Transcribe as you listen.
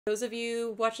Those of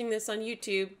you watching this on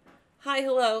YouTube, hi,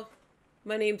 hello.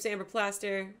 My name's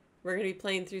Plaster. We're going to be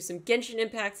playing through some Genshin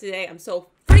Impact today. I'm so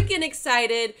freaking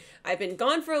excited. I've been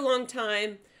gone for a long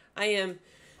time. I am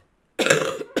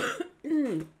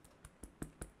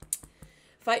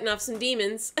fighting off some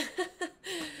demons.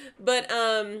 but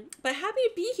happy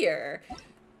to be here.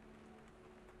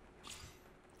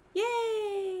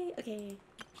 Yay! Okay.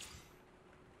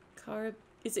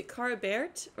 Is it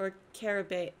Caribert or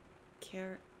Caribert?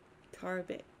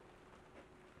 Caribert.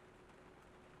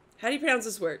 How do you pronounce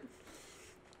this word?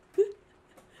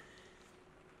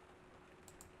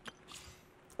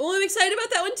 Oh, I'm excited about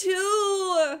that one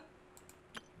too!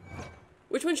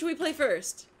 Which one should we play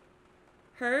first?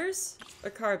 Hers or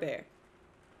Caribert?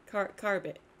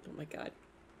 Caribert. Oh my god.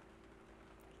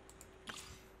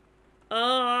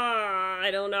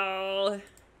 I don't know.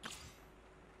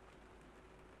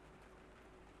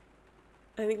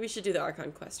 I think we should do the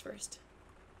Archon quest first.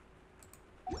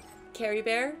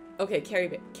 Caribert? Okay,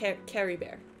 Caribert.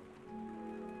 Caribert.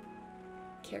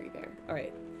 Caribert.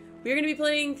 Alright. We're gonna be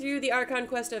playing through the Archon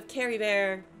quest of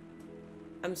Caribert.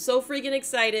 I'm so freaking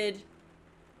excited.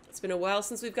 It's been a while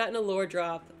since we've gotten a lore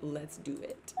drop. Let's do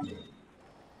it.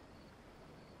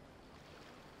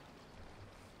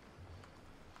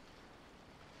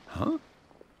 Huh?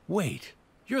 Wait.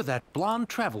 You're that blonde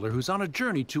traveler who's on a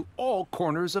journey to all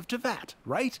corners of Teyvat,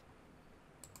 right?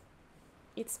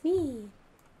 It's me.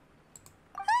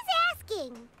 Who's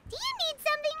asking? Do you need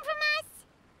something from us?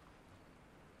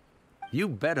 You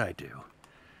bet I do.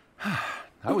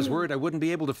 I was worried I wouldn't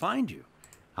be able to find you.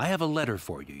 I have a letter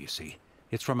for you, you see.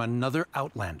 It's from another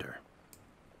Outlander.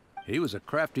 He was a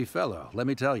crafty fellow, let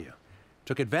me tell you.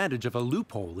 Took advantage of a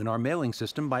loophole in our mailing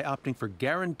system by opting for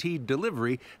guaranteed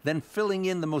delivery, then filling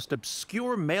in the most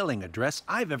obscure mailing address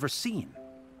I've ever seen.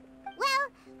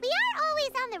 Well, we are always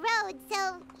on the road,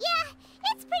 so yeah,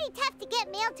 it's pretty tough to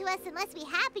get mail to us unless we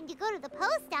happen to go to the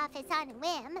post office on a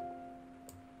whim.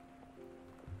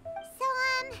 So,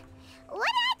 what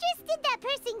address did that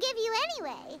person give you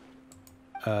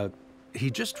anyway? He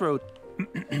just wrote,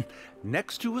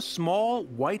 next to a small,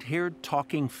 white-haired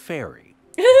talking fairy.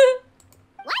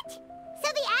 What? So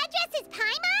the address is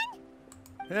Paimon?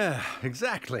 Yeah,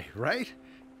 exactly, right?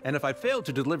 And if I failed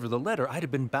to deliver the letter, I'd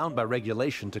have been bound by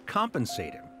regulation to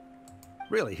compensate him.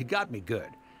 Really, he got me good.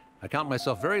 I count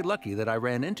myself very lucky that I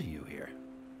ran into you here.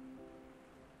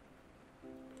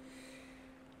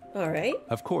 All right.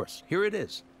 Of course, here it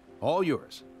is. All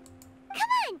yours. Come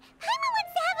on, Paimon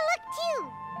wants to have a look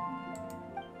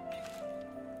too.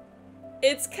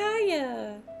 It's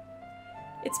Kaya.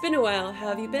 It's been a while. How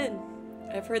have you been?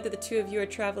 I've heard that the two of you are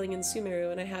traveling in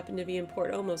Sumeru, and I happen to be in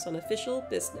Port Omos on official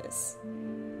business.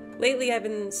 Lately, I've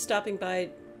been stopping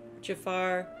by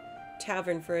Jafar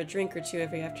Tavern for a drink or two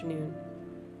every afternoon.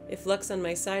 If luck's on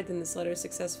my side, then this letter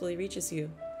successfully reaches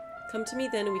you. Come to me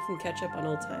then, and we can catch up on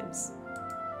old times.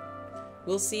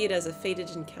 We'll see it as a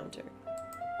fated encounter.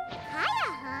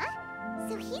 Kaya, huh?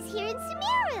 So he's here in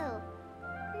Sumeru.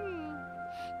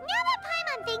 Now that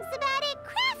Paimon thinks about it,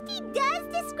 Crafty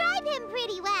does describe him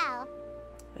pretty well.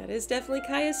 That is definitely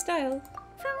Kaya's style.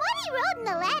 From what he wrote in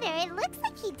the letter, it looks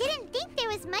like he didn't think there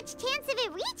was much chance of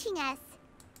it reaching us.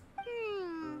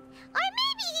 Or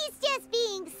maybe he's just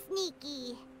being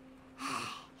sneaky.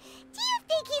 Do you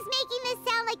think he's making this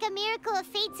sound like a miracle of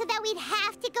fate so that we'd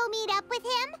have to go meet up with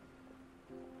him?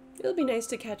 It'll be nice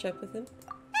to catch up with him.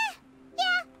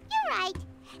 Yeah, you're right.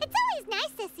 It's always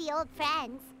nice to see old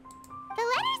friends. The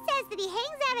letter says that he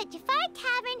hangs out at Jafar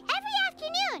Tavern every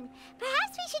afternoon.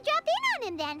 Perhaps we should drop in on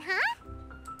him then, huh?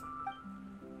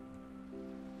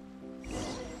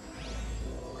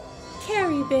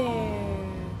 Caribert.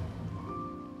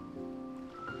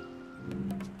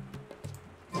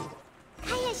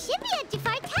 Kaya should be at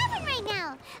Jafar Tavern right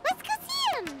now. Let's go see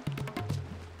him.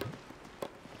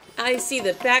 I see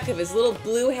the back of his little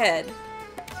blue head.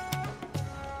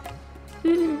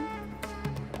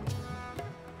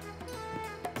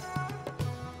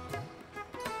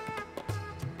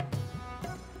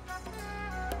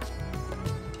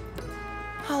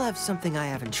 I'll have something I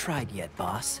haven't tried yet,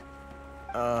 boss.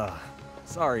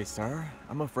 Sorry, sir.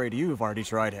 I'm afraid you've already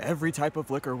tried every type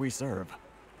of liquor we serve.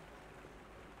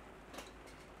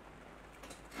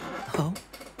 Oh?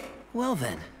 Well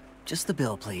then, just the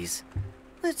bill, please.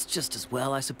 It's just as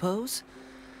well, I suppose.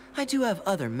 I do have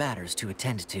other matters to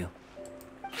attend to.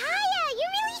 Kaya,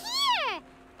 you're really here!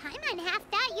 Paimon half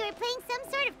thought you were playing some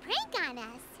sort of prank on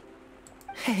us.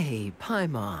 Hey,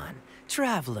 Paimon,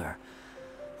 traveler.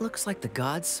 Looks like the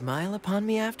gods smile upon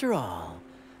me after all.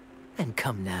 And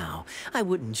come now, I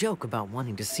wouldn't joke about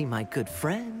wanting to see my good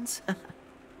friends.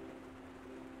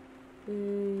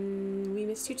 We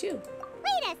missed you too.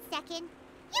 Wait a second.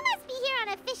 You must be here on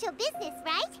official business,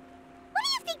 right? What do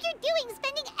you think you're doing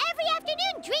spending every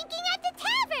afternoon drinking at the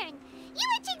tavern? You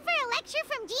itching for a lecture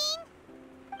from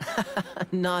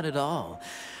Jean? Not at all.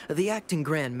 The acting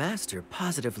Grand Master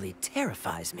positively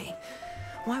terrifies me.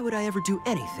 Why would I ever do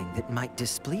anything that might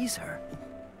displease her?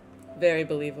 Very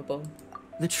believable.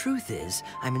 The truth is,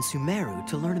 I'm in Sumeru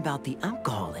to learn about the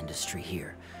alcohol industry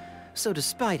here. So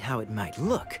despite how it might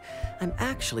look, I'm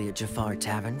actually at Jafar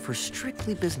Tavern for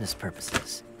strictly business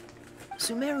purposes.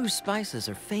 Sumeru's spices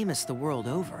are famous the world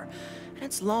over, and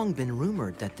it's long been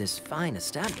rumored that this fine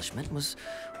establishment was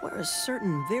where a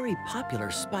certain very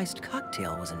popular spiced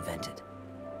cocktail was invented.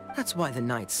 That's why the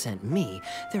Knights sent me,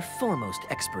 their foremost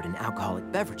expert in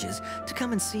alcoholic beverages, to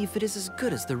come and see if it is as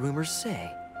good as the rumors say.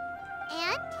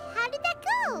 And how did that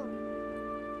go?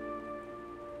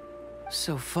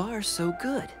 So far, so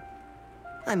good.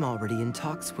 I'm already in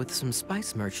talks with some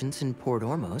spice merchants in Port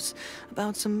Ormos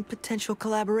about some potential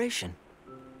collaboration.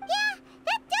 Yeah,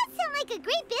 that does sound like a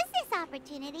great business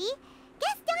opportunity.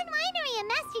 Guess Don Winery and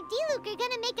Master D-Luke are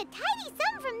gonna make a tidy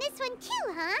sum from this one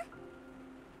too, huh?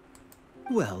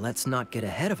 Well, let's not get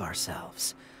ahead of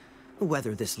ourselves.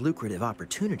 Whether this lucrative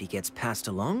opportunity gets passed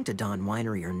along to Don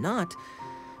Winery or not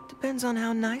depends on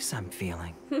how nice I'm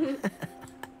feeling. Hey,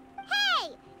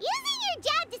 using your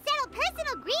job to settle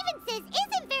personal grievances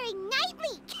isn't very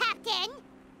knightly, Captain!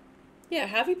 Yeah,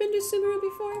 have you been to Sumeru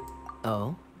before?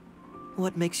 Oh?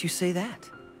 What makes you say that?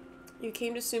 You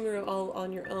came to Sumeru all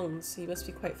on your own, so you must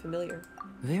be quite familiar.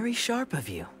 Very sharp of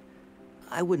you.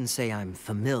 I wouldn't say I'm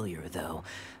familiar, though.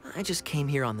 I just came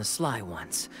here on the sly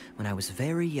once, when I was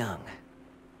very young.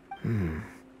 And?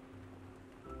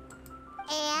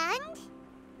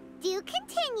 Do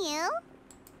continue.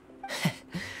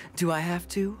 Do I have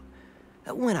to?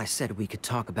 When I said we could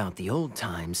talk about the old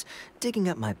times, digging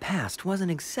up my past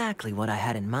wasn't exactly what I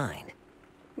had in mind.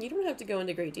 You don't have to go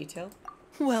into great detail.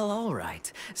 Well, all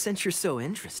right, since you're so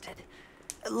interested.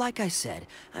 Like I said,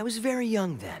 I was very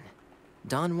young then.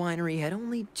 Don Winery had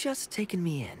only just taken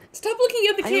me in. Stop looking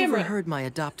at the I camera! overheard my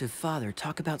adoptive father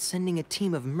talk about sending a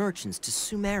team of merchants to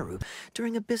Sumeru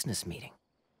during a business meeting.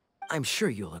 I'm sure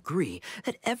you'll agree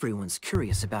that everyone's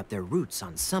curious about their roots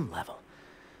on some level.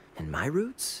 And my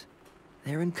roots?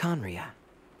 They're in Conria,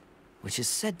 which is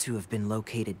said to have been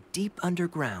located deep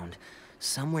underground,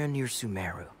 somewhere near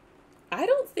Sumeru. I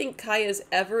don't think Kaya's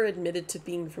ever admitted to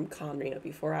being from Conria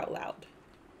before out loud.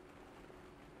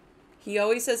 He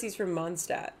always says he's from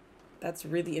Mondstadt. That's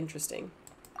really interesting.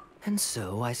 And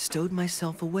so I stowed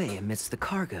myself away amidst the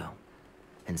cargo,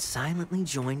 and silently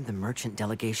joined the merchant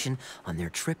delegation on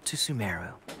their trip to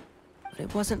Sumeru. But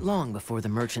it wasn't long before the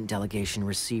merchant delegation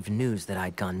received news that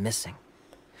I'd gone missing.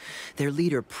 Their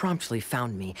leader promptly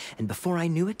found me, and before I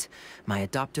knew it, my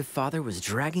adoptive father was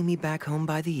dragging me back home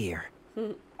by the ear.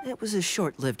 It was a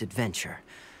short-lived adventure.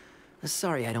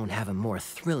 Sorry I don't have a more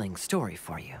thrilling story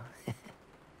for you.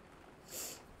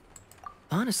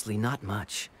 Honestly, not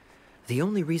much. The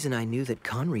only reason I knew that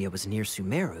Conria was near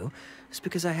Sumeru is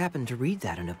because I happened to read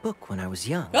that in a book when I was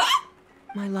young.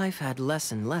 My life had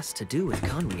less and less to do with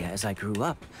Conria as I grew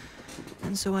up,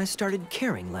 and so I started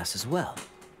caring less as well.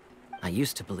 I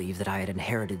used to believe that I had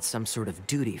inherited some sort of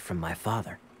duty from my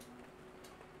father.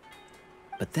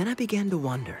 But then I began to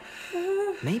wonder.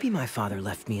 Maybe my father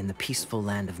left me in the peaceful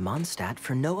land of Mondstadt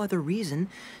for no other reason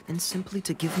than simply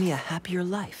to give me a happier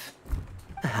life.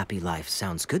 A happy life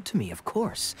sounds good to me, of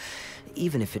course,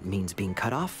 even if it means being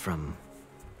cut off from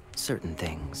certain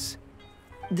things.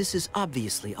 This is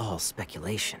obviously all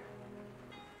speculation.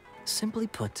 Simply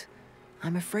put,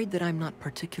 I'm afraid that I'm not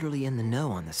particularly in the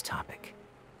know on this topic.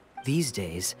 These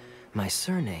days, my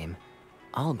surname,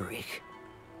 Alberich,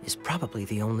 is probably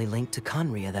the only link to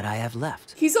Conria that I have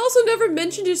left. He's also never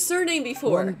mentioned his surname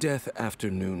before. One death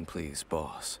afternoon, please,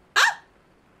 boss.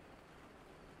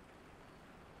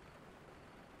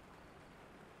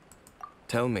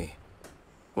 Tell me,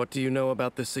 what do you know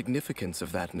about the significance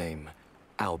of that name,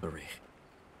 Alberich?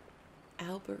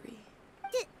 Albury.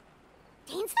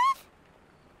 Dainsleif?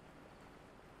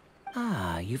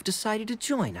 Ah, you've decided to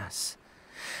join us.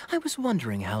 I was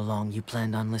wondering how long you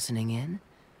planned on listening in.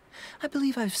 I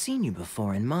believe I've seen you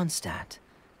before in Mondstadt.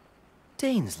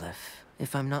 Dainsleif,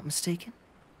 if I'm not mistaken.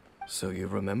 So you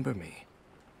remember me.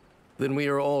 Then we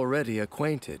are already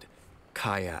acquainted,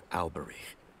 Kaya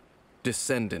Alberich,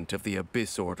 descendant of the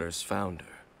Abyss Order's founder.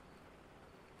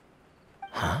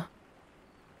 Huh?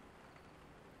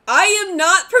 I am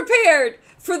not prepared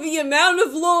for the amount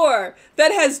of lore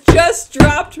that has just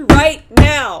dropped right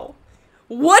now.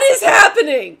 What is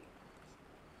happening?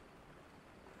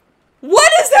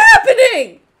 What is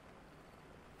happening?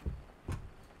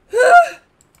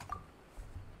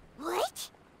 What?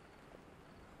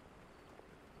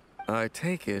 I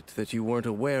take it that you weren't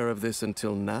aware of this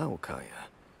until now, Kaya.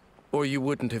 Or you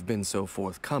wouldn't have been so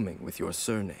forthcoming with your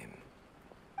surname.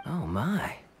 Oh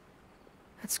my.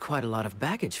 That's quite a lot of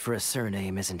baggage for a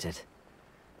surname, isn't it?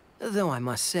 Though I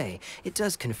must say, it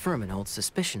does confirm an old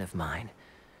suspicion of mine.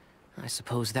 I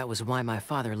suppose that was why my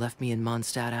father left me in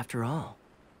Mondstadt after all.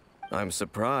 I'm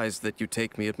surprised that you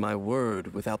take me at my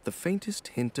word without the faintest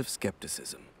hint of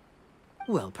skepticism.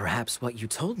 Well, perhaps what you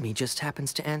told me just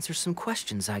happens to answer some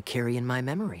questions I carry in my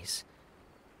memories.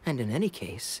 And in any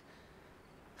case,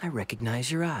 I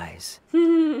recognize your eyes.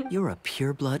 You're a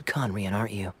pure-blood Conrian,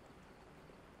 aren't you?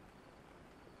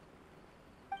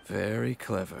 Very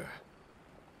clever.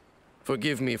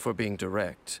 Forgive me for being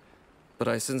direct, but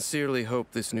I sincerely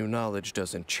hope this new knowledge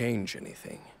doesn't change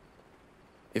anything.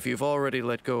 If you've already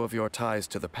let go of your ties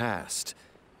to the past,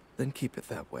 then keep it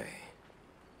that way.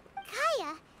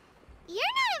 Kaya,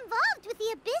 you're not involved with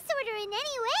the Abyss Order in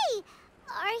any way,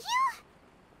 are you?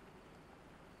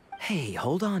 Hey,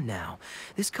 hold on now.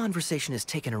 This conversation has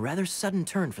taken a rather sudden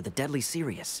turn for the deadly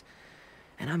serious.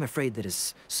 And I'm afraid that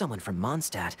as someone from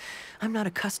Mondstadt, I'm not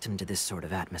accustomed to this sort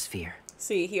of atmosphere.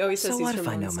 See, he always says So he's what from if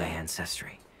I know my Mondstadt.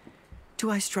 ancestry?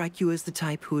 Do I strike you as the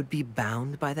type who would be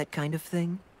bound by that kind of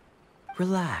thing?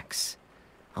 Relax.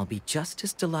 I'll be just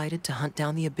as delighted to hunt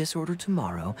down the Abyss Order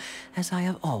tomorrow as I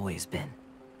have always been.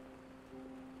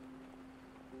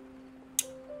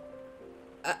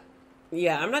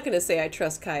 Yeah, I'm not gonna say I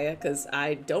trust Kaya, because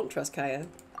I don't trust Kaya.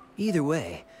 Either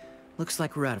way, looks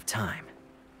like we're out of time.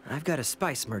 I've got a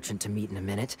spice merchant to meet in a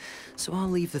minute, so I'll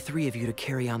leave the three of you to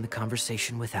carry on the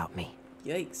conversation without me.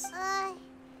 Yikes.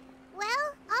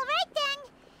 Well, alright then.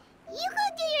 You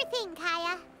go do your thing,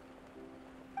 Kaya.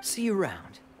 See you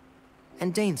around.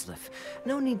 And Dainsleif,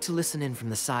 no need to listen in from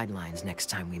the sidelines next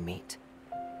time we meet.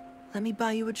 Let me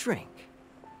buy you a drink.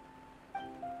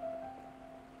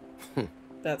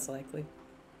 That's likely.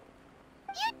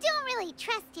 You don't really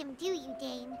trust him, do you,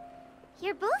 Dane?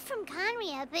 You're both from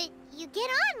Conria, but you get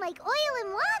on like oil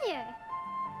and water.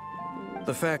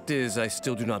 The fact is, I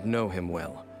still do not know him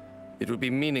well. It would be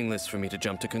meaningless for me to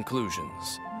jump to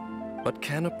conclusions. But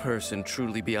can a person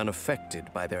truly be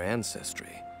unaffected by their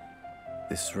ancestry?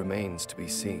 This remains to be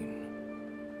seen.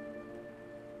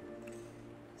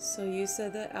 So you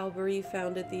said that Alberi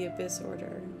founded the Abyss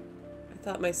Order. I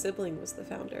thought my sibling was the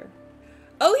founder.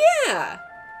 Oh yeah!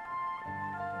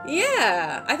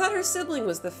 Yeah! I thought her sibling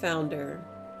was the founder.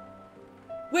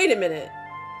 Wait a minute.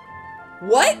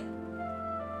 What?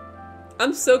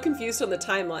 I'm so confused on the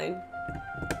timeline.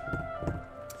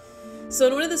 So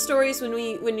in one of the stories when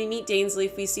we meet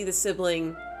Dainsleif, we see the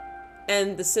sibling,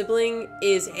 and the sibling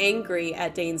is angry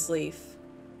at Dainsleif.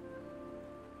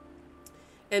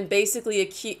 And basically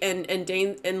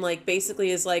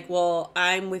basically is like, well,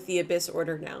 I'm with the Abyss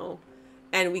Order now.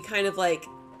 And we kind of like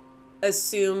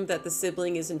assume that the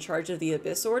sibling is in charge of the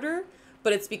Abyss Order,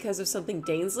 but it's because of something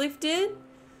Dainsleif did.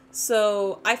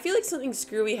 So I feel like something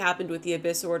screwy happened with the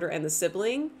Abyss Order and the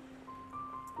sibling.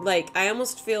 Like, I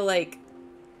almost feel like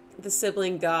the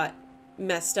sibling got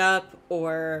messed up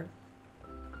or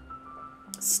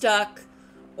stuck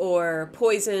or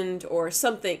poisoned or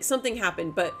something. Something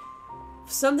happened, but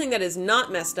something that is not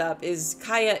messed up is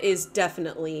Kaya is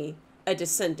definitely a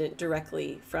descendant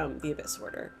directly from the Abyss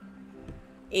Order.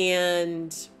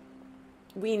 And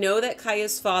we know that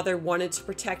Kaya's father wanted to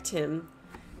protect him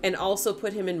and also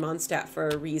put him in Mondstadt for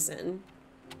a reason.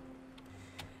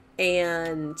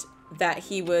 And that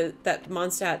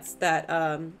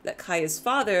that Kaya's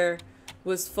father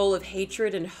was full of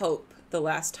hatred and hope the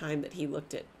last time that he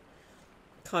looked at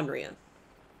Conria.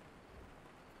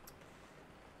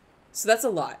 So that's a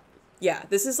lot. Yeah,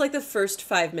 this is like the first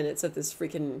 5 minutes of this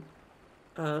freaking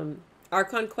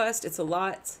Archon quest. It's a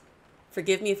lot.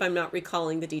 Forgive me if I'm not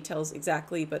recalling the details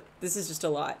exactly, but this is just a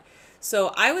lot.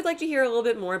 So I would like to hear a little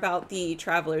bit more about the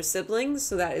Traveler's siblings.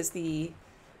 So that is the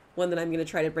one that I'm going to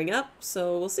try to bring up.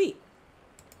 So we'll see.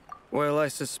 Well, I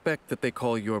suspect that they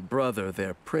call your brother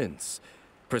their prince,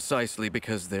 precisely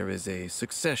because there is a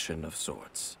succession of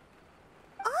sorts.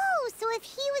 Oh, so if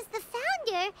he was the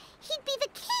founder, he'd be the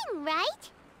king, right?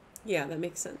 Yeah, that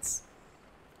makes sense.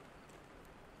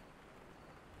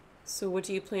 So what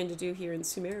do you plan to do here in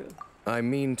Sumeru? I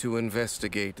mean to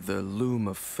investigate the Loom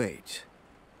of Fate.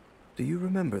 Do you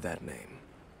remember that name?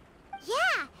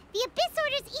 Yeah, the Abyss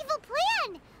Order's evil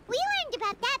plan. We learned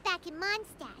about that back in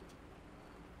Mondstadt.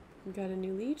 You got a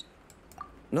new lead?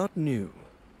 Not new.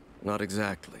 Not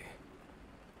exactly.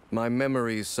 My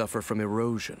memories suffer from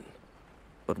erosion.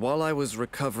 But while I was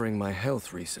recovering my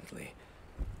health recently,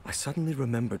 I suddenly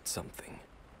remembered something.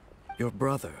 Your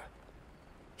brother.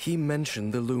 He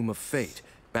mentioned the Loom of Fate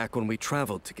back when we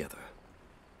traveled together.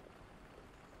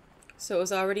 So it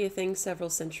was already a thing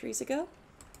several centuries ago?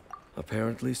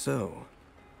 Apparently so.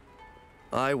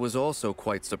 I was also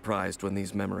quite surprised when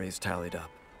these memories tallied up.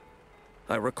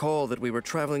 I recall that we were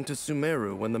traveling to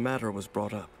Sumeru when the matter was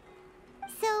brought up.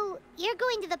 So, you're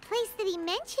going to the place that he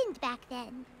mentioned back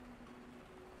then?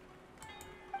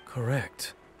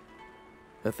 Correct.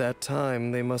 At that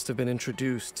time, they must have been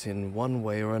introduced in one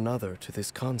way or another to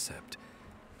this concept.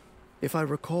 If I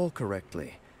recall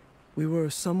correctly, we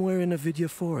were somewhere in Avidya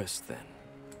Forest then.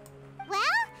 Well,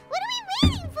 what are we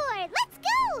waiting for? Let's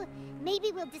go!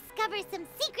 Maybe we'll discover some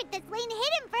secret that's lain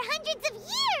hidden for hundreds of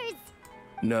years!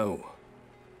 No.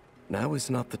 Now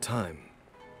is not the time.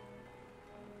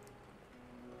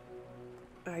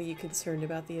 Are you concerned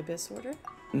about the Abyss Order?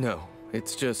 No,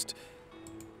 it's just...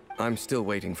 I'm still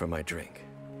waiting for my drink.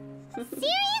 Seriously?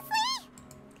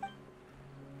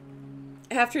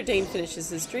 After Dane finishes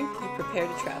his drink, you prepare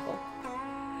to travel.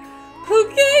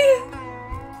 Okay!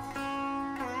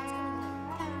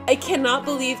 I cannot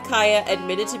believe Kaya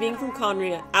admitted to being from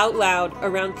Conria out loud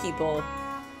around people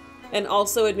and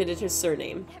also admitted her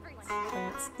surname.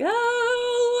 Let's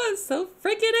go! I'm so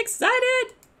freaking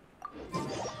excited!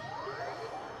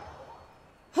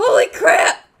 Holy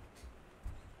crap!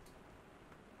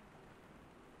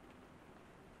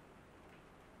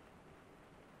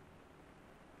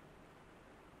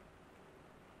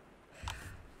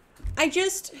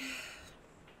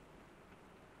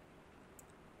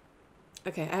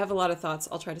 Okay, I have a lot of thoughts.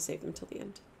 I'll try to save them till the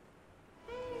end.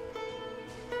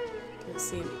 Can't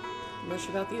see much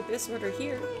about the Abyss Order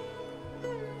here.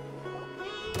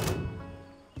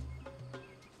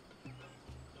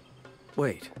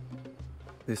 Wait.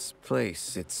 This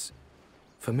place, it's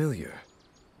familiar.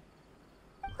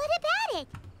 What about it?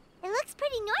 It looks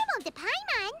pretty normal to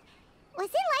Paimon. Was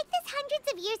it like this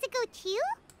hundreds of years ago too?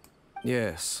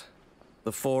 Yes.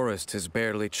 The forest has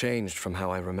barely changed from how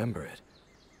I remember it.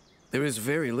 There is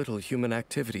very little human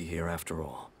activity here after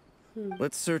all.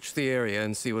 Let's search the area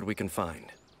and see what we can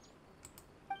find.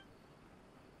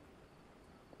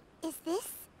 Is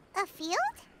this a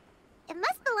field? It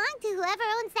must belong to whoever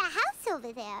owns that house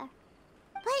over there.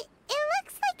 But it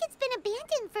looks like it's been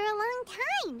abandoned for a long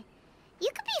time. You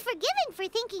could be forgiven for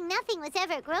thinking nothing was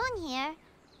ever grown here.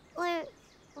 Or,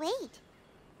 wait,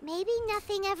 maybe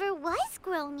nothing ever was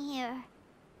grown here.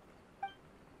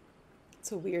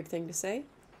 It's a weird thing to say.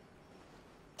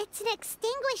 It's an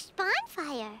extinguished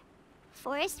bonfire.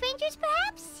 Forest rangers,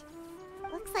 perhaps?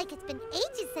 Looks like it's been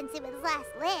ages since it was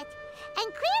last lit.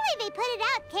 And clearly they put it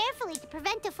out carefully to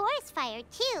prevent a forest fire,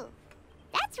 too.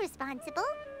 That's responsible.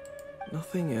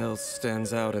 Nothing else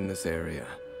stands out in this area.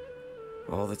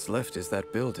 All that's left is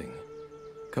that building.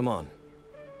 Come on.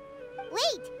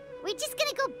 Wait, we're just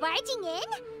gonna go barging in?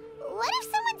 What if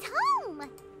someone's home?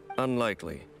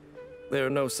 Unlikely. There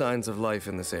are no signs of life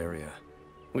in this area.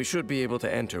 We should be able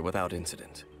to enter without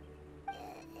incident.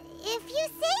 If you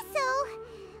say so.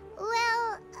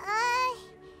 Well,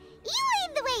 you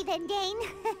lead the way then, Dane.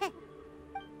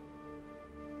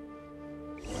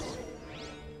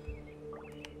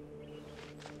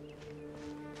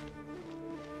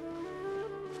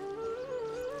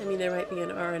 I mean, there might be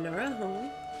an Aranara home.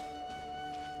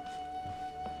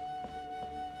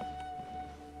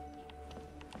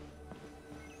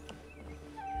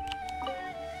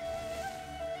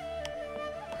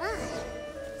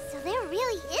 So there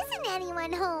really isn't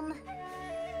anyone home.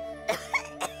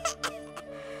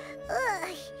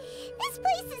 Ugh, this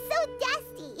place is so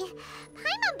dusty.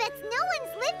 Paimon bets no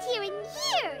one's lived here in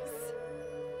years.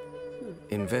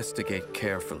 Investigate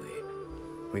carefully.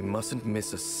 We mustn't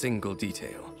miss a single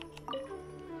detail.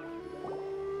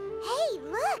 Hey,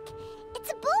 look! It's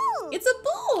a bull! It's a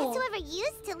bull! Guess whoever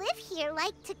used to live here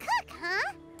liked to cook,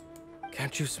 huh?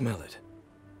 Can't you smell it?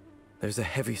 There's a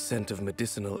heavy scent of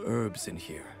medicinal herbs in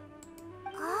here.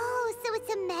 Oh, so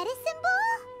it's a medicine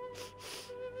bull?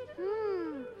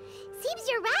 Seems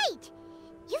you're right.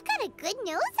 You've got a good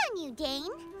nose on you,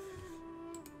 Dane.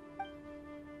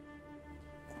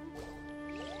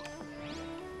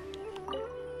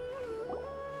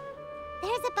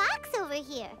 There's a box over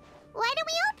here. Why don't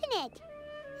we open it?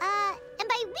 And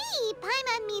by we,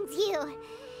 Paimon means you.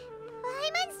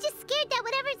 Paimon's just scared that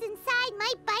whatever's inside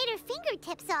might bite her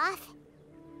fingertips off.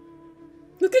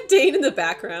 Look at Dane in the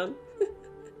background.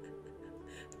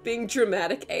 Being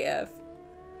dramatic AF.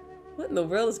 What in the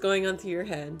world is going on through your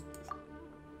head?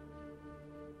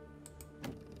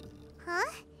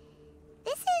 Huh?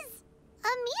 This is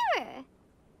a mirror.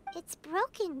 It's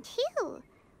broken, too.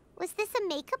 Was this a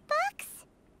makeup box?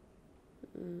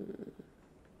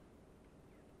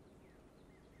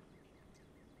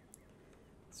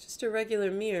 Just a regular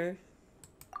mirror.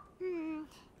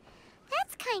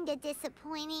 That's kinda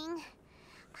disappointing.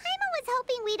 Paimon was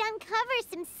hoping we'd uncover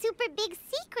some super big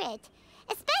secret,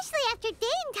 especially after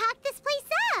Dane talked this place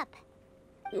up.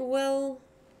 Well,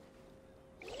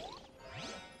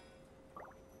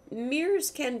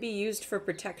 mirrors can be used for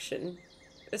protection,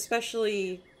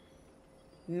 especially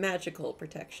magical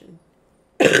protection.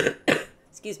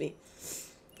 Excuse me.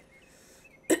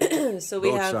 So we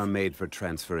Boats have... are made for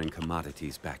transferring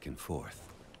commodities back and forth.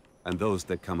 And those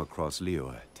that come across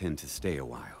Liyue tend to stay a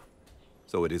while.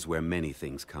 So it is where many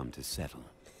things come to settle.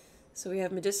 So we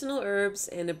have medicinal herbs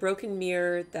and a broken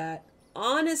mirror that,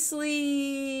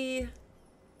 honestly,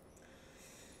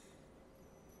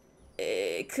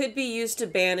 it could be used to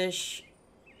banish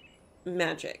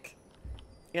magic.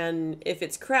 And if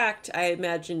it's cracked, I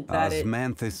imagine that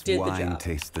Osmanthus it did the wine job.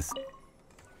 tastes the...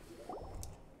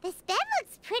 This bed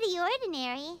looks pretty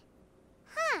ordinary.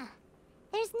 Huh.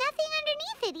 There's nothing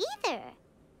underneath it either.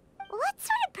 What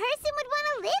sort of person would want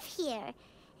to live here?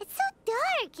 It's so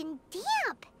dark and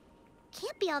damp.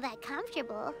 Can't be all that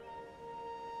comfortable.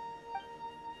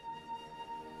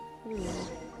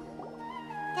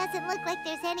 Doesn't look like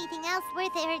there's anything else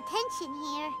worth their attention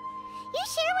here. You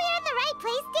sure we're in the right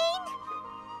place, Dane?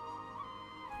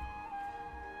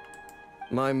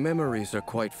 My memories are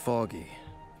quite foggy,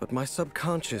 but my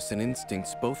subconscious and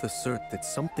instincts both assert that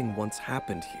something once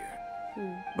happened here.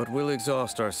 But we'll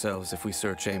exhaust ourselves if we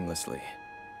search aimlessly.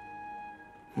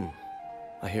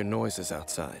 I hear noises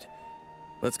outside.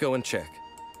 Let's go and check.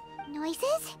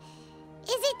 Noises?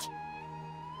 Is it?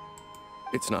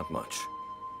 It's not much.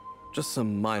 Just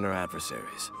some minor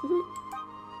adversaries.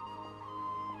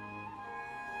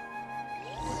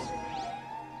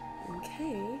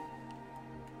 Okay.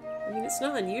 I mean, it's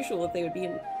not unusual that they would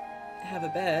have a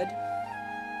bed.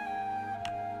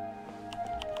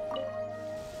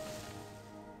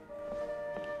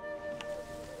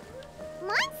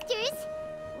 Monsters?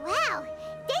 Wow,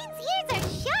 Dane's ears are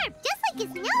sharp, just like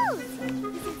his nose.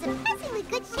 He's in surprisingly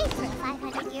good shape for a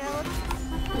 500-year-old.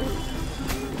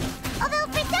 Although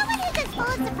for someone who's as full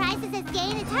of surprises as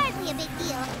Dane, it's hardly a big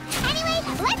deal. Anyway,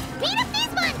 let's beat up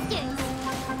these monsters!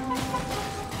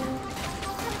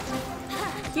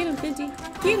 Get him, Finty.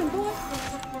 Get him, boy.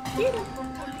 Get him.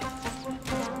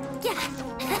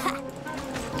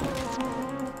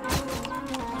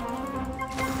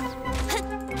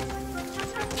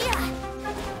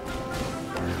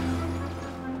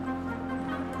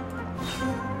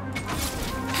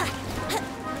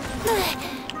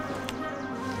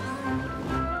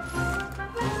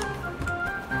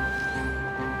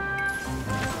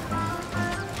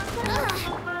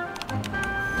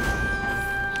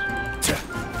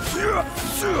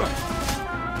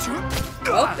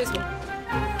 Oh, there's one.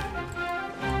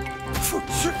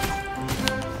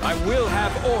 I will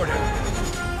have order.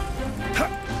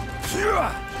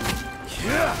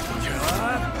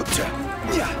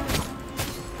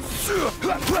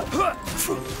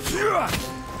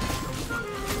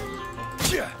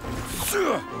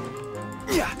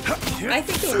 I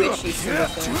think the witch used to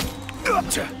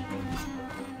live there.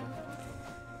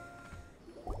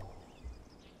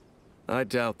 I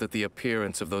doubt that the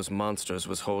appearance of those monsters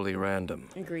was wholly random.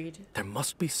 Agreed. There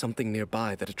must be something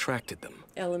nearby that attracted them.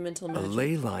 Elemental A magic.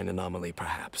 ley line anomaly,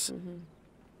 perhaps.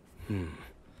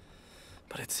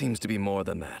 But it seems to be more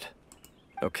than that.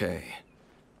 Okay.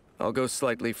 I'll go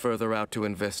slightly further out to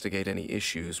investigate any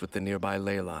issues with the nearby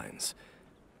ley lines.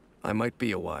 I might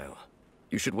be a while.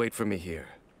 You should wait for me here.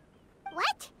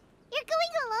 What? You're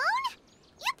going alone?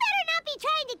 You better not be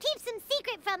trying to keep some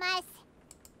secret from us.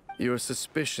 Your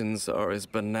suspicions are as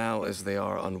banal as they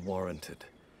are unwarranted.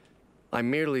 I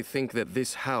merely think that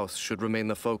this house should remain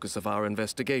the focus of our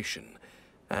investigation,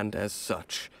 and as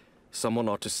such, someone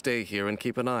ought to stay here and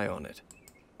keep an eye on it.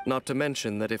 Not to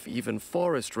mention that if even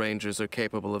forest rangers are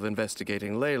capable of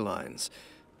investigating ley lines,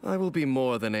 I will be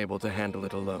more than able to handle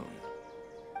it alone.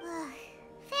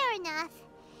 Fair enough.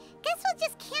 Guess we'll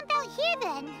just camp out here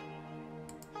then.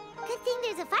 Good thing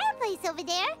there's a fireplace over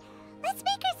there. Let's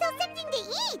make ourselves something to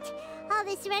eat. All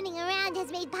this running around has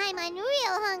made Paimon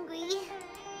real hungry.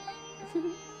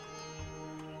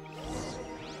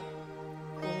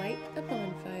 Light a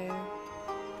bonfire.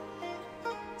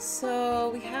 So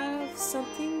we have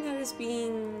something that is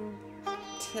being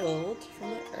tilled from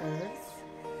the earth.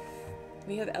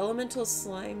 We have elemental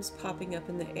slimes popping up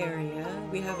in the area.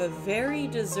 We have a very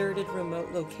deserted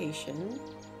remote location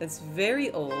that's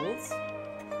very old.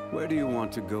 Where do you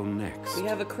want to go next? We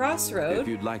have a crossroad. If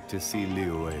you'd like to see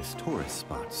Liyue's tourist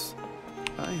spots,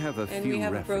 I have a And few we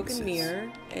have references. a broken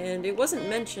mirror, and it wasn't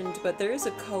mentioned, but there is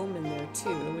a comb in there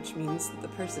too, which means that the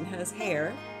person has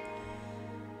hair.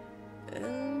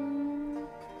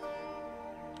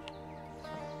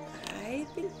 I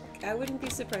think I wouldn't be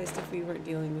surprised if we weren't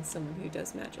dealing with someone who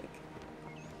does magic.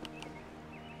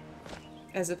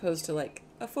 As opposed to, like,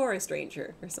 a forest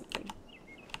ranger or something.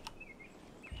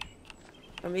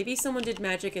 Or maybe someone did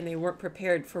magic and they weren't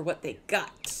prepared for what they got.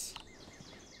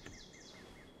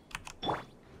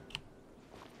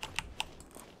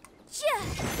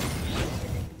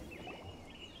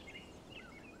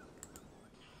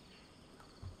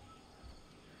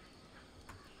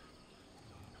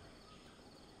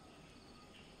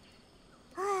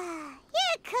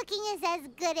 Cooking is as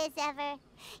good as ever. Even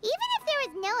if there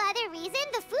was no other reason,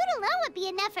 the food alone would be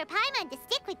enough for Paimon to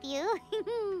stick with you.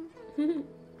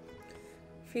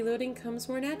 Freeloading comes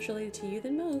more naturally to you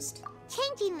than most.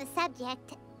 Changing the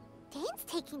subject, Dane's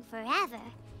taking forever.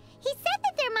 He said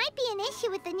that there might be an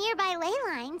issue with the nearby ley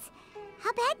lines.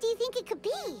 How bad do you think it could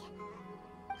be?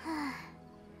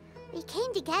 We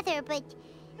came together, but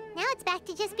now it's back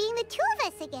to just being the two of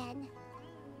us again.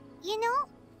 You know,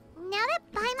 now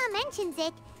that Paimon mentions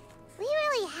it, we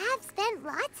really have spent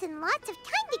lots and lots of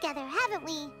time together, haven't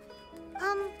we?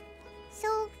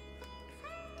 So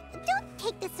don't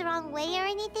take this the wrong way or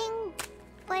anything,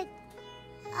 but,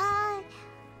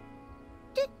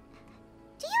 do you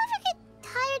ever get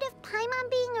tired of Paimon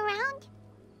being around?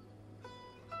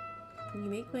 You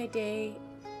make my day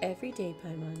every day,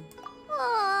 Paimon.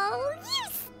 Oh, you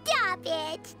stop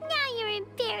it! Now you're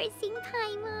embarrassing,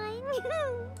 Paimon.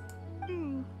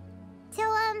 So,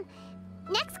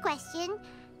 next question.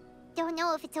 Don't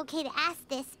know if it's okay to ask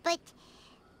this, but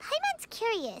Paimon's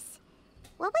curious.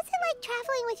 What was it like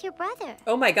traveling with your brother?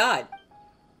 Oh my god.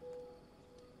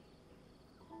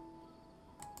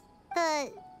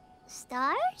 The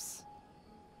stars?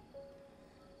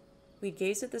 We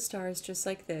gaze at the stars just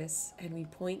like this, and we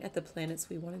point at the planets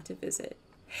we wanted to visit.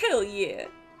 Hell yeah!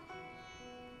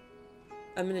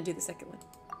 I'm gonna do the second one.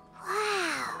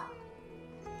 Wow.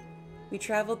 We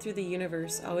traveled through the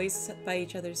universe, always by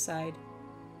each other's side.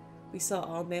 We saw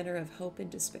all manner of hope and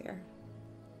despair.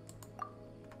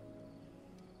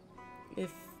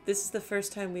 If this is the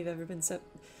first time we've ever been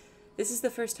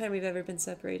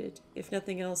separated. If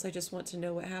nothing else, I just want to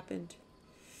know what happened.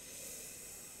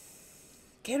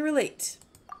 Can relate.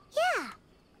 Yeah.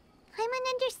 Paimon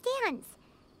understands.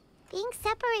 Being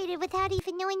separated without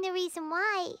even knowing the reason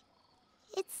why,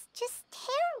 it's just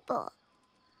terrible.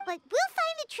 But we'll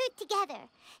find the truth together.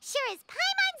 Sure as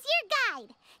Paimon's your guide.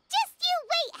 Just you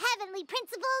wait, heavenly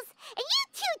principles. And you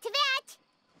too, Teyvat.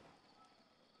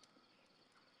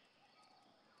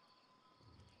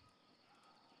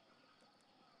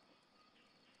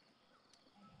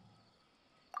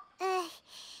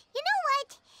 You know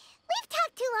what? We've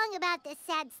talked too long about this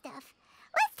sad stuff.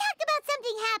 Let's talk about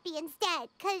something happy instead,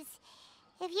 'cause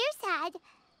if you're sad,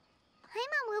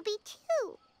 Paimon will be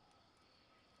too.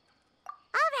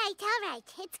 All right.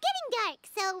 It's getting dark,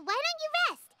 so why don't you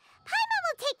rest? Paimon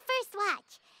will take first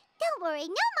watch. Don't worry,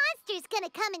 no monster's gonna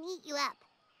come and eat you up.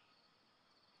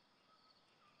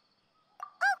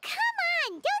 Oh, come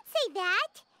on! Don't say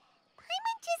that!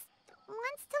 Paimon just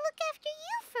wants to look after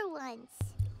you for once.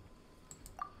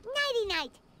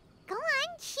 Nighty-night. Go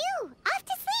on, shoo! Off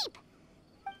to sleep!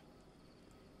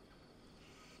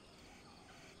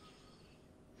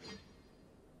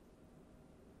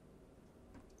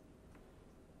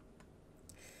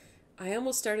 I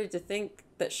almost started to think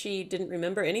that she didn't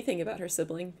remember anything about her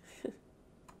sibling.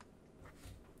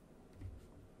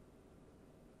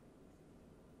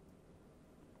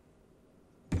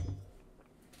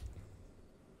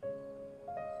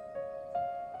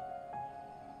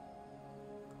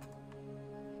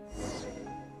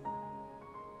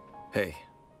 Hey,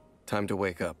 time to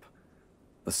wake up.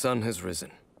 The sun has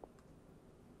risen.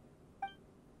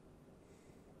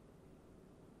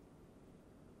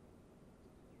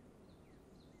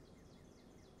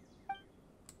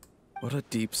 What a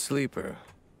deep sleeper.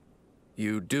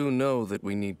 You do know that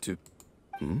we need to...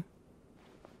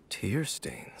 Tear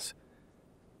stains.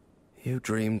 You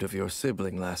dreamed of your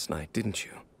sibling last night, didn't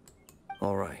you?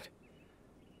 All right.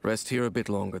 Rest here a bit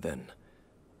longer then.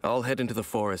 I'll head into the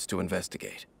forest to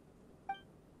investigate.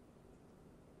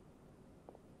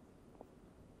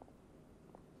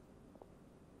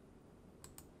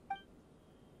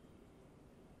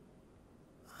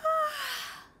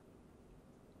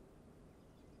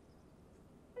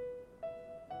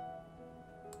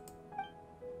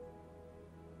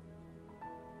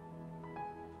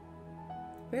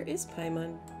 Where is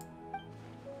Paimon?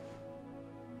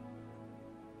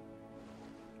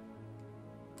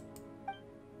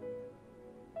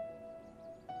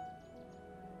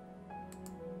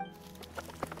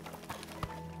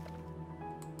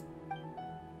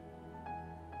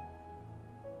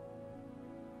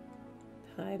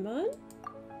 Paimon?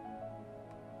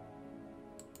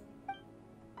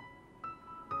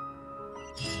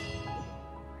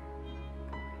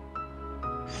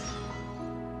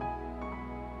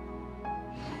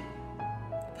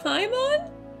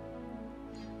 Paimon?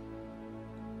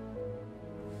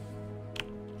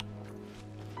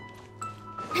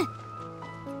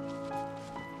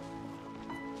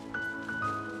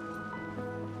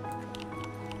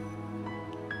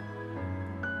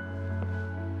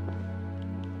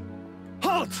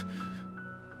 Halt!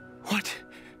 What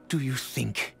do you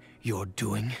think you're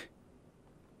doing?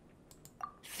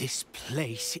 This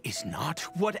place is not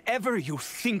whatever you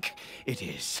think it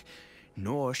is.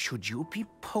 Nor should you be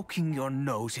poking your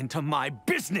nose into my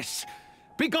business.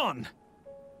 Begone!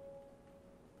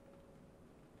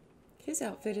 His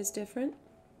outfit is different.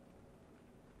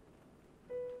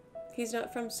 He's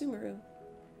not from Sumeru.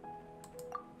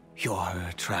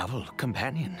 Your travel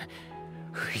companion?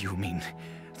 You mean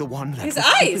the one that His was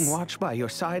eyes! keeping watch by your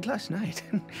side last night?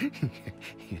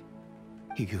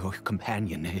 Your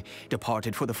companion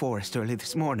departed for the forest early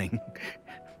this morning.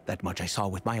 That much I saw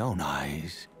with my own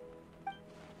eyes.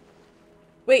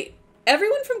 Wait,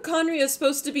 everyone from Conria is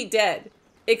supposed to be dead,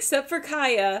 except for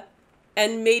Kaya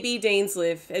and maybe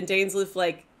Dainsleif, and Dainsleif,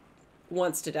 like,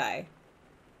 wants to die.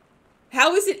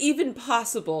 How is it even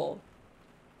possible,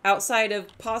 outside of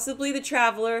possibly the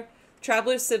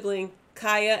Traveler's sibling,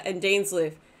 Kaya, and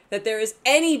Dainsleif, that there is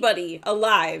anybody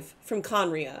alive from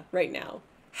Conria right now?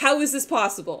 How is this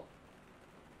possible?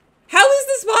 How is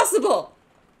this possible?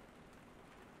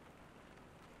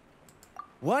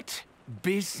 What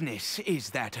business is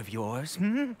that of yours,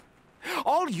 hmm?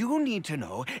 All you need to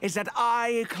know is that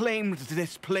I claimed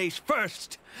this place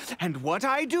first, and what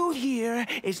I do here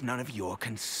is none of your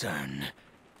concern.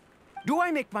 Do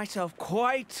I make myself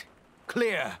quite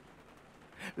clear?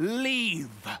 Leave.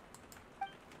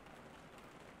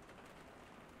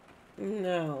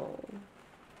 No.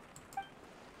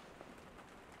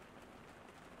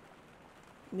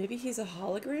 Maybe he's a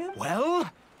hologram?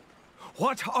 Well,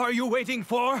 what are you waiting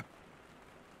for?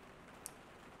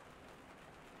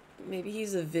 Maybe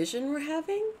he's a vision we're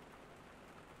having?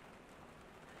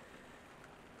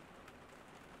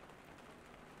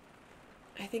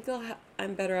 I think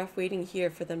I'm better off waiting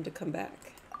here for them to come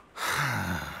back.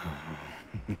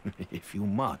 If you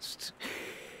must,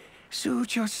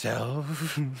 suit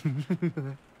yourself.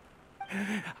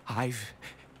 I've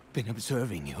been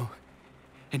observing you,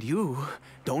 and you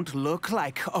don't look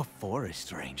like a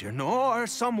forest ranger, nor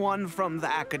someone from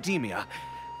the academia.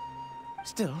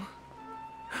 Still,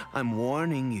 I'm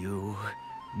warning you,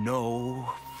 no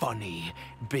funny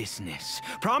business.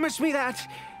 Promise me that,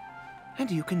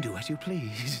 and you can do as you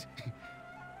please.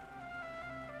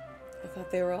 I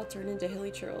thought they were all turned into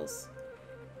hilly churls.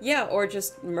 Yeah, or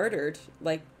just murdered,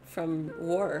 like from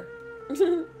war.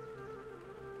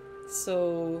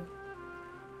 So,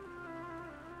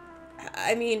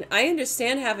 I mean, I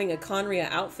understand having a Conria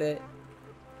outfit.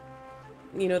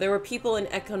 You know, there were people in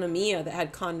Economia that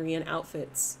had Conrian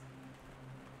outfits.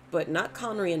 But not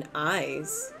Conrian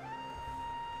eyes.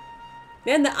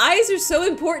 Man, the eyes are so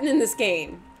important in this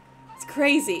game. It's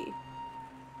crazy.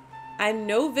 I'm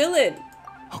no villain.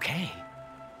 Okay,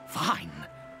 fine.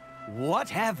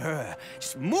 Whatever.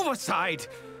 Just move aside.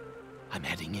 I'm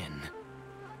heading in.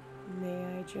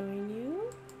 May I join you?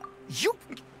 You...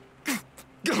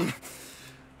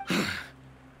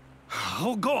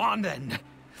 Oh, go on then.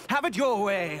 Have it your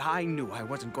way. I knew I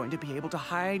wasn't going to be able to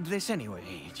hide this anyway.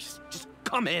 Just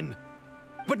come in.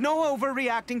 But no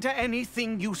overreacting to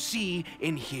anything you see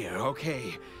in here,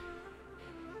 okay?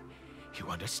 You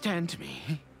understand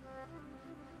me?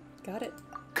 Got it.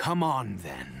 Come on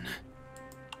then.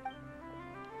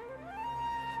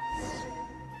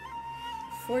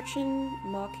 Fortune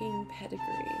mocking pedigree.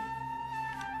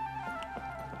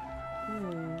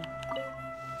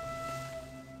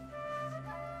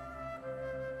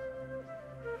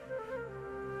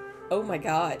 Oh my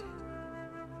god.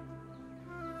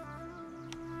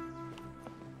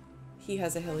 He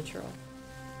has a hilichurl.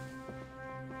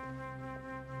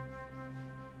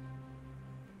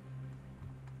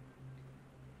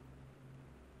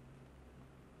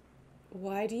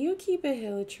 Why do you keep a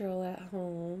hilichurl at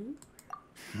home?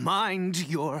 Mind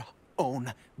your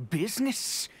own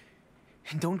business.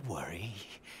 And don't worry,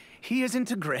 he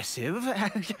isn't aggressive.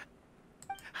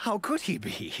 How could he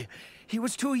be? He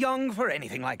was too young for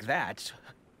anything like that.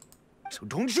 So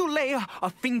don't you lay a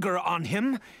finger on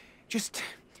him. Just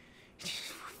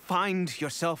find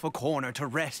yourself a corner to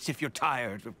rest if you're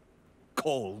tired or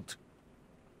cold.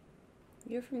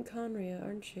 You're from Conria,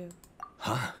 aren't you?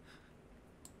 Huh?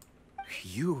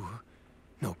 You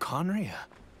know Conria?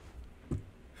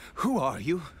 Who are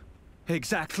you?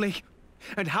 Exactly?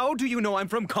 And how do you know I'm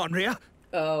from Conria?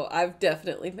 Oh, I've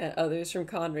definitely met others from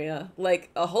Conria. Like,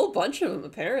 a whole bunch of them,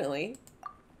 apparently.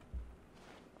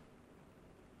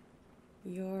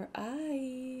 Your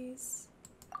eyes.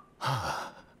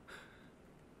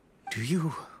 Do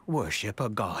you worship a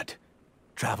god,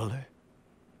 traveler?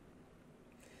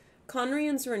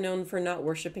 Conrians were known for not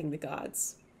worshipping the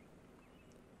gods.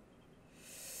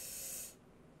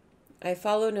 I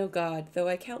follow no god, though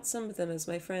I count some of them as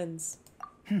my friends.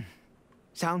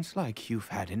 Sounds like you've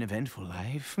had an eventful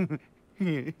life.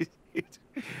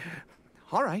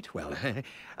 All right, well,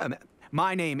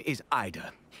 my name is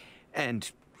Ida, and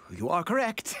you are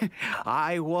correct.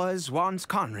 I was once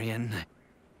Conrian.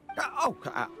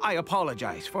 I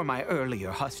apologize for my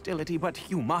earlier hostility, but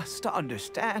you must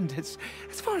understand, as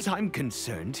far as I'm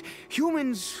concerned,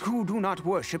 humans who do not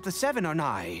worship the Seven are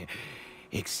nigh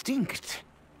extinct.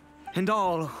 And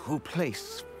all who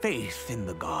place faith in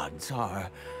the gods are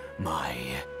my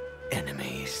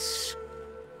enemies.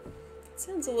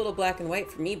 Sounds a little black and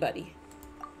white for me, buddy.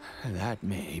 That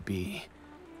may be.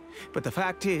 But the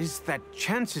fact is that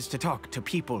chances to talk to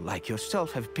people like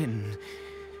yourself have been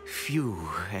few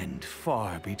and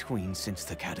far between since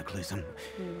the Cataclysm.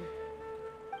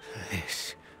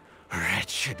 This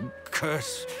wretched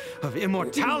curse of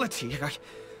immortality.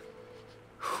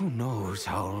 Who knows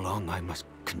how long I must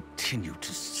continue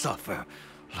to suffer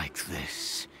like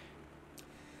this?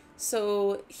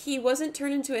 So, he wasn't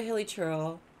turned into a hilly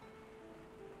churl,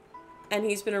 and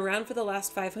he's been around for the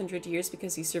last 500 years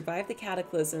because he survived the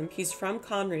Cataclysm, he's from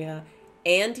Conria,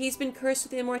 and he's been cursed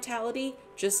with immortality,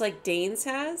 just like Danes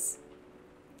has?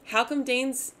 How come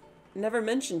Danes never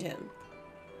mentioned him?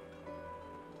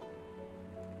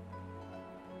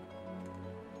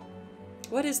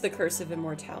 What is the curse of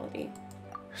immortality?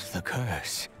 The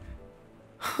curse?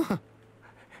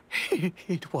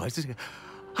 It was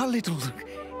a little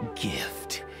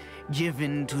gift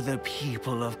given to the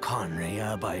people of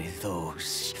Conria by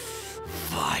those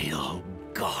vile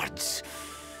gods.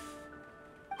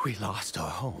 We lost our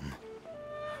home,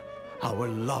 our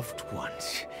loved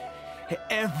ones,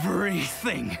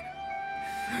 everything.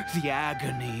 The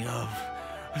agony of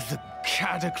the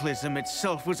Cataclysm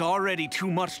itself was already too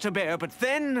much to bear, but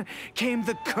then came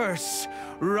the curse,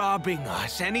 robbing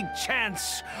us any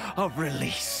chance of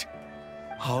release.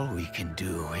 All we can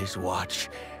do is watch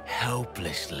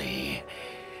helplessly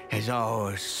as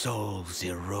our souls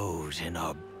erode and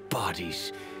our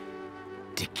bodies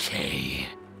decay.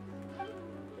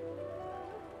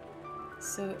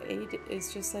 So Aid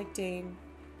is just like Dane,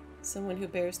 someone who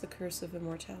bears the curse of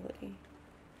immortality.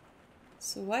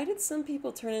 So why did some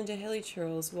people turn into hilly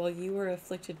churls while you were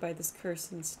afflicted by this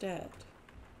curse instead?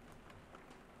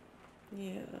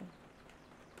 Yeah.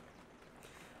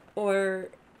 Or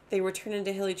they were turned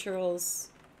into hilly churls.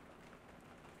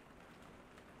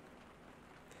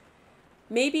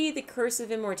 Maybe the curse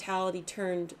of immortality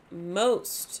turned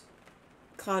most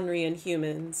Conrian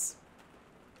humans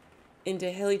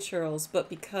into hilly churls, but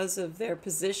because of their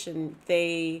position,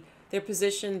 their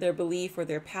belief, or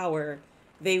their power,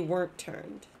 they weren't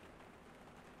turned.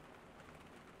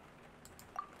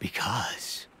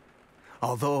 Because,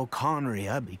 although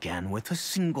Conria began with a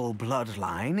single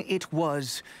bloodline, it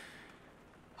was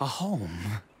a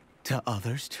home to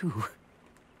others too.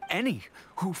 Any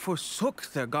who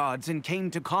forsook their gods and came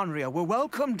to Conria were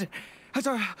welcomed as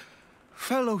our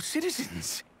fellow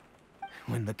citizens.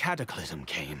 When the Cataclysm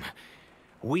came,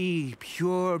 we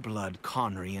pure-blood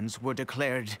Conrians were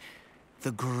declared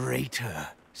the greater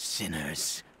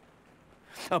sinners.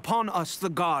 Upon us, the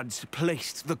gods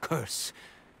placed the curse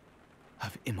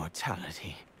of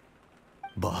immortality.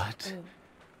 But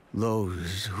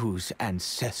those whose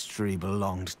ancestry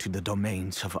belonged to the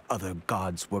domains of other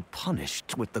gods were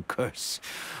punished with the curse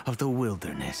of the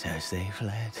wilderness as they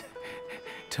fled,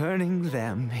 turning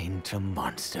them into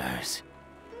monsters.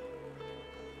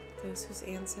 Those whose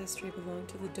ancestry belonged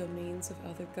to the domains of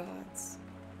other gods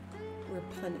were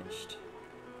punished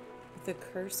with the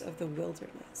curse of the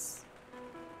wilderness.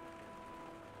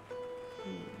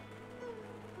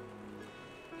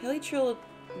 Hilichurl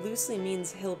loosely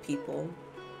means hill people.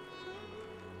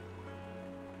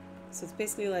 So it's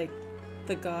basically like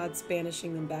the gods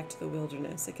banishing them back to the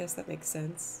wilderness. I guess that makes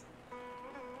sense.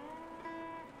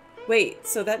 Wait,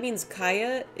 so that means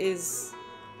Kaya is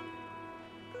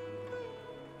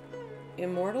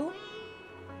immortal?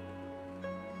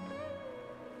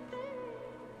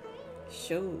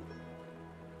 Shoot.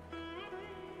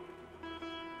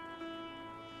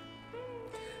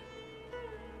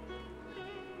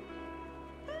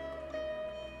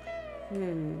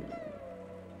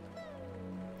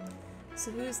 So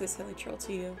who is this hilly troll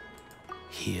to you?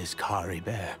 He is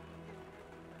Caribert,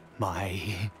 my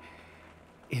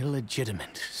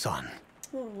illegitimate son.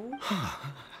 Oh.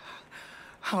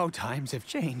 How times have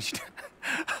changed.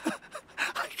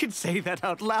 I can say that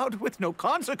out loud with no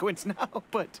consequence now,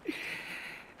 but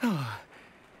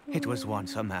it was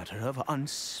once a matter of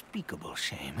unspeakable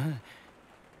shame.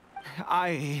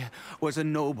 I was a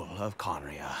noble of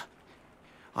Conria.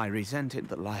 I resented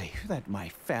the life that my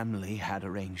family had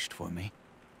arranged for me.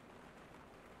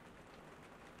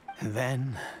 And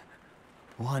then,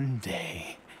 one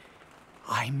day,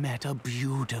 I met a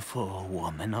beautiful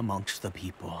woman amongst the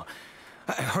people.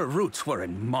 Her roots were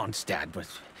in Mondstadt, but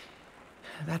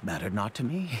that mattered not to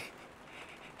me.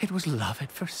 It was love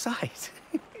at first sight.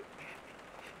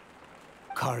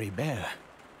 Caribert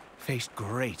faced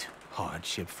great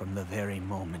hardship from the very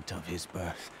moment of his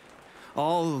birth.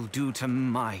 All due to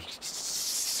my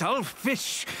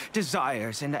selfish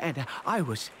desires, and I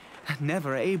was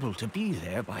never able to be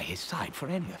there by his side for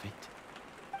any of it.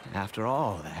 After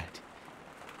all that,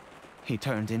 he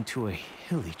turned into a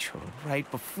hilly troll right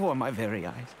before my very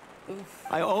eyes. Oof.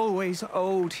 I always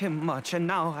owed him much, and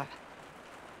now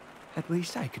at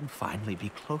least I can finally be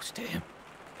close to him.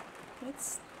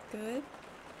 That's good.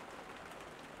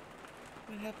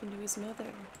 What happened to his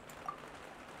mother?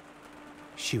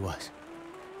 She was.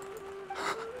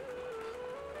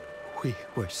 We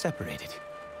were separated.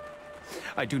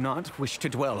 I do not wish to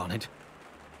dwell on it.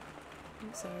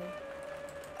 I'm sorry.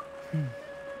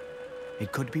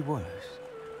 It could be worse.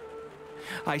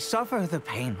 I suffer the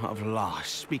pain of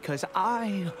loss because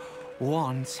I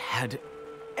once had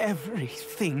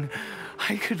everything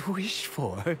I could wish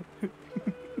for.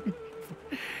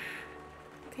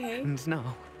 Okay. And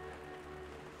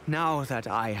now that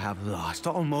I have lost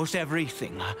almost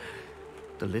everything,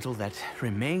 the little that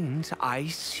remains I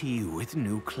see with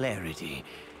new clarity.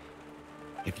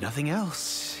 If nothing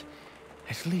else,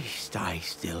 at least I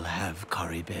still have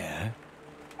Caribert.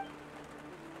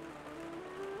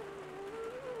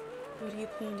 What do you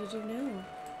plan to do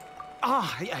now?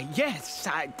 Yes,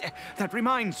 that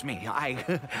reminds me.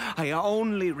 I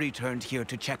only returned here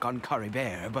to check on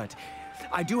Caribert, but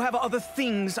I do have other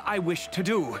things I wish to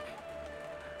do.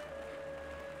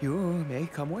 You may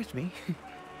come with me,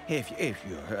 if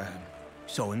you're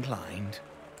so inclined.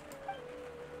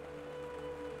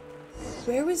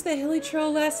 Where was the hilly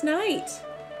troll last night?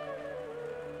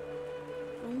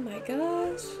 Oh my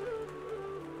gosh.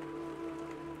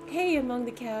 Hey, Among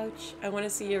the Couch. I want to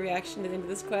see your reaction to the end of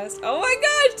this quest. Oh my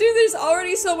gosh, dude, there's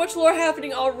already so much lore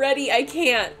happening already. I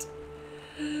can't.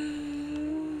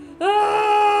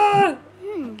 Ah!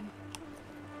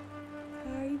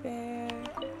 Caribert.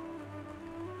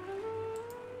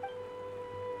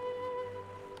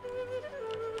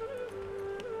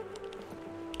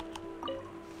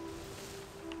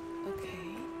 Okay.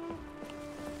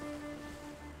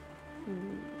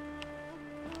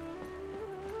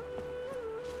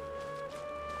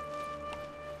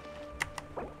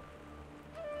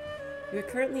 You are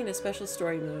currently in a special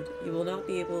story mode. You will not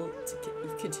be able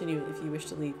to continue if you wish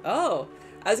to leave. Oh!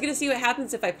 I was gonna see what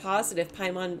happens if I paused it if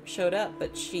Paimon showed up,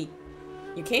 but you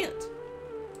can't.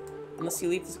 Unless you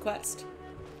leave this quest.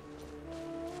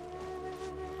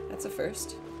 That's a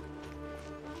first.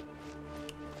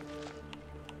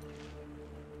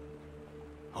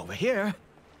 Over here.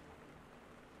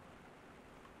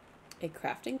 A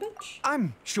crafting bench?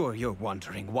 I'm sure you're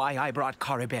wondering why I brought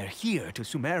Caribert here to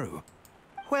Sumeru.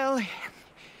 Well,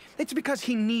 it's because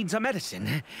he needs a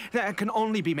medicine that can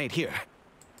only be made here.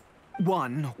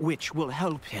 One which will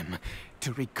help him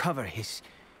to recover his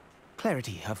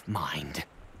clarity of mind.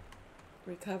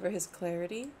 Recover his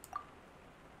clarity?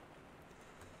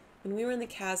 When we were in the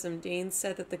chasm, Dane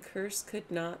said that the curse could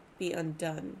not be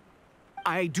undone.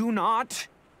 I do not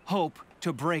hope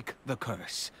to break the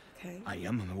curse. Okay. I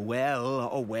am well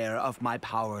aware of my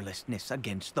powerlessness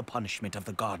against the punishment of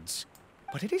the gods.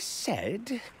 But it is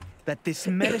said that this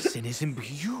medicine is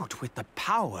imbued with the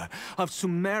power of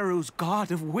Sumeru's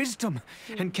god of wisdom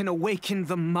and can awaken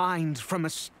the mind from a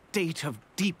state of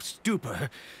deep stupor.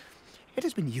 It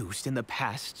has been used in the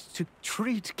past to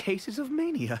treat cases of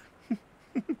mania.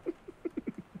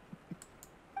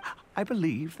 I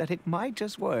believe that it might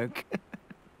just work.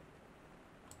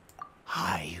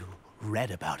 I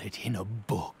read about it in a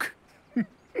book.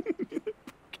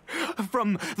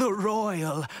 From the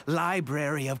Royal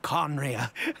Library of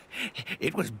Conria.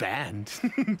 It was banned.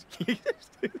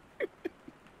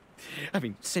 I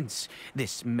mean, since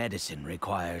this medicine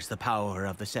requires the power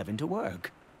of the Seven to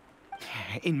work.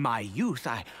 In my youth,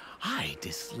 I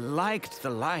disliked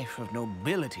the life of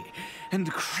nobility and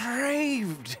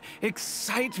craved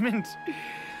excitement.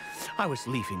 I was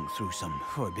leafing through some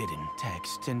forbidden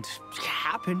text and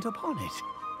happened upon it.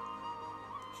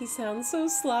 He sounds so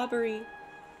slobbery.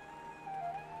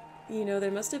 You know,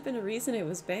 there must have been a reason it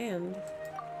was banned.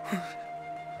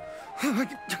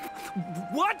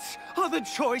 What other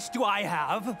choice do I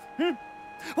have?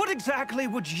 What exactly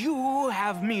would you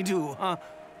have me do, huh?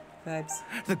 Vibes.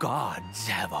 The gods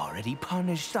have already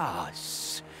punished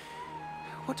us.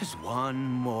 What does one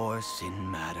more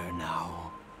sin matter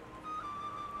now?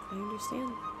 I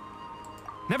understand.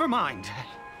 Never mind.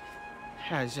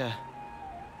 As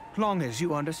long as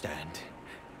you understand.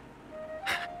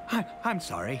 I'm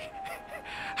sorry.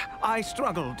 I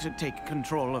struggle to take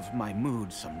control of my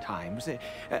mood sometimes.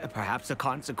 Perhaps a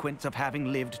consequence of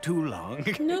having lived too long.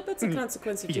 Nope, it's a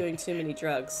consequence of doing too many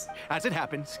drugs. As it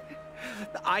happens,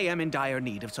 I am in dire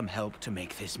need of some help to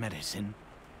make this medicine.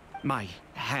 My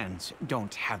hands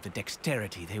don't have the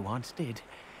dexterity they once did.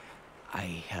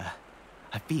 I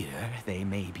fear they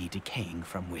may be decaying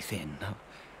from within.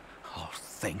 All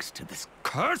thanks to this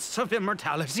curse of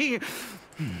immortality.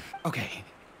 Okay.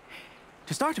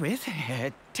 To start with,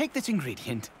 take this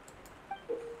ingredient.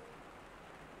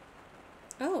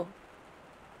 Oh.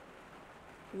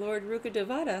 Lord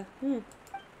Rukadevada.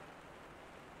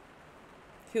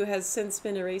 Who has since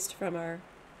been erased from our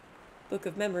book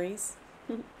of memories.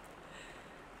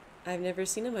 I've never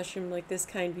seen a mushroom like this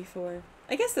kind before.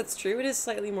 I guess that's true. It is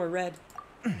slightly more red.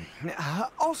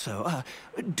 Also,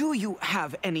 do you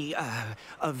have any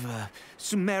of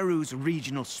Sumeru's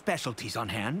regional specialties on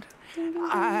hand?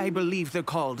 I believe they're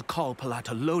called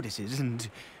Kalpalata lotuses and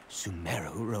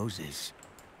Sumeru roses.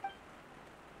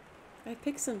 I've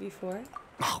picked some before.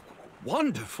 Oh,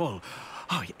 wonderful!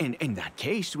 Oh, in that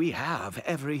case, we have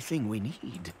everything we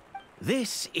need.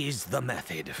 This is the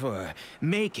method for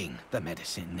making the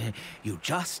medicine. You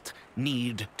just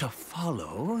need to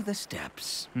follow the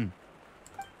steps.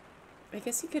 I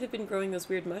guess he could have been growing those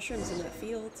weird mushrooms in that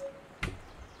field.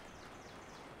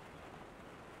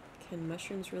 Can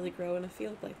mushrooms really grow in a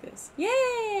field like this?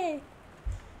 Yay!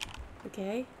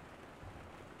 Okay.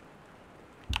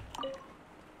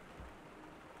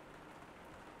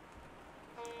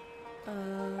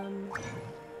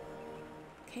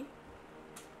 Okay.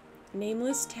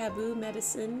 Nameless taboo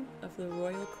medicine of the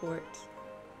royal court.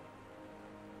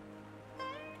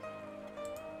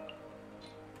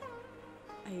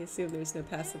 I assume there's no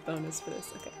passive bonus for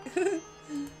this. Okay.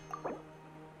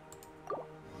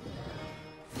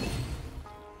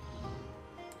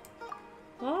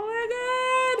 Oh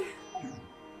my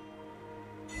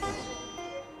god!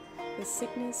 The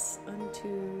sickness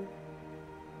unto...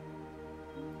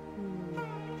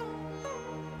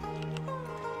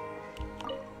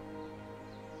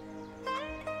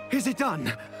 Is it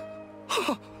done?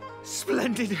 Oh,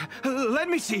 splendid. Let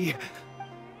me see.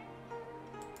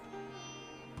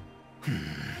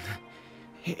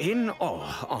 In all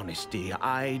honesty,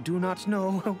 I do not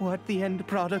know what the end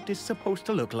product is supposed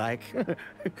to look like.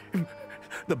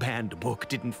 The banned book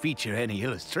didn't feature any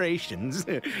illustrations.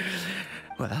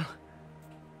 Well,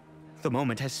 the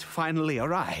moment has finally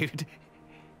arrived.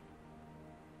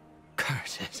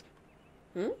 Curses.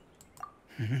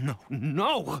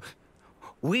 No!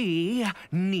 We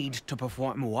need to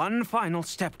perform one final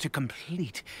step to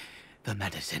complete the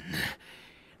medicine.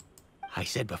 I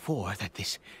said before that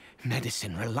this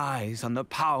medicine relies on the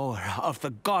power of the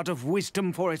God of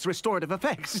Wisdom for its restorative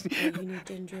effects. You need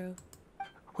Dendro.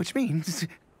 Which means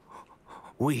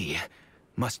we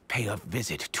must pay a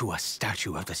visit to a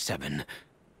statue of the Seven.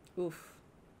 Oof.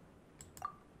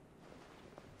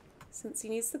 Since he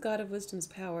needs the God of Wisdom's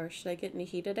power, should I get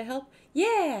Nahida to help?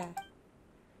 Yeah!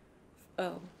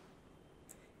 Oh.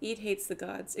 Eid hates the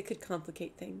gods. It could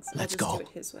complicate things. Let's go. go. Do it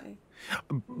his way.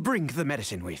 Bring the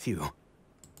medicine with you.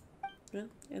 Well,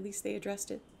 at least they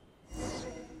addressed it.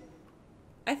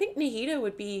 I think Nahida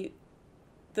would be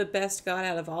the best god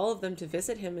out of all of them to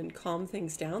visit him and calm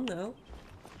things down, though.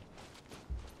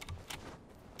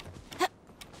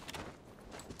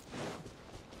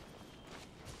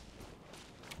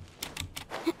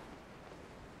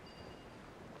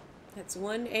 That's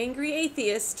one angry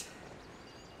atheist.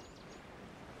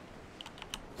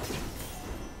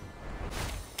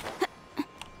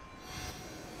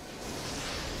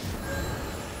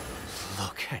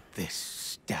 Look at this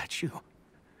statue.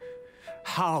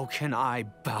 How can I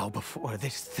bow before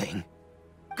this thing?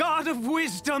 God of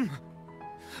Wisdom!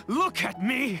 Look at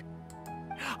me!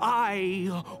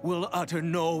 I will utter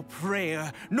no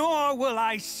prayer, nor will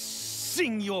I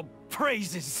sing your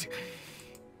praises.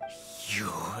 You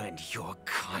and your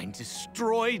kind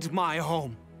destroyed my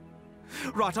home,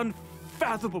 wrought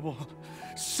unfathomable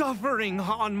suffering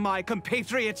on my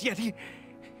compatriots, yet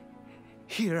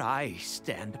here I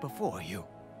stand before you.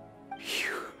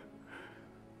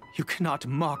 You cannot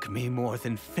mock me more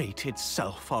than fate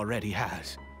itself already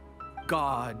has.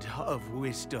 God of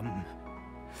wisdom,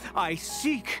 I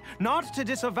seek not to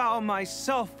disavow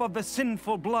myself of the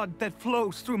sinful blood that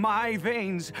flows through my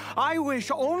veins. I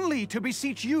wish only to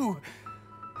beseech you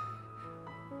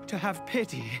to have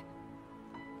pity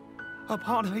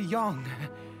upon a young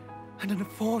and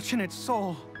unfortunate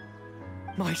soul,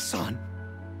 my son,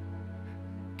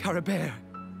 Caribert.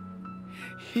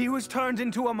 He was turned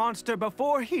into a monster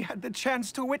before he had the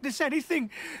chance to witness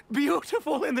anything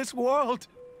beautiful in this world.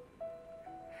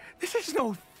 This is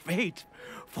no fate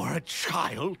for a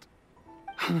child.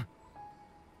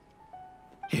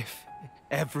 If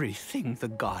everything the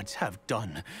gods have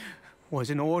done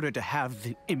was in order to have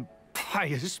the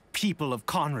impious people of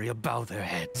Conria bow their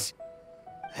heads,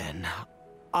 then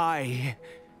I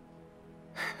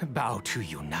bow to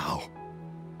you now.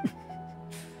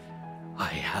 I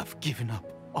have given up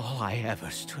all I ever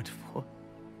stood for.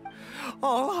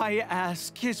 All I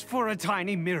ask is for a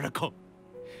tiny miracle.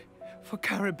 For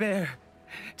Caribert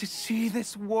to see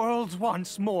this world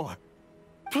once more.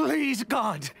 Please,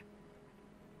 God.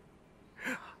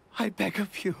 I beg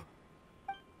of you.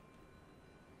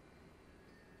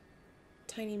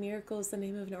 Tiny Miracle is the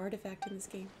name of an artifact in this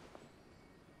game.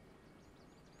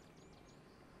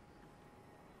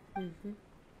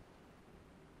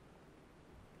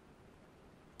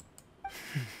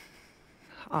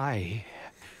 I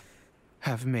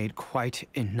have made quite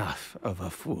enough of a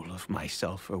fool of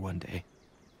myself for one day.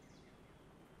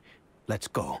 Let's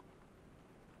go.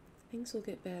 Things will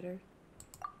get better.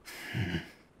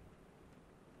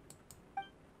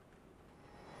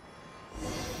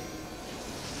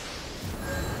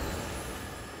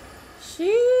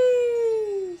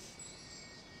 Sheesh.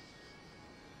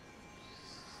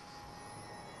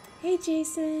 Hey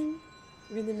Jason.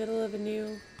 We're in the middle of a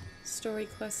new story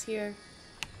quest here.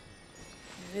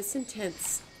 And it's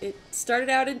intense. It started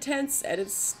out intense and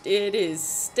it is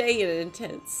staying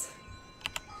intense.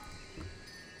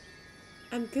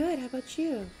 I'm good. How about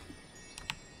you?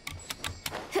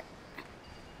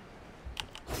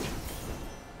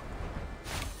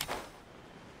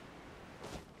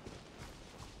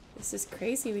 This is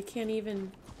crazy. We can't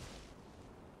even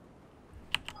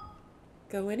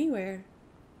go anywhere.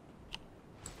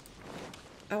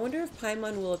 I wonder if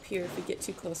Paimon will appear if we get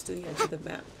too close to the edge of the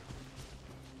map.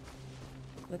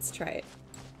 Let's try it.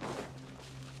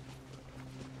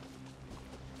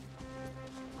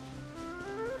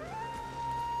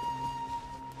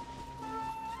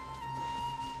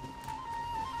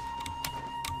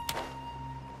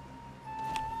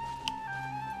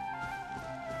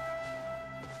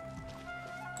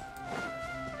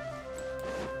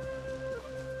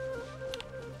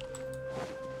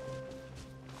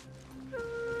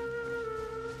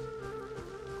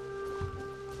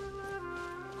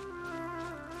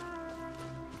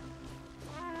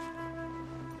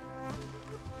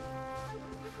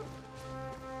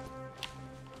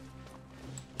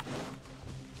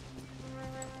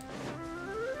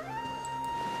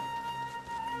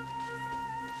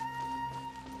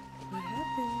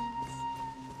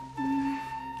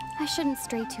 I shouldn't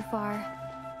stray too far.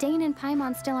 Dane and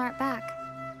Paimon still aren't back.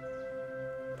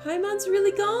 Paimon's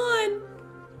really gone.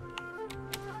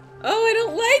 Oh, I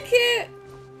don't like it.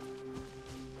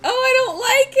 Oh, I don't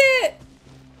like it.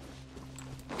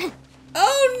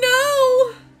 Oh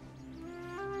no.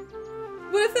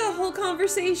 What if that whole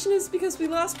conversation is because we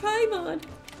lost Paimon?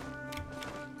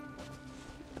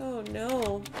 Oh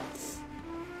no.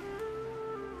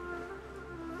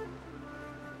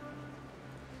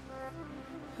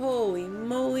 Holy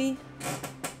moly.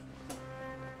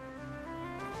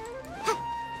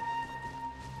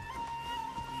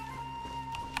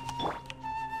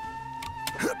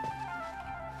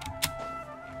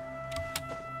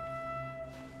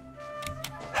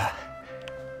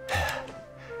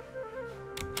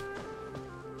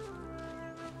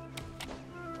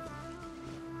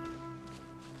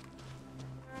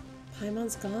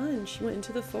 Paimon's gone. She went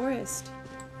into the forest.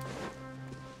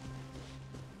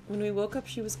 When we woke up,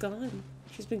 she was gone.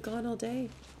 She's been gone all day.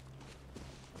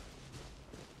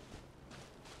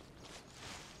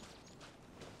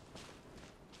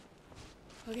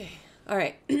 Okay, all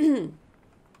right.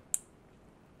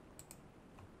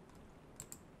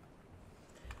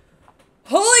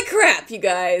 Holy crap, you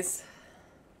guys.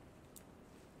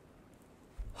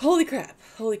 Holy crap,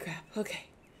 okay.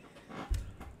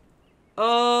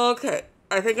 Okay,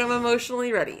 I think I'm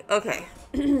emotionally ready. Okay.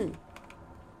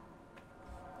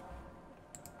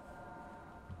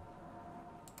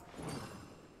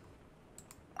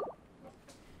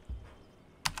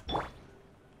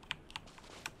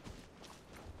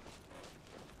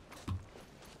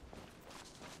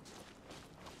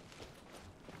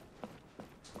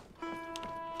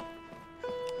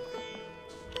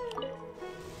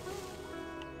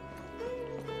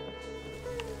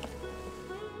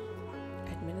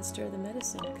 Administer the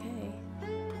medicine, okay.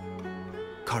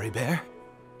 Caribert?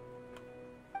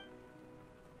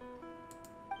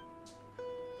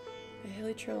 The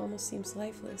Hilichurl almost seems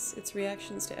lifeless. Its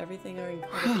reactions to everything are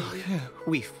incredibly weak.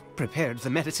 We've prepared the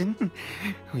medicine.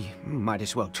 We might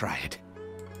as well try it.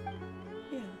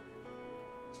 Yeah.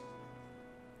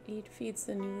 Eat feeds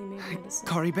the newly made medicine.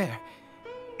 Caribert,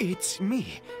 it's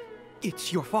me.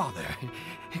 It's your father.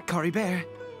 Caribert.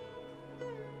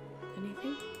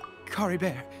 Anything?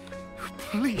 Caribert,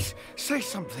 please, say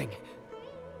something.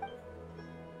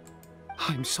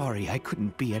 I'm sorry I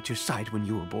couldn't be at your side when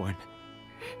you were born.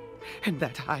 And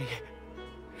that I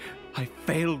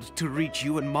failed to reach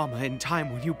you and Mama in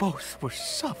time when you both were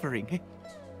suffering.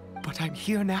 But I'm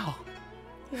here now.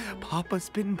 Yeah. Papa's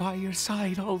been by your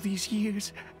side all these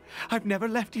years. I've never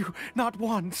left you, not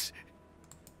once.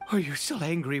 Are you still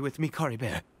angry with me,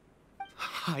 Caribert?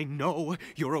 I know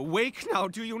you're awake now.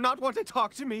 Do you not want to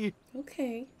talk to me?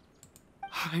 Okay.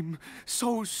 I'm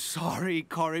so sorry,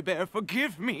 Caribert.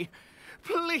 Forgive me.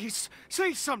 Please,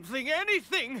 say something,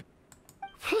 anything.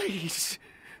 Please.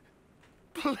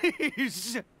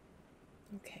 Please.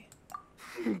 Okay.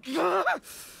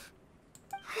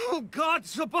 Oh,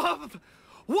 gods above!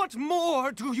 What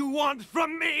more do you want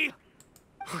from me?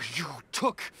 You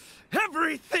took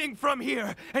everything from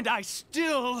here, and I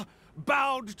still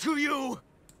bowed to you.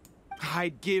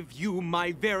 I'd give you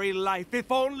my very life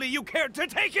if only you cared to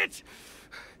take it.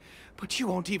 But you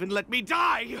won't even let me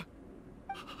die.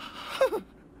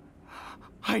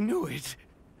 I knew it.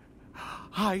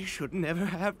 I should never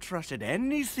have trusted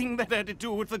anything that had to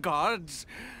do with the gods.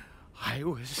 I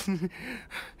was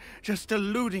just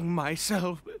deluding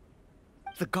myself.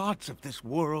 The gods of this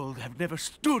world have never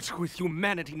stood with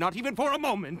humanity, not even for a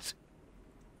moment.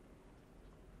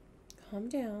 Calm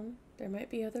down. There might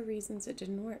be other reasons it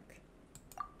didn't work.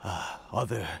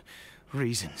 Other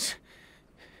reasons?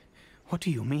 What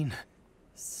do you mean?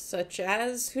 Such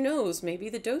as, who knows, maybe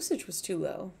the dosage was too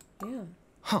low. Yeah.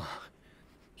 Huh.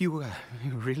 You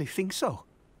really think so?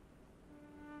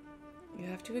 You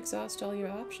have to exhaust all your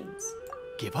options.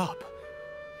 Give up?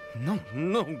 No,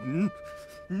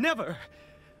 never.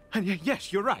 And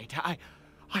yes, you're right.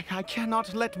 I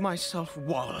cannot let myself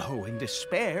wallow in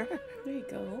despair. There you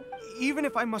go. Even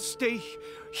if I must stay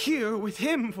here with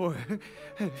him for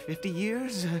 50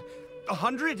 years,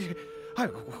 100,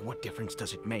 what difference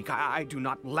does it make? I do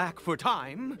not lack for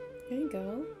time. There you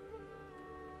go.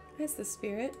 That's the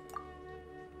spirit.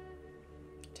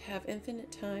 To have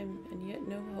infinite time and yet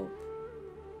no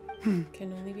hope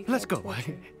can only be called Let's go.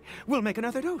 torture. We'll make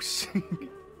another dose.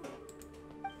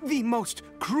 The most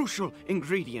crucial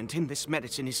ingredient in this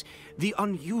medicine is the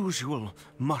unusual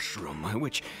mushroom,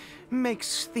 which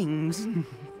makes things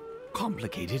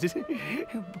complicated,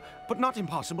 but not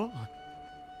impossible.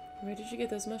 Where did you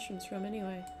get those mushrooms from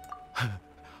anyway?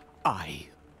 I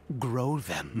grow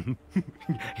them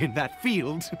in that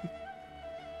field.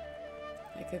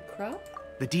 Like a crop?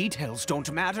 The details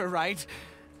don't matter, right?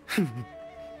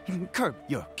 Curb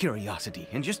your curiosity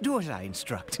and just do as I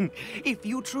instruct. If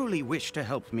you truly wish to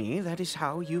help me, that is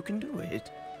how you can do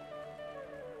it.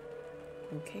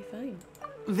 Okay, fine.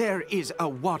 There is a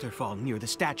waterfall near the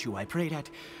statue I prayed at.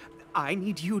 I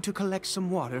need you to collect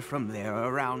some water from there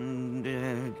around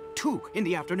 2 in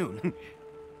the afternoon.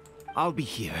 I'll be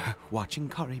here watching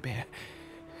Caribert.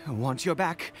 Once you're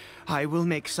back, I will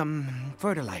make some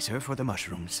fertilizer for the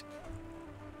mushrooms.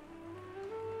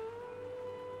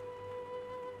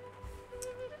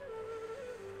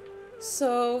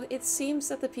 So, it seems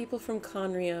that the people from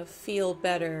Conria feel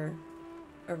better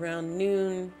around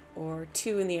noon or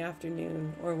 2 in the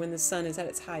afternoon, or when the sun is at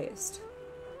its highest.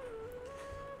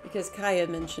 Because Kaya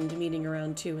mentioned meeting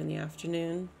around 2 in the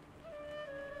afternoon.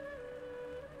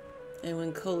 And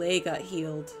when Colette got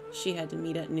healed, she had to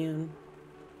meet at noon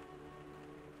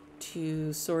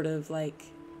to sort of like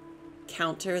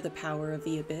counter the power of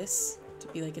the abyss, to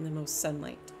be like in the most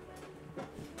sunlight.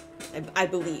 I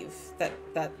believe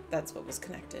that's what was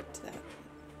connected to that.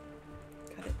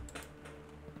 Got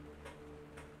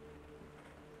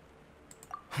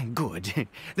it. Good.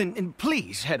 Then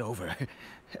please head over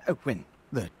when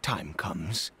the time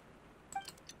comes.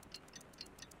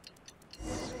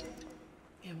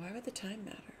 Yeah, why would the time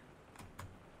matter?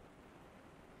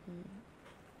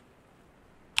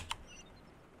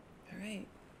 Alright.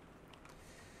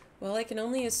 Well, I can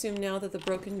only assume now that the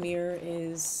broken mirror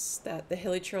is that the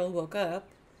Hilichurl woke up,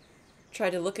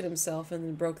 tried to look at himself, and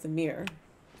then broke the mirror.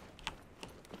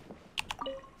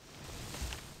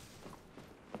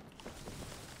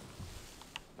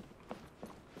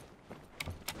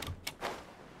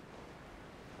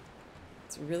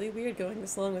 It's really weird going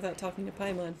this long without talking to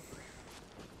Paimon.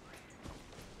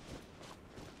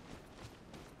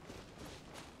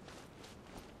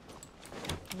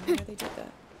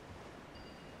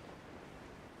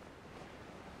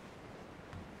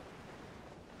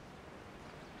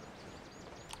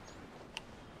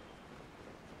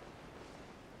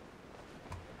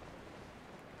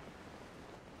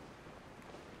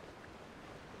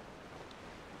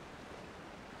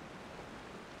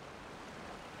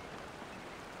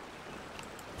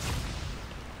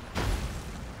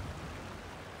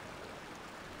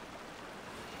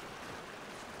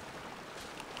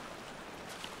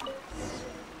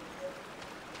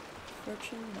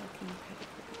 Fortune knocking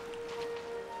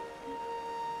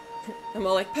pedigree. I'm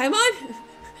all like, Paimon!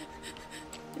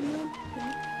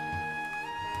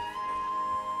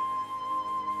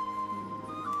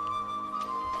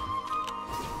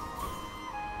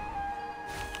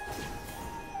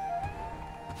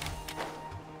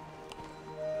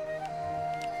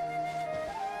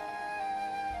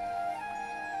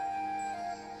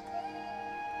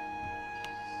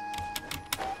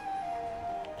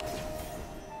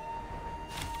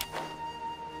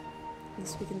 At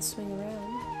least we can swing around.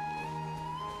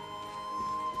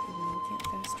 Even though we can't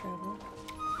fast travel.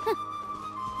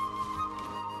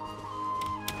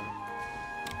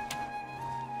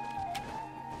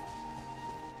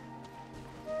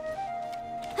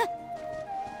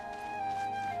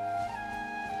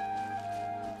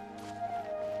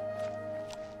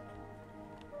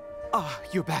 Ah,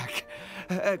 you're back.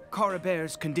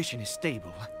 Caribert's condition is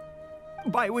stable.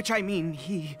 By which I mean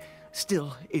he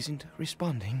still isn't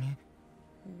responding.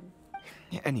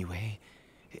 Anyway,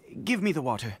 give me the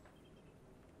water.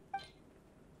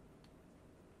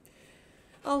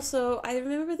 Also, I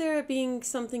remember there being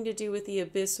something to do with the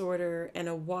Abyss Order and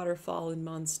a waterfall in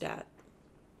Mondstadt.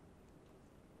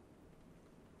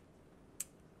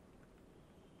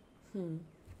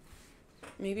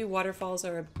 Maybe waterfalls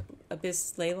are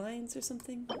Abyss ley lines or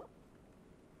something?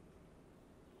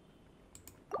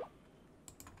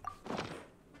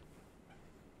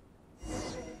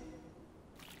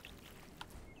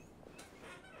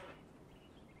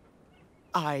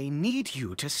 I need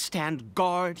you to stand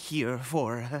guard here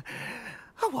for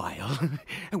a while.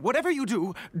 Whatever you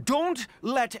do, don't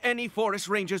let any forest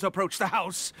rangers approach the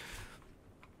house.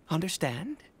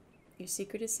 Understand? Your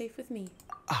secret is safe with me.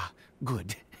 Ah,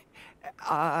 good.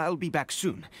 I'll be back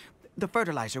soon. The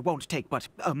fertilizer won't take but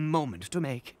a moment to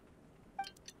make.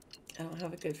 I don't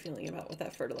have a good feeling about what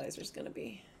that fertilizer is going to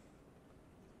be.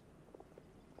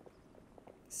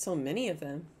 So many of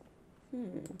them.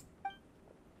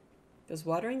 Does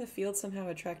watering the field somehow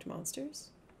attract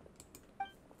monsters?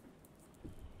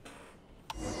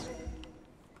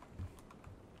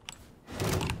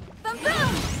 Boom,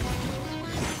 boom!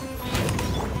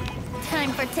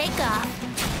 Time for takeoff.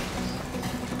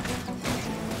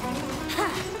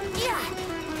 Yeah.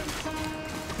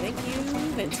 Thank you,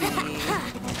 Venti.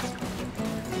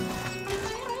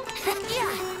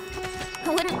 Yeah.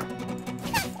 What?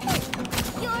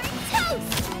 You're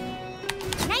toast.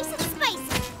 Nice and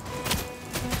spicy.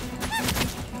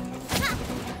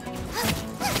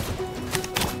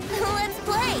 Let's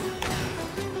play.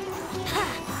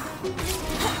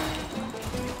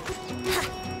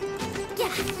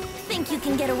 Yeah. Think you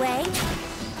can get away?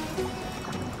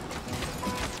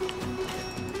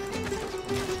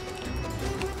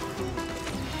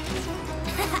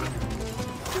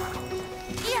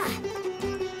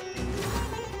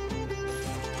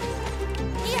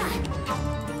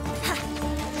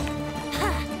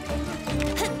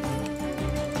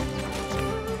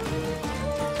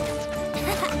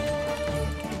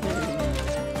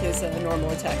 His normal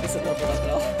attack isn't leveled up at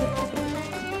all.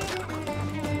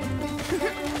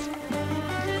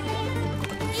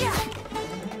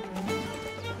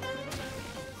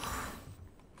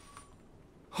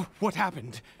 What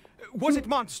happened? Was it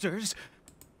monsters?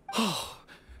 Oh,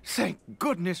 thank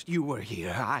goodness you were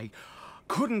here. I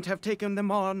couldn't have taken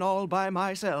them on all by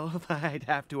myself. I'd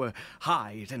have to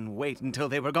hide and wait until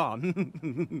they were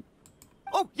gone.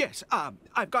 Oh, yes,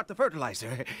 I've got the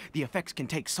fertilizer. The effects can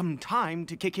take some time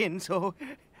to kick in, so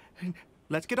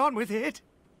let's get on with it.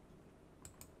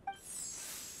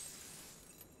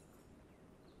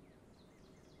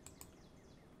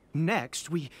 Next,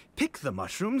 we pick the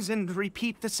mushrooms and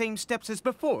repeat the same steps as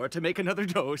before to make another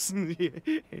dose.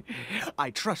 I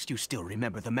trust you still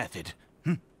remember the method.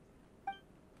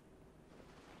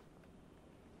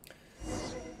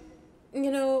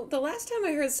 You know, the last time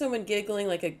I heard someone giggling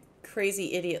like a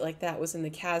crazy idiot like that was in the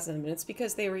chasm, and it's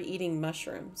because they were eating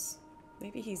mushrooms.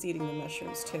 Maybe he's eating the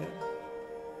mushrooms too.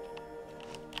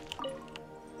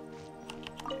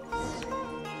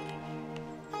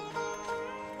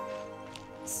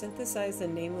 Synthesize the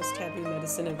nameless taboo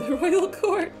medicine of the royal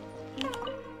court.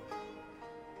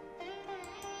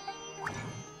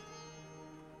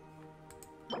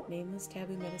 Nameless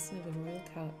taboo medicine of the royal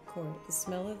court. The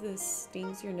smell of this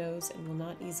stings your nose and will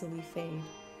not easily fade.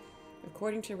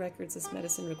 According to records, this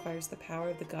medicine requires the power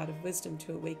of the god of wisdom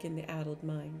to awaken the addled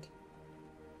mind.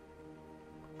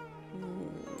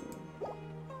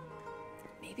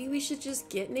 Maybe we should just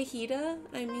get Nahida?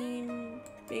 I mean,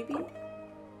 maybe?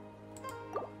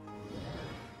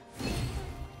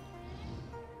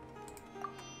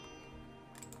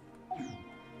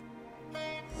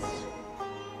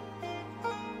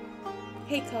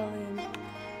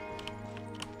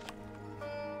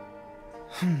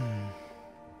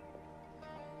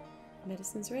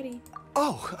 Medicine's ready.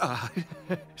 Oh,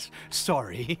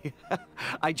 sorry.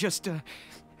 I just,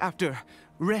 after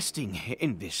resting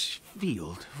in this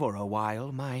field for a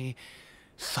while, my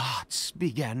thoughts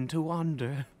began to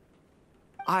wander.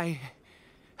 I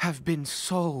have been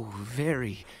so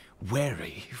very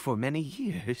wary for many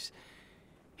years.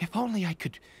 If only I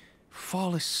could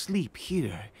fall asleep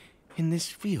here in this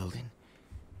field and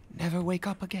never wake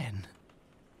up again.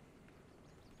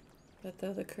 But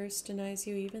though the curse denies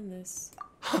you even this.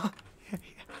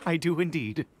 I do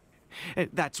indeed.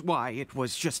 That's why it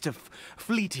was just a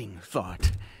fleeting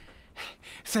thought.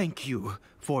 Thank you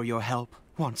for your help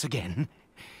once again.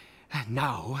 And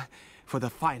now, for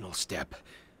the final step.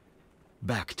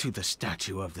 Back to the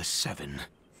Statue of the Seven.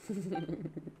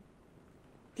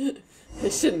 I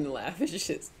shouldn't laugh. It's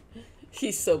just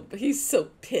he's so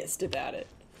pissed about it.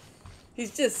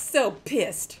 He's just so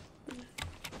pissed.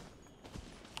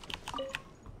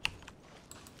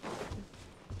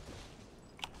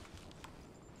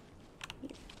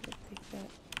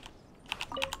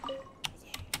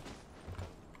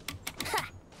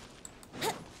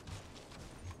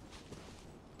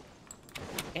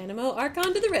 Animo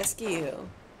Archon to the rescue.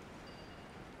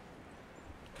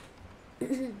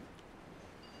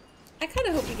 I kind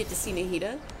of hope we get to see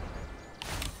Nahida.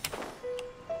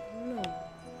 I don't know.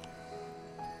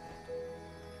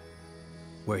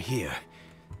 We're here.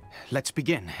 Let's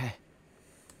begin.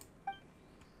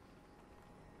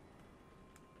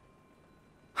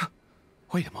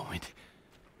 Wait a moment.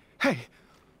 Hey,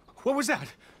 what was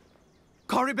that?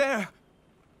 Caribert!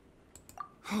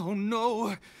 Oh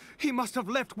no, he must have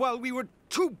left while we were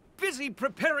too busy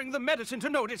preparing the medicine to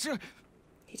notice.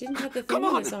 He didn't have the thing Come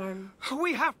on on! his arm.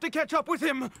 We have to catch up with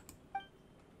him! A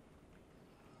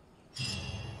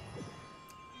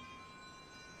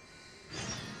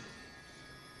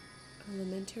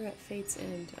lamenter at fate's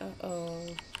end. Uh-oh.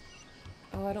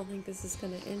 Oh, I don't think this is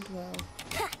gonna end well.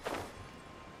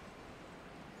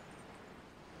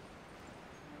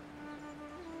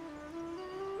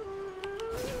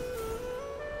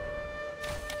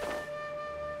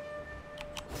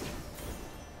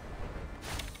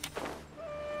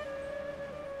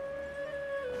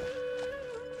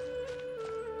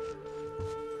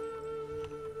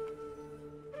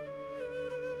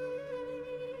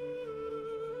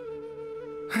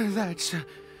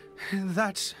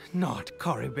 That's not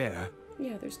Caribert.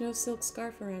 Yeah, there's no silk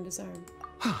scarf around his arm.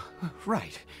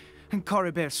 Right.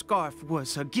 Caribert's scarf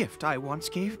was a gift I once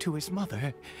gave to his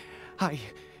mother. I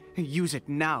use it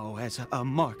now as a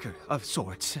marker of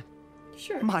sorts.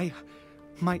 Sure. My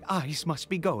eyes must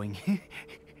be going.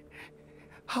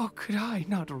 How could I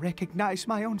not recognize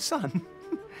my own son?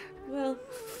 Well,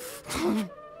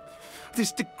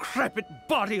 this decrepit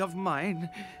body of mine.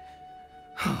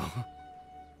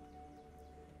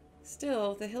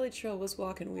 still, the Hilichurl was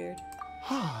walking weird.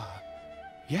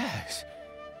 Yes.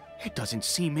 It doesn't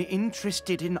seem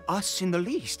interested in us in the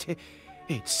least.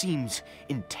 It seems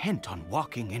intent on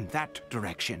walking in that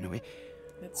direction.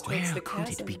 That's towards Where the could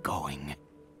chasm. it be going?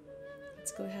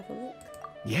 Let's go have a look.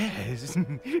 Yes.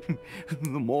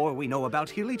 The more we know about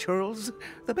Hilichurls,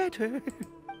 the better.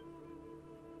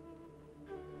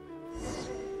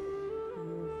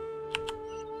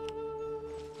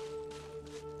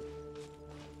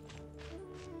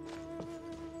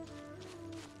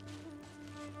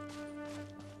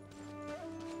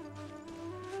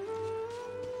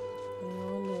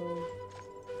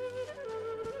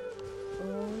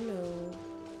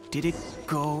 Did it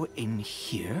go in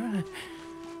here?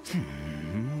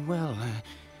 Well,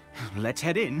 let's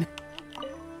head in.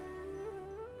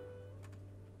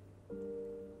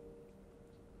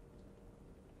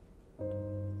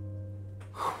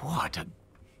 What a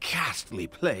ghastly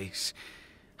place.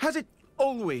 Has it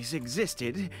always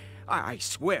existed? I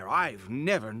swear I've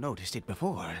never noticed it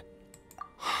before.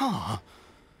 Huh.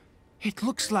 It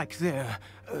looks like they're,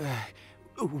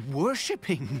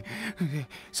 worshipping.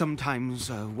 Sometimes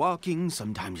walking,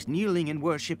 sometimes kneeling in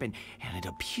worship, and it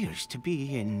appears to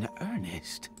be in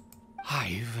earnest.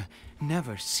 I've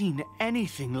never seen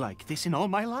anything like this in all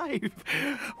my life.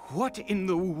 What in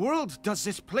the world does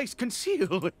this place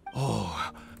conceal?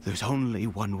 Oh, there's only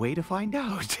one way to find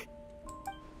out.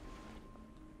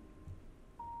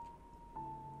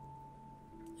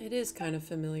 It is kind of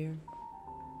familiar.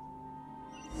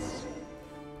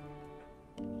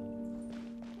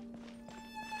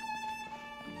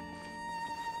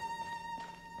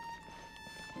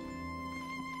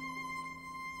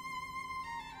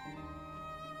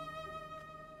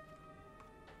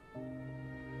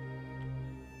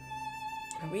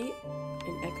 Are we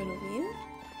in Economia?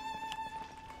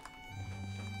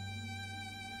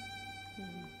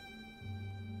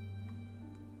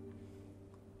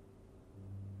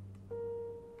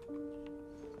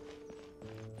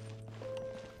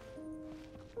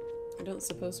 I don't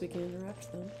suppose we can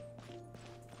interrupt them.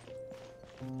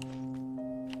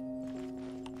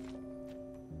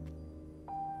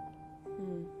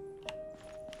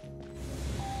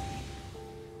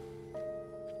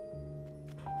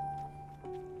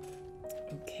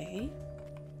 Okay.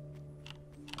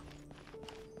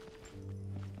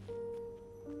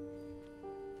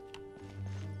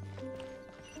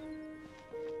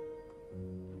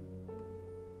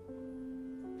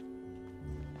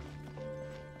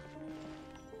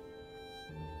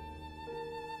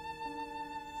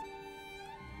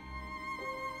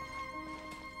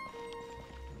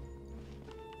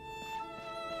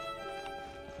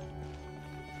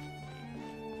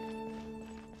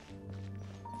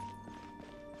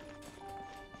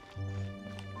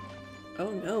 Oh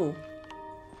no.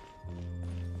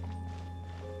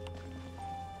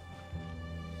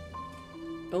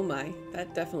 Oh my,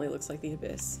 that definitely looks like the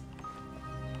abyss.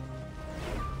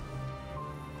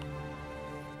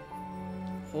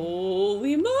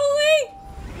 Holy moly!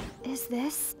 Is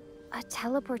this a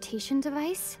teleportation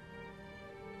device?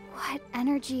 What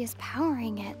energy is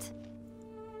powering it?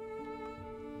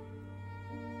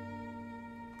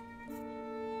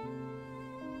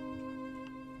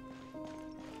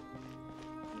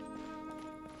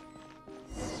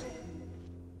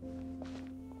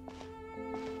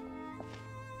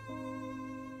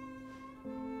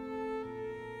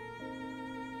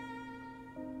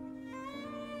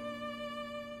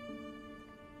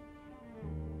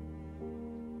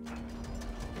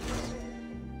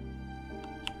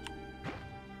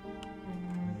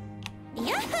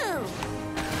 Yahoo!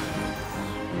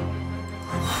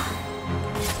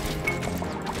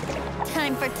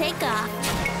 Time for takeoff.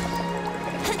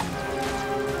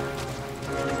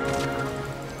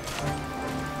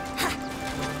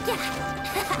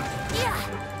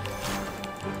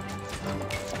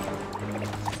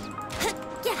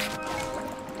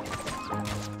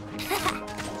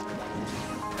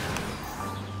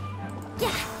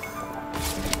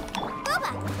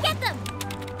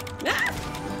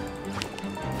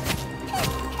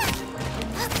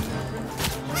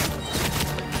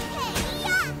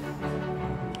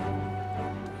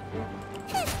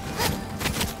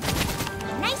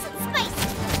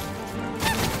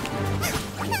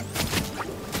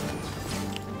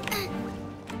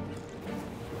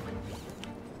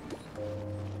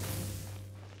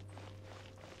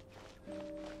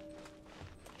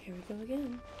 Here we go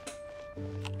again.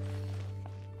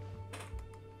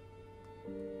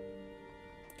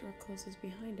 Door closes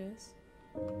behind us.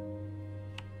 Okay.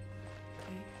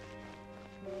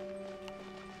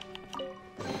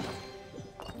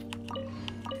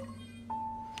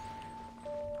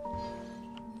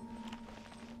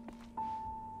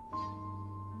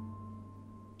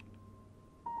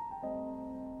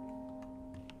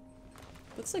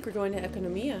 Looks like we're going to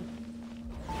Economia.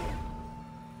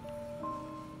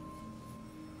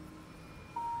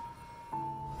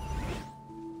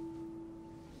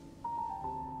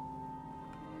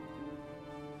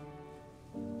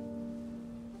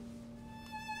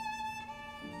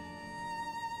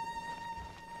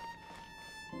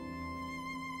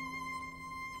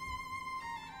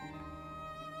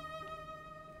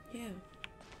 Yeah.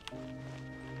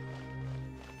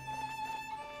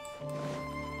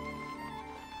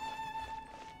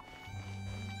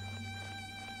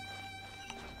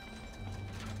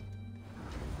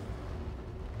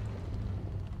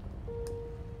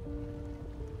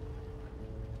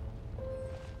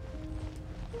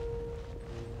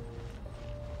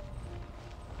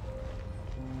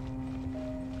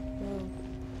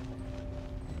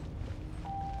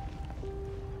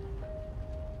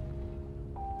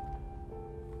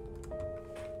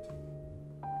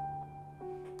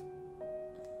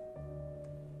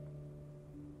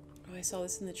 I saw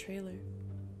this in the trailer.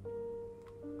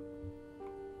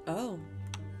 Oh.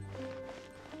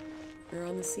 We're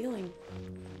on the ceiling.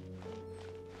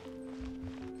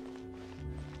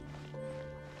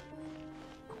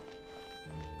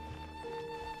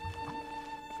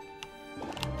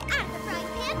 Out of the frying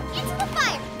pan, into the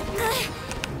fire!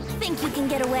 Think you can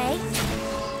get away?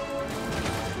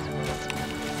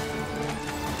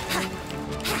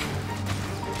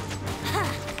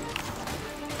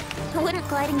 Wouldn't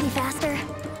gliding be faster?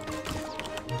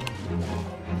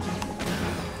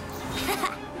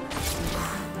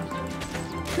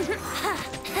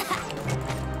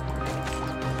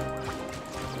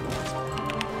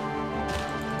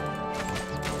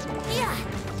 Yeah.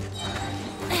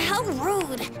 How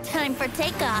rude! Time for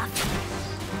takeoff.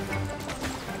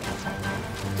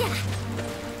 Yeah.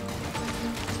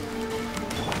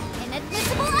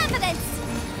 Inadmissible evidence.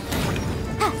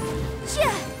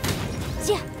 Yeah.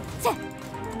 Yeah.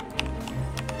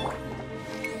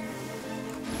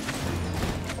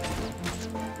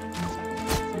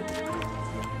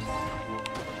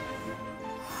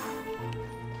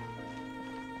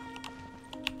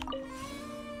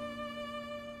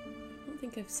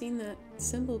 I've seen that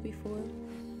symbol before.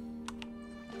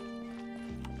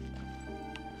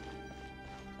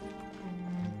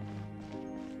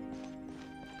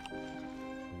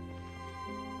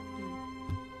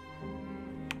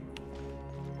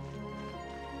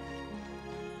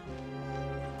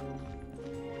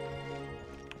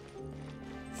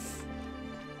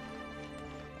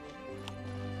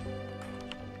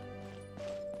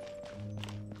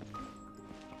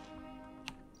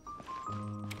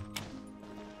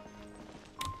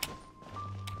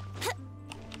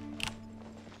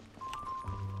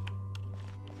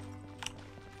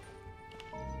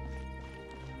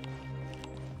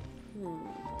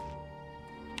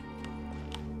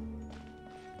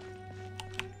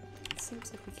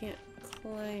 Seems like we can't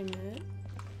climb it.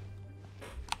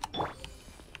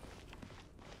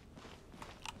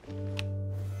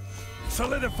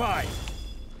 Solidify!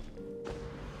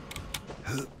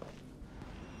 Let's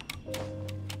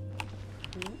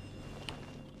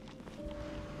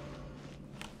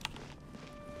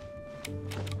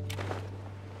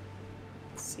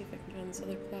see if I can get on this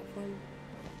other platform.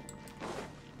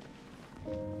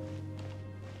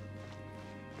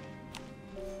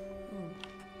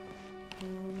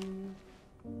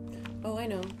 Oh, I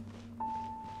know.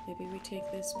 Maybe we take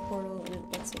this portal and it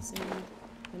lets us in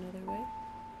another way.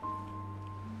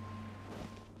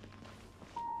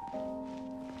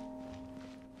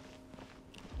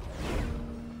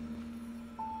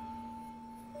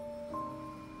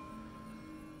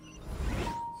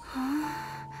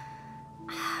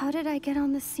 How did I get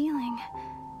on the ceiling?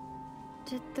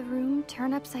 Did the room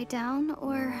turn upside down,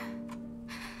 or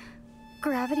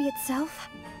gravity itself?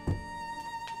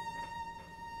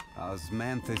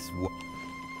 Osmanthus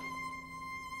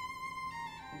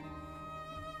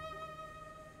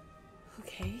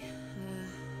Okay.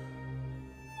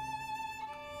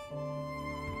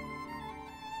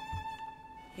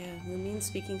 Yeah, Lamine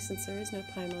speaking since there is no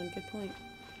Paimon. Good point.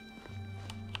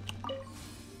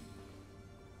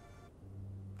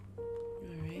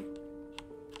 Alright.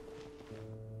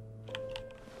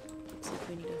 Looks like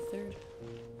we need a third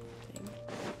thing.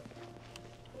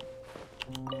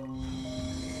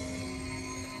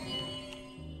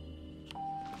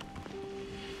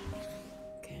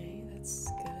 Okay, that's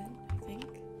good, I think.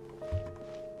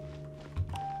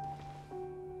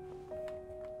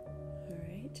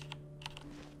 Alright.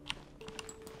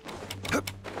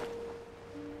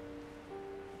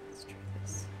 Let's try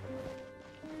this.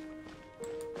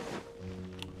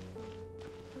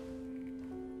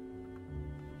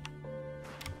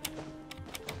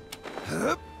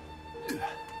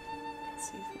 Let's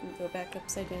see if we can go back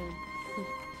upside down.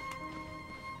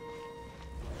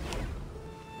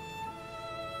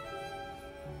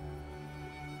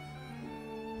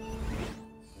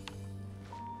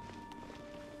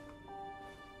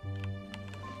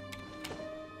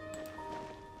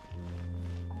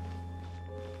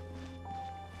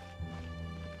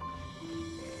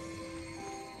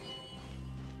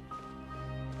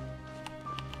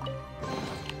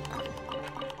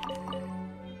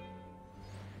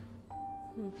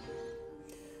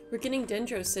 We're getting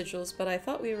Dendro sigils, but I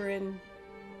thought we were in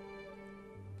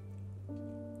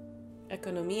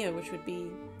Economia, which would be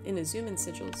Inazuman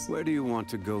sigils. Where do you want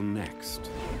to go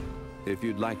next? If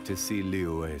you'd like to see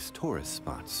Liyue's tourist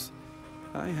spots,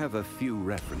 I have a few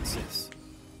references.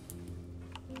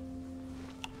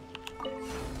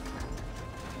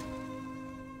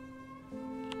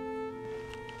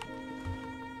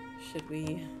 Should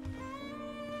we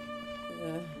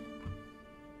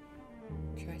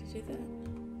try to do that?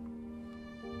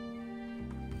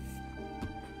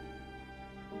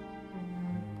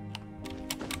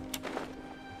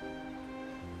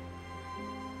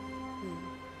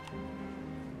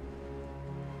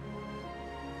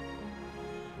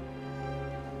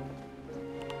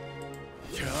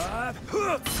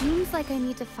 Seems like I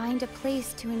need to find a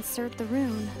place to insert the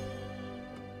rune.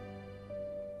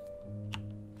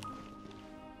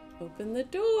 Open the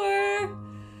door!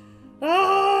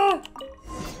 Ah!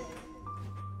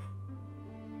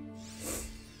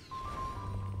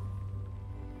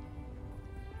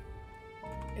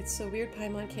 It's so weird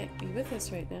Paimon can't be with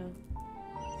us right now.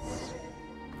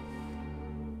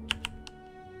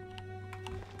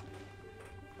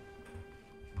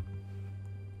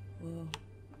 Whoa.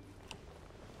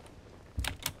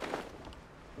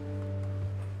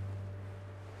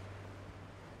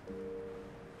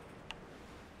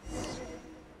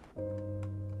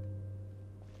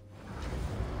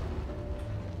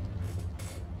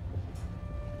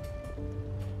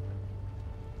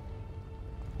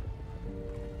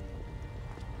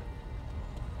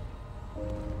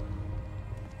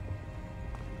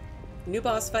 New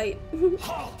boss fight.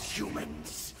 Halt,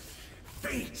 humans!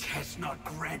 Fate has not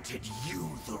granted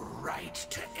you the right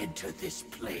to enter this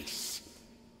place.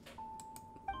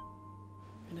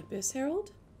 An Abyss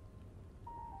Herald?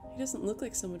 He doesn't look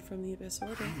like someone from the Abyss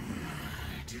Order.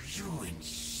 Do you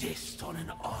insist on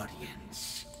an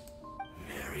audience?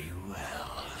 Very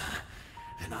well.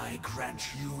 Then I grant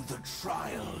you the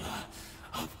trial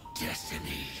of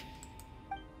destiny.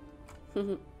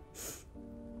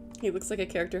 He looks like a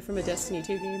character from a Destiny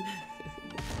 2 game.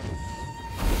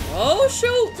 Oh,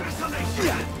 shoot!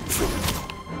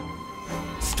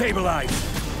 Stabilize!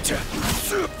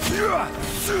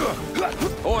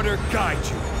 Order guide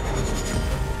you!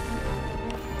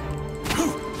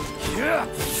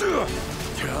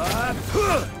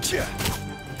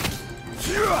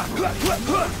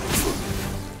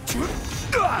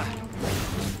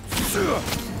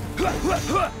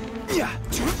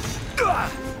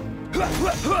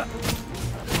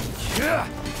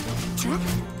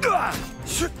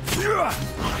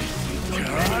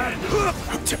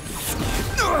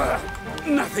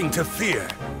 Nothing to fear.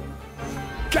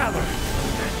 Gather.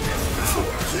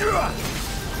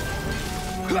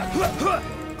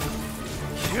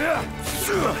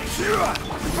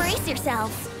 Brace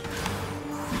yourselves.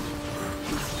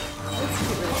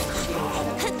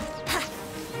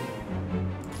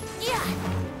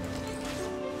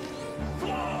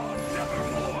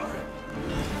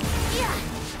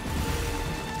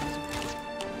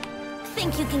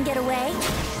 Think you can get away?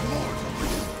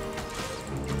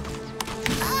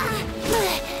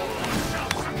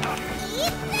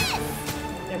 Eat this!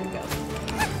 There we go.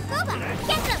 Boba,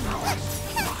 get them!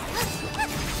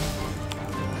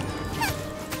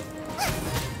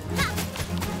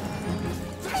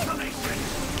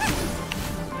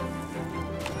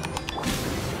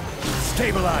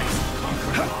 Stabilize.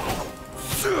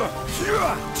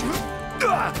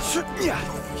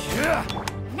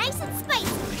 Nice and spicy!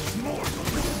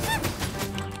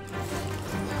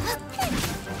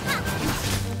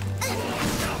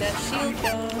 That shield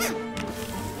dog.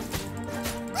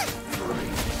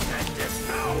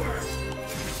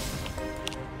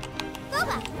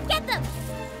 Boba, get them!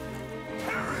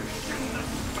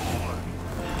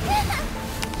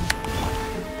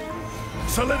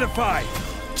 Solidify.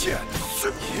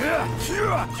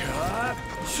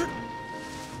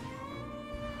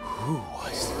 Who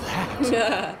was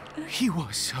that? He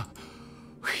was...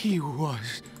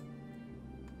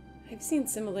 I've seen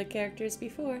similar characters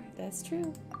before, that's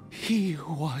true. He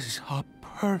was a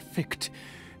perfect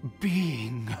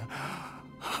being.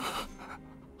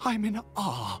 I'm in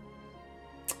awe.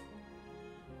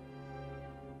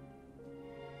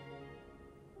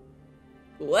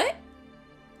 What?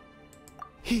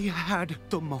 He had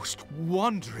the most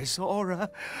wondrous aura,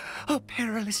 a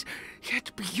perilous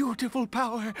yet beautiful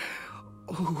power.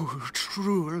 Oh,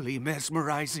 truly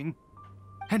mesmerizing.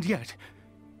 And yet,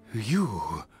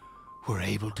 you were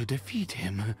able to defeat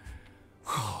him.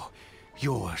 Oh,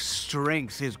 your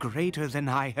strength is greater than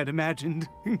I had imagined.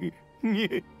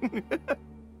 I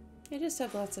just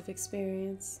have lots of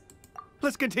experience.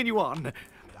 Let's continue on.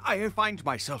 I find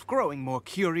myself growing more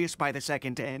curious by the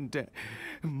second and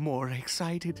more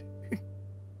excited.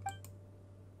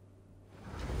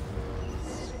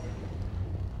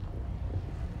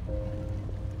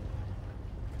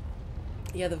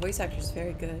 Yeah, the voice actor is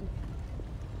very good.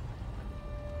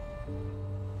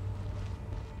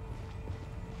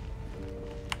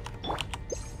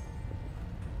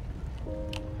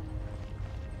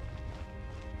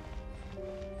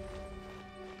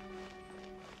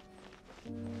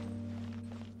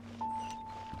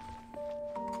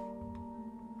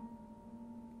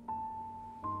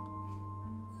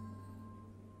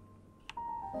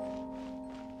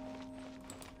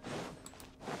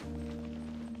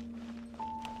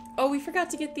 Oh, we forgot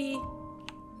to get the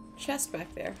chest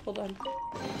back there. Hold on. Go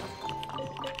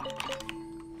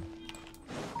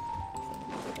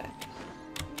back.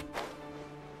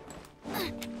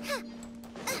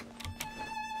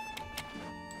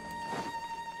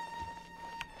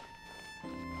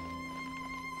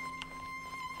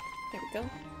 There we go.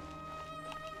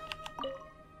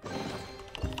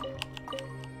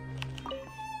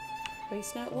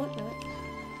 Waste not, want not.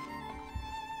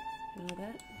 And all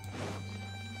that.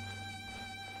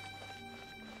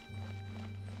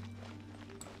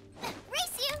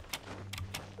 Race you!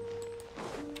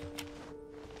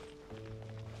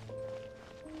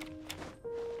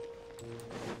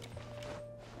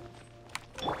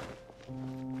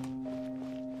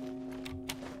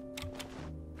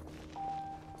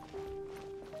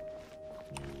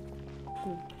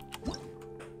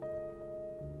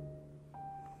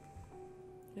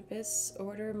 Abyss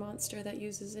Order monster that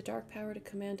uses a dark power to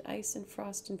command ice and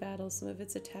frost in battle. Some of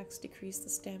its attacks decrease the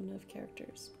stamina of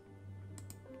characters.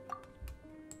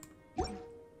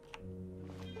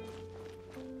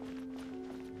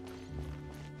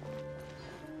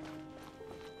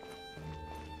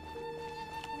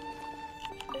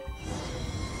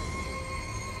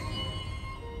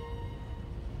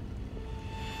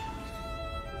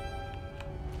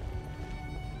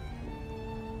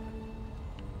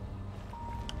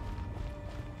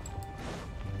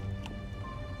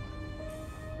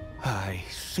 I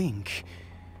think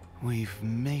we've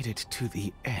made it to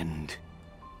the end.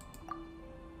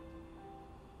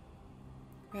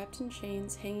 Wrapped in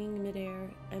chains, hanging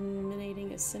midair,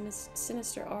 emanating a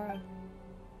sinister aura.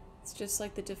 It's just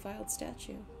like the defiled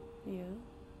statue. Yeah.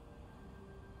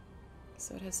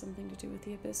 So it has something to do with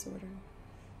the Abyss Order.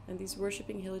 And these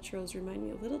worshipping hilichurls remind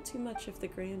me a little too much of the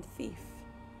Grand Thief.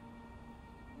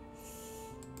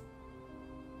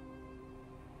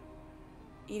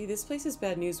 Edie, this place is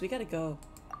bad news. We gotta go.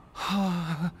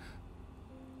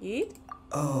 Eat?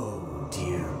 Oh,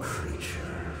 dear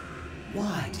creature.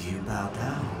 Why do you bow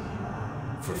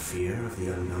down? For fear of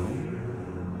the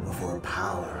unknown? Or for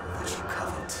power that you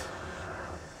covet?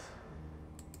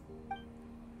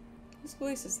 Whose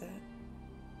voice is that?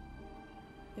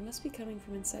 It must be coming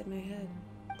from inside my head.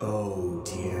 Oh,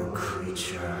 dear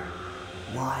creature.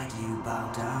 Why do you bow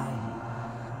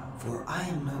down? For I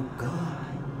am no god.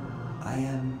 I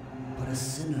am but a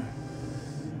sinner.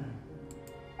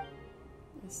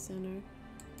 A sinner?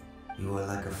 You are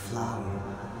like a flower,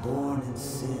 born in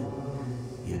sin,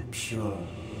 yet pure,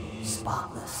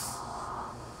 spotless.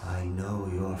 I know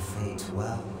your fate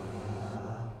well.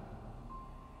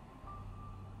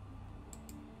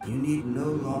 You need no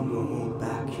longer hold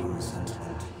back your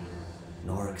resentment,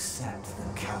 nor accept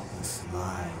the countless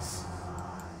lies.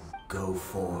 Go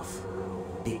forth,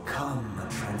 become a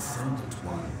transcendent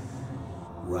one.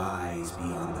 Rise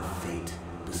beyond the fate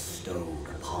bestowed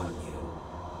upon you.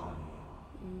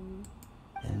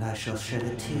 And I shall shed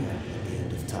a tear at the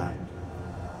end of time,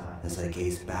 as I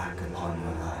gaze back upon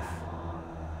your life.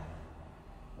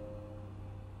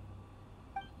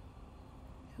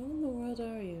 Who in the world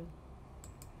are you?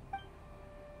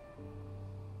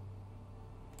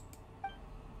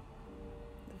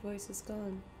 The voice is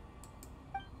gone.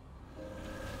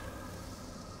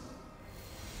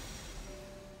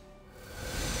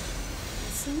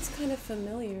 It sounds kind of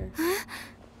familiar.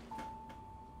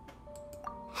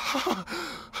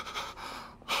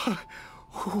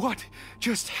 What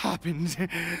just happened?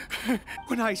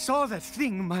 When I saw that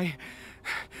thing, my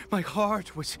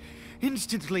heart was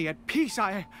instantly at peace.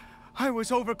 I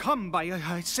was overcome by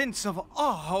a sense of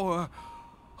awe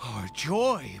or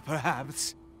joy,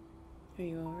 perhaps. Are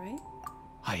you all right?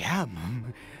 I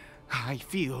am. I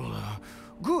feel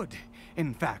good.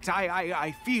 In fact,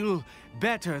 I feel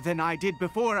better than I did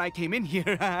before I came in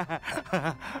here.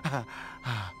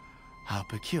 How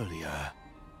peculiar.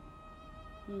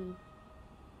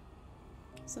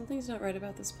 Something's not right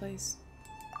about this place.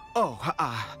 Oh,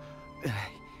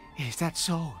 is that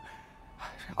so?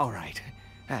 All right.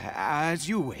 As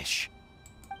you wish.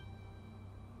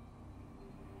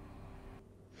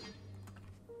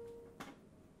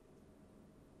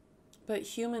 But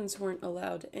humans weren't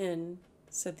allowed in,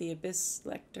 said the Abyss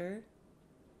Lector.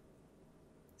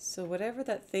 So whatever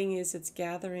that thing is, it's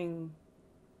gathering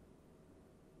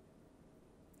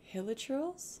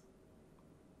hilichurls?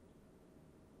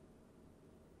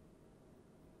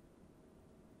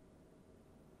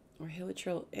 Or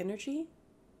hilichurl energy?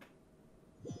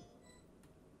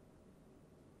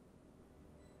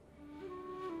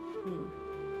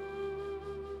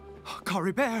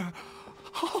 Caribert!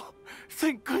 Oh,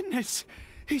 thank goodness!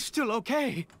 He's still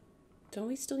okay. Don't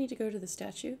we still need to go to the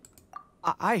statue?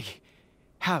 I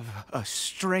have a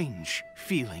strange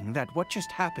feeling that what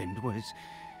just happened was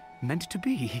meant to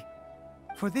be.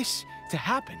 For this to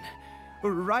happen,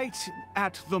 right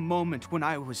at the moment when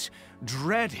I was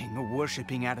dreading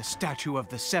worshipping at a statue of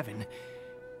the Seven,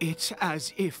 it's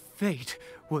as if fate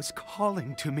was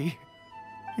calling to me.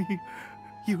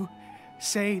 You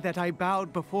say that I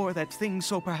bowed before that thing,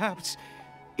 so perhaps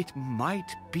it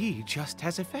might be just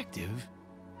as effective.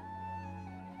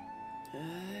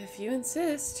 If you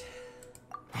insist.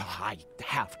 I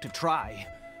have to try.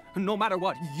 No matter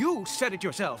what, you said it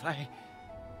yourself. I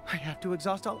have to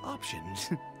exhaust all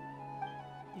options.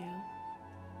 Yeah.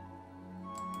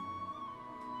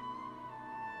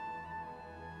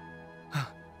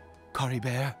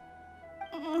 Caribert?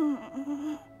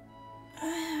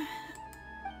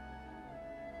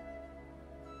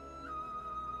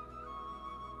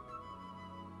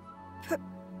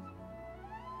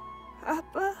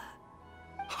 Papa?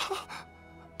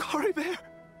 Caribert!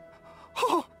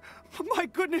 Oh, my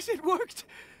goodness, it worked!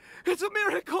 It's a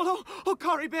miracle! Oh,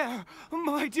 Caribert,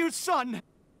 my dear son!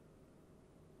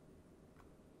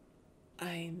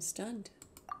 I am stunned.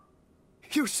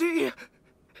 You see?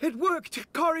 It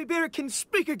worked! Caribert can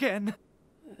speak again!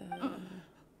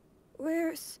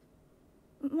 Where's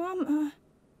Mama?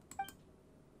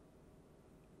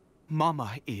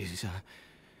 Mama is...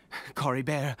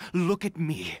 Caribert, look at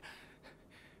me.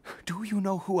 Do you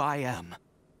know who I am?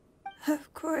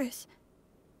 Of course.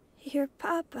 Your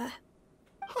Papa.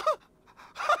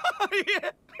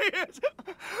 Yes!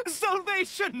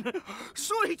 Salvation!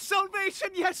 Sweet salvation!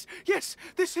 Yes, yes!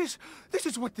 This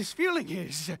is what this feeling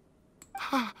is.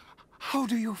 How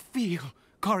do you feel,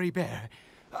 Caribert?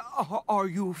 Are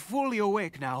you fully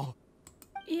awake now?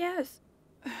 Yes.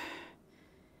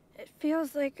 It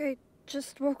feels like I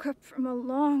just woke up from a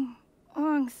long,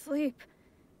 long sleep.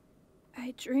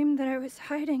 I dreamed that I was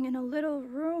hiding in a little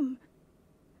room.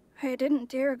 I didn't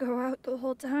dare go out the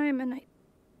whole time, and I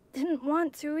didn't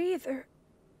want to either.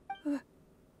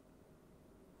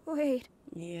 Wait.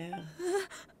 Yeah.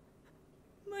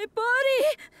 My body!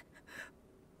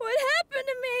 What happened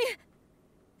to me?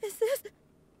 Is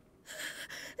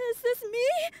this me?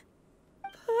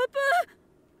 Papa?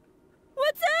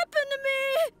 What's happened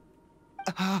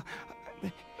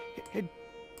to me?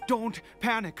 Don't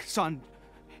panic, son.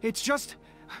 It's just...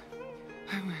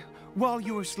 While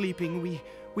you were sleeping,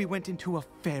 we went into a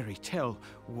fairy tale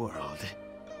world.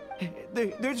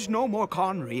 There's no more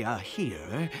Conria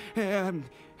here.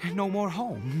 No more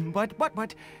home.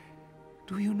 But...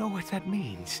 Do you know what that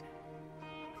means?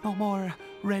 No more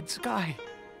red sky.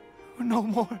 No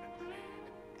more...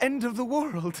 end of the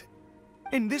world.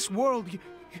 In this world,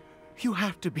 you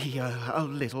have to be a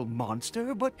little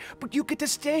monster, but you get to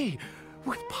stay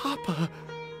with Papa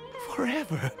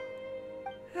forever.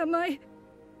 Am I...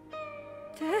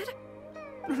 dead?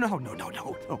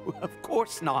 No, of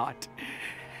course not.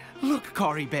 Look,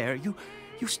 Caribert,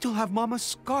 you still have Mama's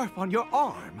scarf on your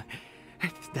arm.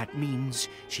 That means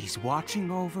she's watching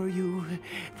over you,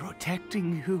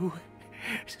 protecting you.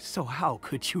 So how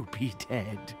could you be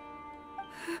dead?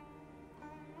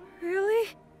 Really?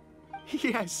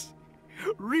 Yes,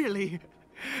 really.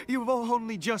 You've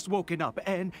only just woken up,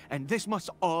 and this must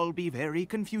all be very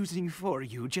confusing for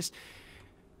you. Just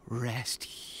rest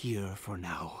here for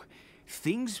now.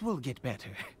 Things will get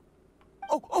better.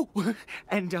 Oh,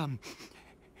 and,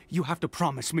 you have to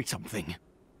promise me something.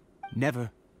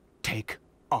 Never take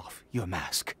off your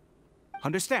mask.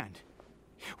 Understand?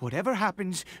 Whatever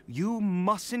happens, you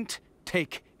mustn't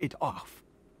take it off.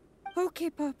 Okay,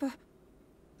 Papa.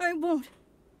 I won't.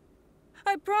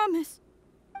 I promise.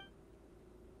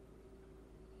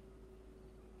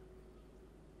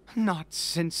 Not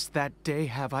since that day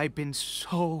have I been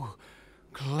so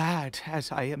glad as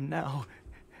I am now.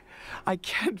 I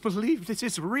can't believe this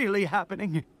is really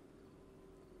happening.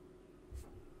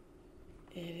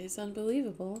 It is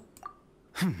unbelievable.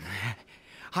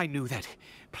 I knew that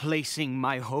placing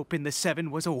my hope in the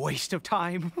Seven was a waste of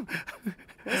time.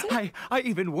 Was it? I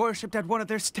even worshipped at one of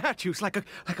their statues like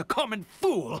a common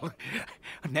fool.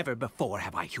 Never before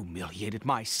have I humiliated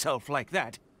myself like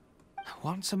that.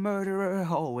 Once a murderer,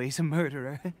 always a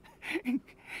murderer.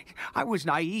 I was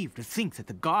naive to think that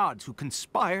the gods who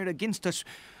conspired against us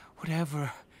would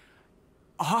ever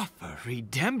offer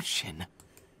redemption.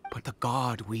 But the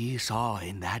god we saw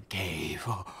in that cave,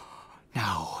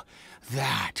 now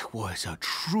that was a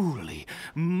truly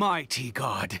mighty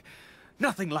god.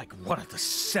 Nothing like one of the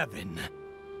Seven.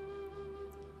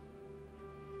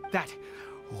 That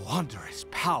wondrous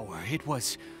power, it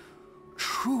was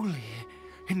truly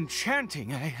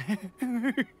enchanting.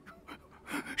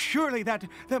 Surely that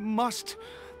must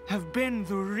have been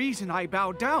the reason I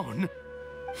bowed down.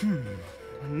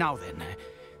 Now then,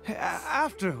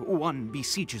 after one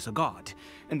beseeches a god,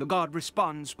 and the god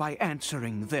responds by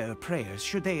answering their prayers,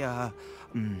 should they,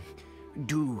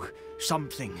 do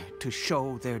something to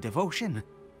show their devotion?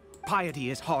 Piety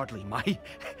is hardly my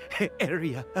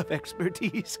area of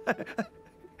expertise.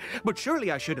 But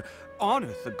surely I should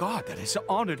honor the god that has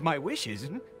honored my wishes.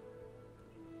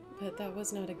 But that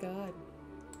was not a god.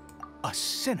 A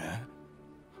sinner?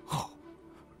 Oh,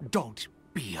 don't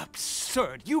be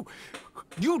absurd. You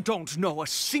don't know a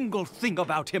single thing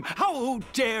about him. How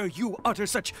dare you utter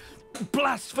such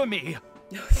blasphemy?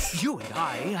 You and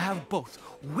I have both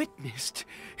witnessed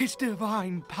his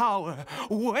divine power.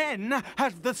 When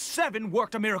has the Seven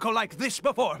worked a miracle like this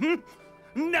before?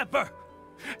 Never!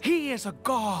 He is a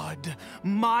god,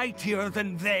 mightier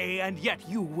than they, and yet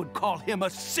you would call him a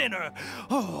sinner.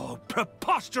 Oh,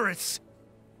 preposterous!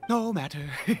 No matter.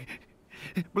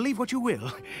 Believe what you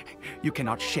will. You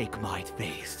cannot shake my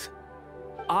faith.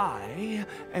 I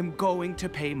am going to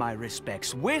pay my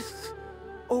respects with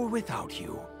or without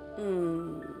you.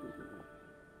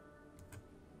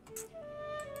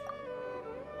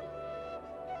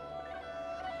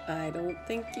 I don't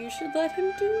think you should let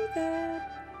him do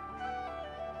that.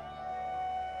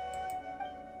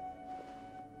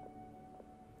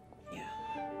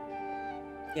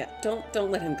 Yeah,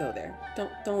 don't let him go there.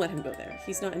 Don't let him go there.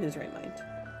 He's not in his right mind.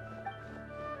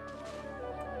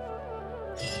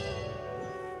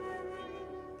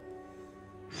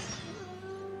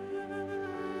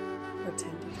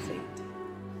 Portended fate.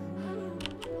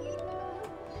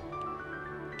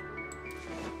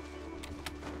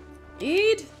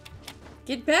 Eid!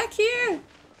 Get back here!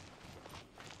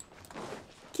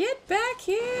 Get back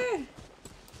here!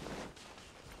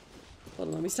 Hold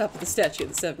on, let me stop at the statue of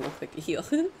the Seven real quick to heal.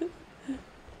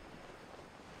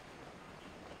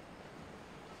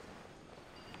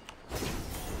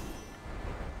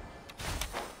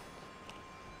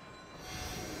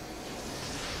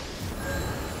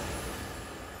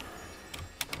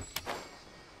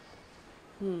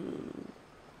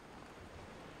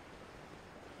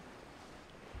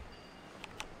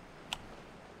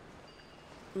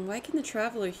 Why can the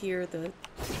traveler hear the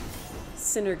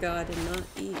sinner god and not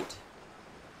eat?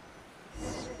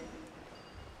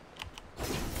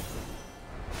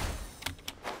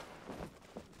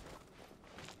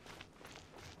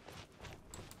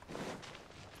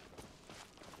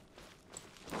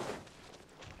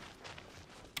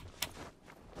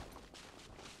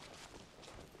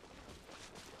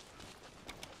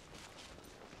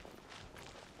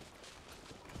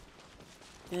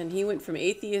 And he went from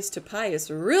atheist to pious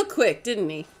real quick, didn't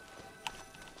he?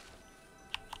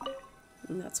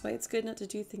 And that's why it's good not to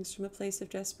do things from a place of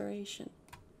desperation.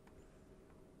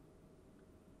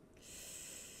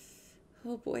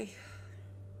 Oh boy.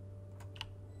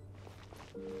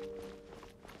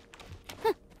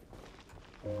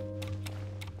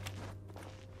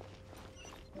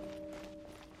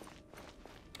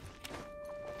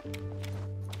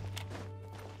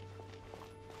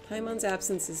 Paimon's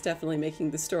absence is definitely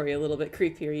making the story a little bit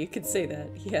creepier, you could say that,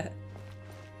 yeah.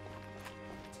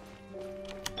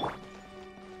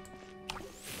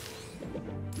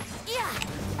 Yeah,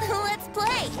 let's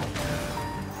play!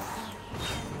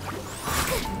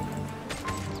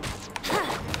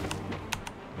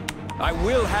 I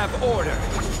will have order!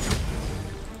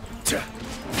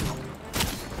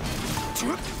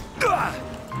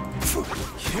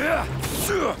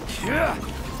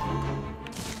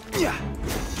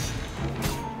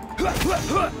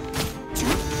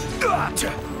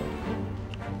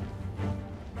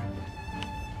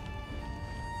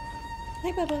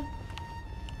 Hi, Bubba.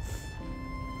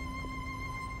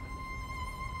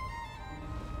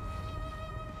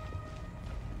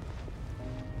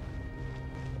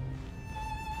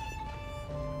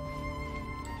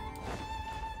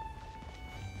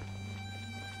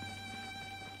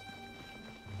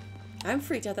 I'm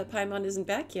freaked out that Paimon isn't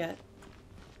back yet.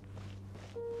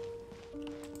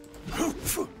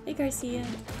 Hey, Garcia.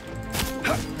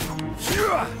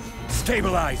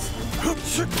 Stabilize!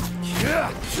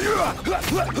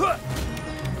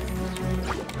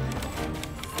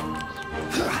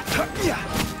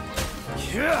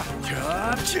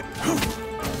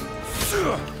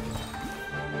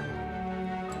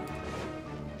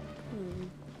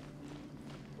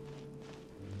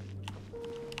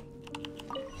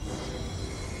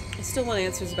 I still want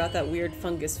answers about that weird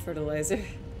fungus fertilizer.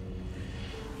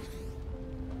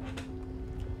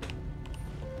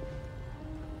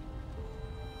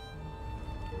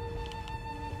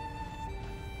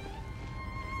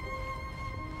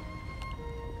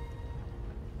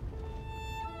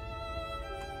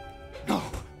 No!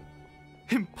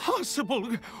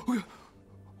 Impossible!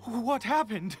 What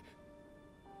happened?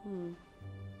 It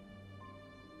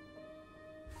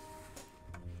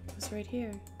was right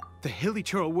here. The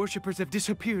Hilichurl worshippers have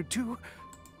disappeared too.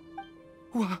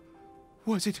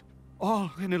 Was it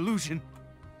all an illusion?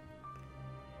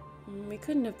 We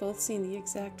couldn't have both seen the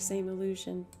exact same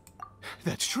illusion.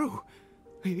 That's true.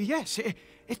 Yes,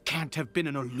 it can't have been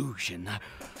an illusion.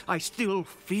 I still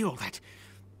feel that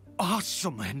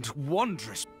awesome and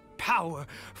wondrous power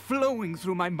flowing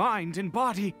through my mind and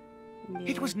body. Yeah.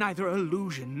 It was neither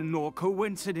illusion nor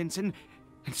coincidence, and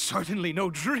certainly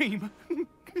no dream.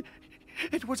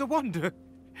 It was a wonder.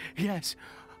 Yes,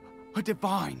 a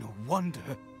divine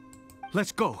wonder.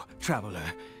 Let's go,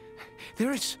 traveler.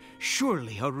 There is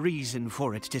surely a reason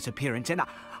for its disappearance, and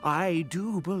I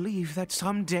do believe that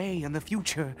someday in the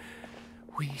future,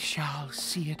 we shall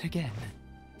see it again.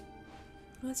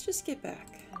 Let's just get back.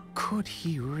 Could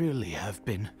he really have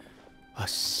been a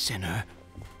sinner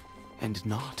and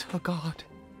not a god?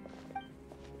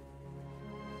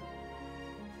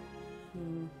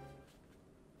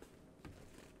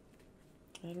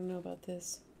 I don't know about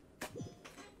this.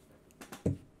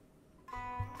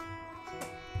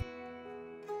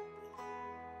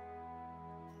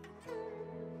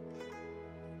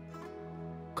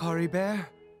 Caribert?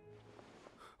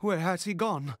 Where has he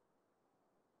gone?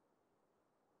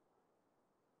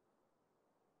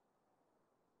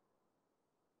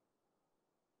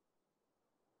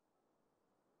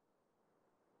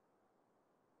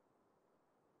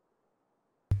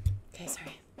 Okay,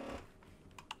 sorry.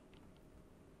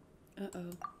 Uh-oh.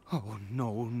 Oh,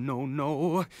 no, no,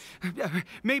 no.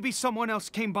 Maybe someone else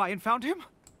came by and found him?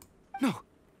 No.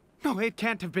 No, it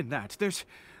can't have been that.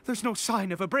 There's no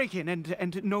sign of a break-in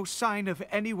and no sign of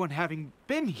anyone having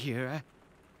been here.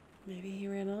 Maybe he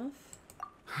ran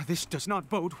off? This does not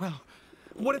bode well.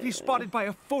 What if he's spotted by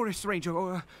a forest ranger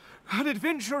or an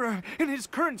adventurer in his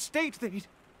current state?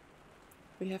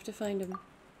 We have to find him.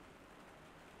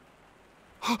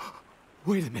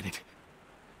 Wait a minute.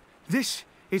 This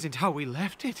isn't how we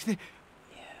left it. Yeah,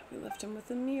 we left him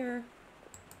with a mirror.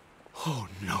 Oh,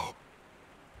 no.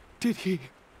 Did he?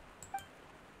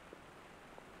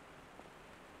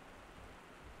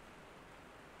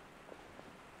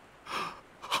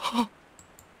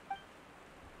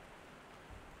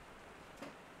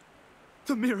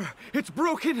 The mirror, it's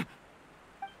broken!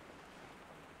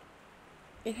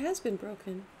 It has been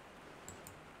broken.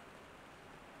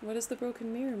 What does the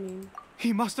broken mirror mean?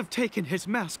 He must have taken his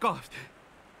mask off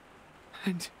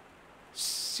and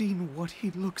seen what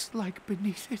he looks like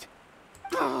beneath it.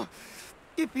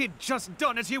 If he'd just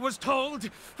done as he was told!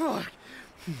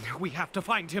 We have to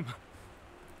find him.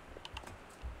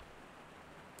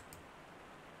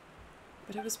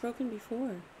 But it was broken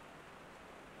before.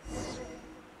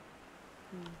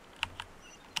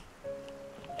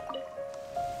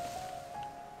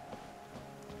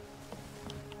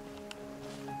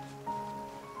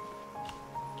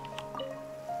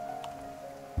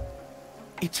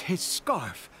 It's his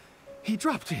scarf. He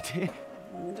dropped it. It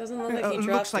doesn't look like he dropped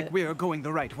it. Looks like we're going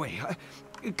the right way.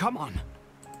 Come on.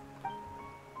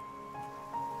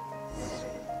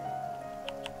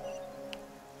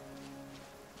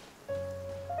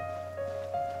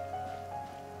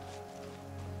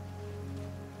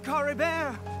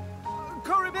 Caribert!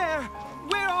 Caribert!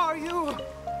 Where are you?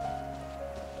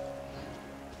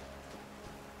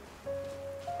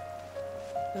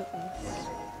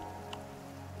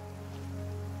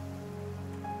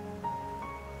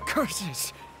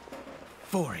 Curses!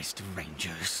 Forest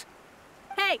rangers.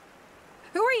 Hey!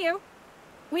 Who are you?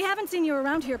 We haven't seen you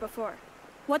around here before.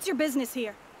 What's your business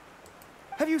here?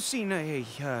 Have you seen a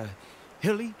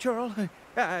hilly churl?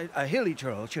 A hilly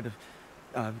churl should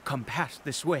have come past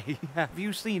this way. Have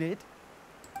you seen it?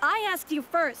 I asked you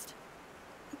first.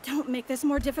 Don't make this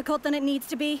more difficult than it needs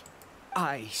to be.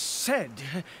 I said,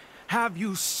 have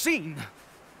you seen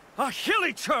a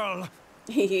hilly churl?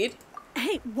 Hey,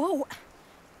 whoa.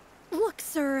 Look,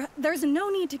 sir, there's no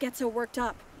need to get so worked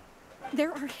up.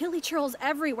 There are hilly churls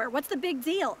everywhere. What's the big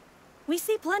deal? We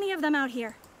see plenty of them out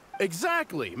here.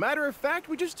 Exactly. Matter of fact,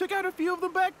 we just took out a few of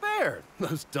them back there.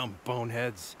 Those dumb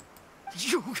boneheads.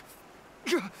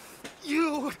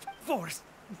 You forest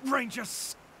ranger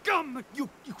scum! You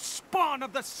spawn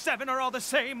of the Seven are all the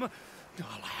same.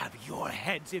 I'll have your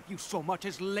heads if you so much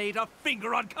as laid a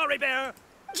finger on Caribert.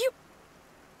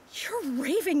 You're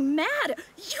raving mad!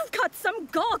 You've got some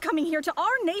gall coming here to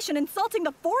our nation insulting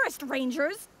the forest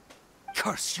rangers!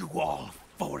 Curse you all,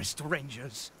 forest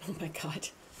rangers! Oh my god.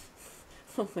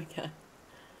 Oh my god.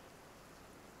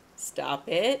 Stop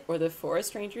it, or the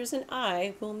forest rangers and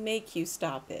I will make you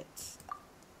stop it.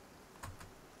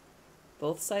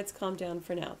 Both sides calm down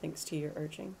for now, thanks to your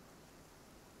urging.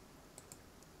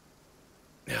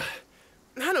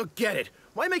 I don't get it.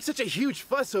 Why make such a huge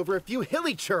fuss over a few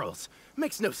hilly churls?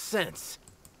 Makes no sense.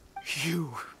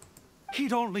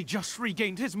 He'd only just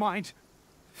regained his mind.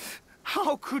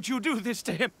 How could you do this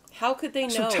to him? How could they know?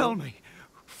 So tell me,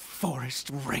 forest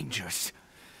rangers,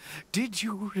 did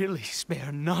you really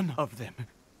spare none of them?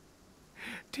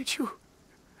 Did you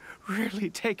really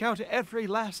take out every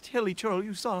last hilly churl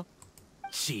you saw?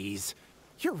 Jeez,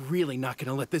 you're really not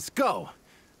gonna let this go.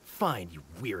 Fine, you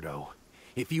weirdo.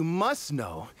 If you must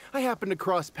know, I happened to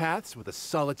cross paths with a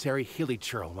solitary hilly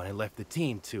churl when I left the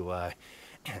team to,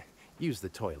 use the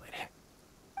toilet.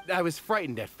 I was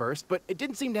frightened at first, but it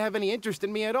didn't seem to have any interest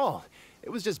in me at all. It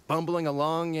was just bumbling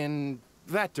along in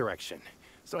that direction,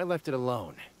 so I left it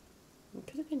alone. It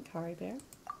could have been Caribert.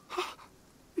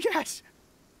 Yes!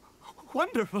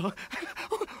 Wonderful.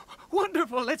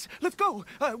 Wonderful. Let's go.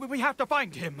 We have to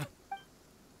find him.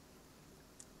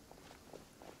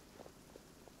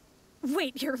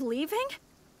 Wait, you're leaving?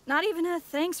 Not even a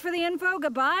thanks for the info,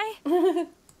 goodbye?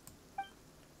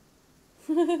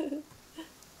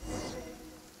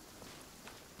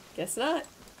 Guess not.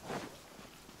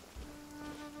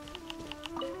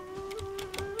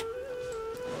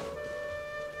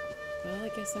 Well, I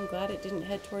guess I'm glad it didn't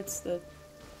head towards the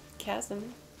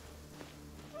chasm.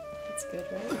 That's good,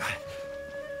 right?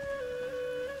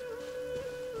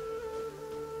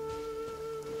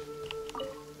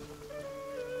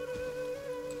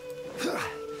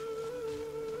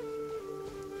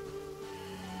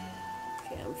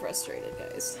 Okay, I'm frustrated,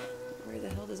 guys. Where the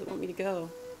hell does it want me to go?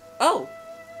 Oh!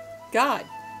 God!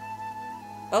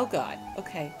 Oh God.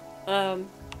 Okay.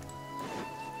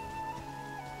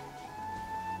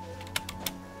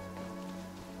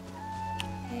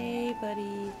 Hey,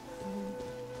 buddy.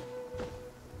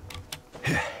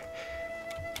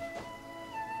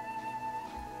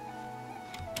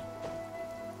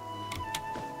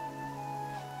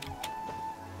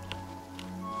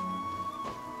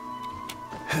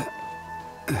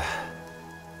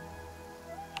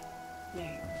 There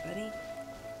you are, buddy.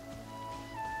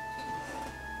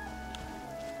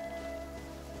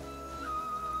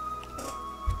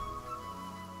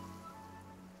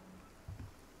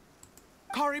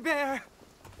 Caribert!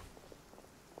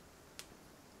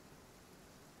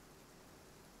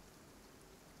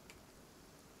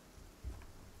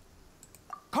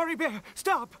 Caribert,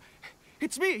 stop!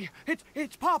 It's me!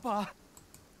 It's Papa!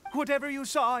 Whatever you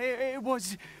saw, it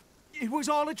was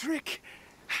all a trick.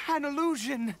 An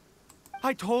illusion.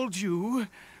 I told you,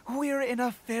 we're in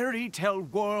a fairy tale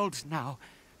world now.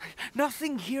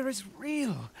 Nothing here is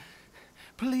real.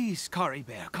 Please,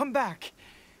 Caribert, come back.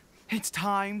 It's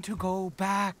time to go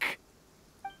back.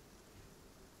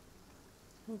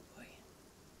 Oh boy.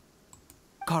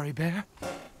 Caribert?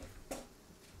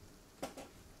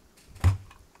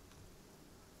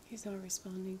 He's not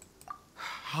responding.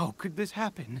 How could this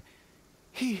happen?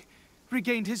 He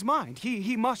regained his mind.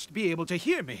 He must be able to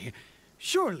hear me.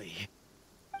 Surely.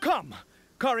 Come,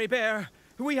 Caribert.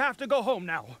 We have to go home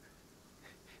now.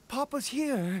 Papa's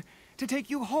here to take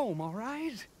you home, all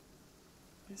right?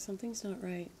 Something's not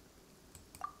right.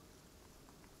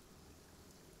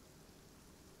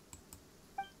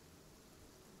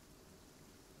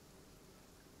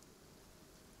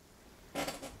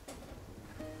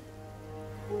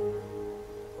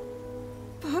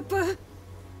 Papa?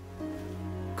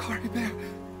 Caribert.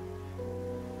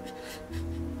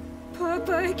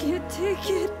 Papa, I can't take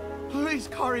it. Please,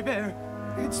 Caribert.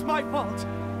 It's my fault.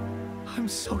 I'm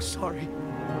so sorry.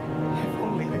 If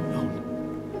only I'd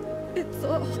known. It's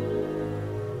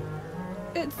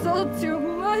all too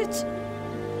much.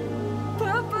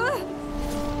 Papa?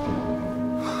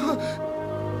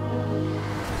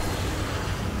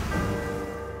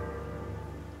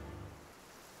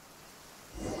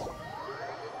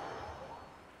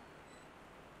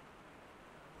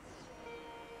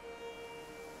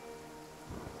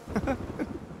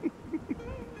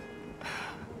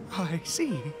 I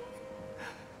see.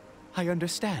 I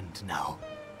understand now.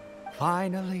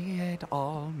 Finally, it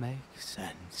all makes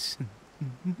sense.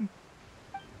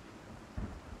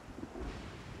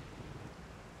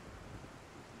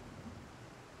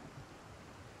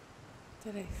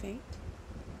 Did I faint?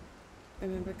 I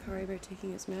remember Caribert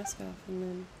taking his mask off and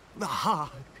then...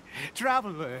 Ah,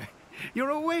 Traveler, you're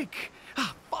awake.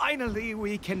 Finally,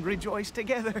 we can rejoice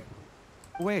together.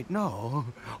 Wait, no.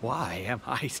 Why am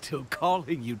I still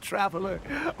calling you Traveler?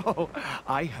 Oh,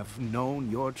 I have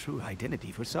known your true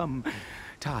identity for some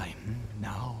time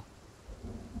now.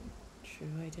 True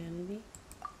identity?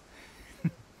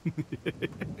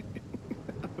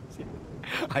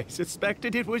 I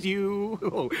suspected it was you.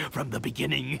 Oh, from the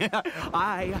beginning.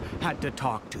 I had to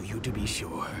talk to you to be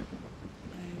sure.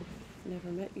 I've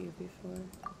never met you before.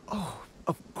 Oh,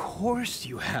 of course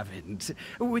you haven't.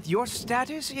 With your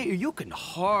status, you can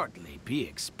hardly be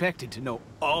expected to know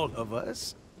all of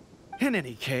us. In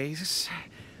any case,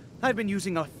 I've been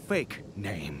using a fake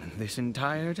name this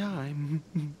entire time.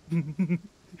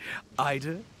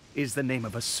 Ida is the name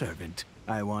of a servant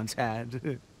I once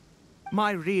had.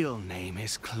 My real name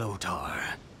is Clotar.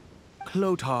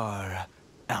 Clotar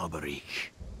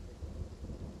Alberic.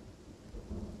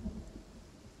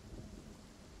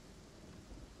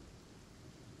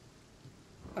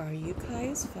 Are you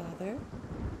Kai's father?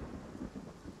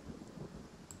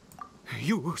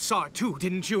 You saw it too,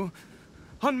 didn't you?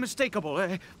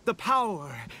 Unmistakable, the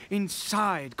power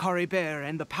inside Caribert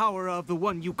and the power of the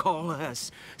one you call a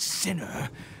sinner.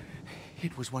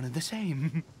 It was one and the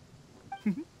same.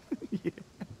 Yeah.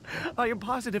 I am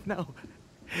positive now.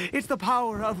 It's the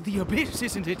power of the Abyss,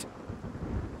 isn't it?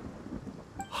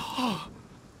 Oh,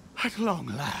 at long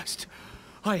last,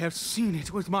 I have seen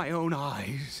it with my own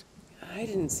eyes. I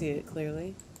didn't see it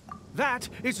clearly. That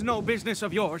is no business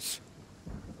of yours.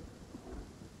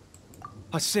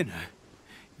 A sinner.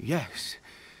 Yes.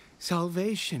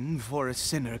 Salvation for a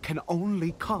sinner can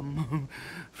only come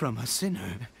from a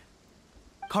sinner.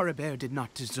 Caribert did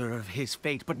not deserve his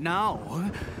fate, but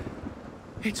now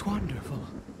it's wonderful.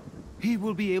 He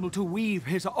will be able to weave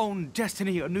his own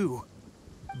destiny anew.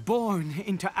 Born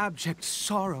into abject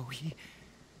sorrow, he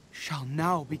shall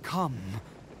now become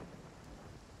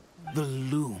the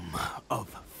loom of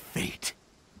fate.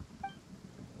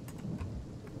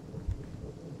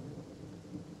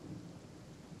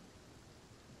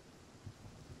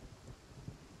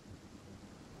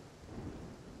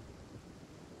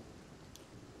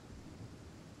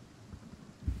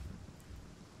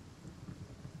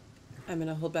 I'm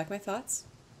gonna hold back my thoughts.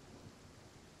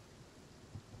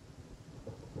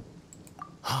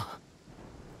 Huh.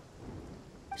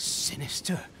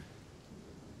 Sinister.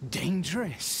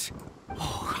 Dangerous.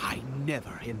 Oh, I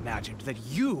never imagined that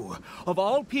you, of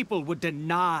all people, would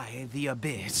deny the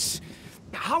Abyss.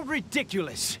 How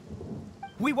ridiculous!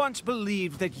 We once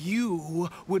believed that you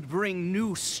would bring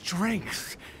new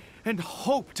strength and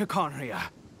hope to Conria.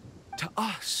 To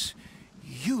us,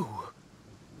 you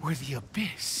were the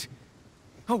Abyss.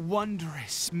 A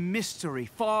wondrous mystery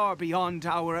far beyond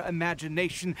our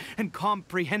imagination and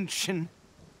comprehension.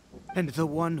 And the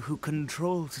one who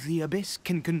controls the Abyss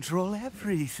can control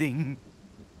everything.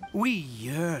 We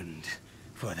yearned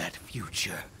for that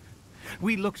future.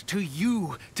 We looked to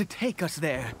you to take us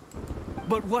there.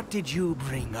 But what did you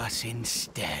bring us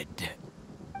instead?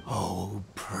 Oh,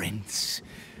 Prince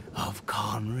of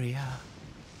Conria?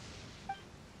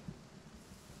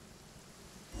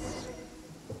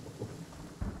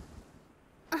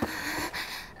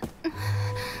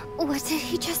 What did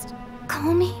he just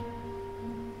call me?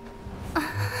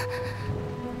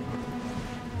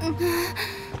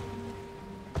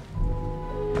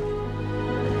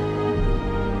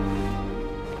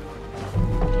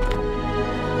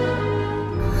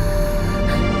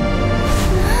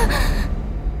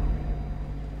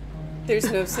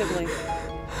 There's no sibling.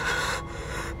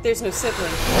 There's no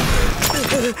sibling.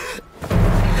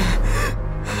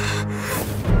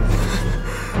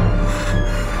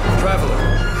 Traveler!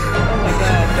 Oh my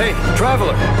god. Hey,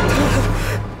 Traveler!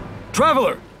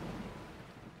 Traveler!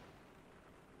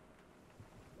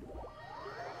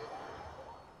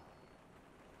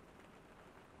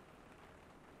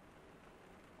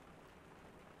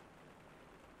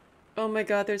 Oh my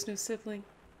god, there's no sibling.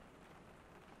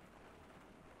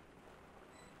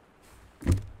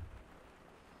 You're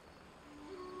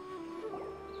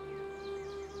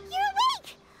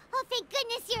awake! Oh, thank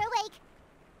goodness you're awake!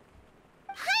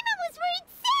 Paimon was worried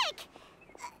sick!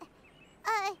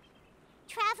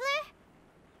 Traveler?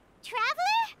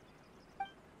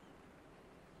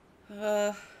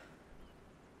 Traveler?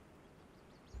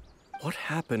 What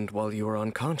happened while you were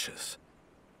unconscious?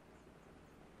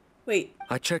 Wait.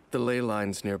 I checked the ley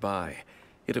lines nearby.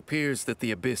 It appears that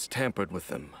the Abyss tampered with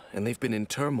them, and they've been in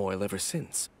turmoil ever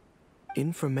since.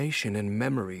 Information and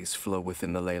memories flow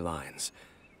within the ley lines.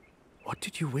 What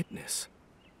did you witness?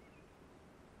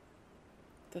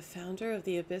 The founder of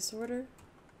the Abyss Order?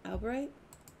 Albright?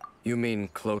 You mean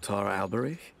Clotar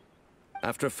Alberich?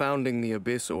 After founding the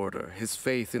Abyss Order, his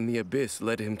faith in the Abyss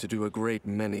led him to do a great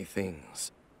many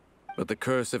things. But the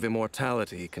curse of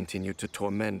immortality continued to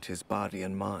torment his body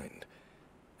and mind.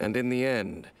 And in the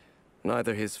end,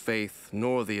 neither his faith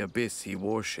nor the Abyss he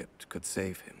worshipped could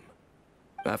save him.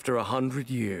 After 100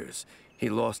 years, he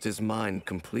lost his mind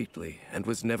completely and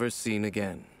was never seen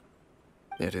again.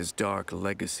 Yet his dark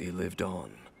legacy lived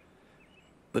on.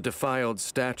 The defiled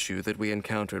statue that we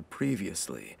encountered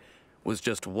previously was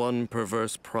just one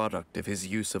perverse product of his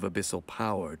use of abyssal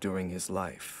power during his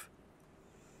life.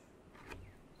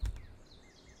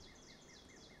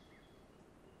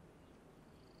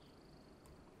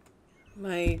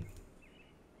 My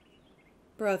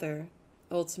brother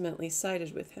ultimately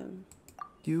sided with him.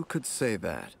 You could say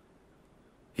that.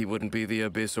 He wouldn't be the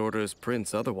Abyss Order's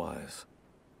prince otherwise.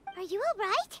 Are you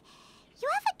alright? You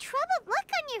have a troubled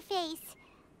look on your face.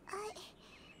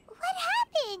 What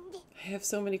happened? I have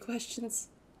so many questions.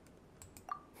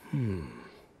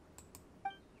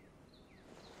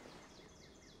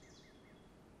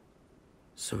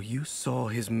 So you saw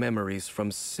his memories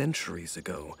from centuries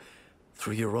ago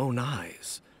through your own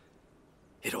eyes.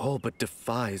 It all but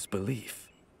defies belief.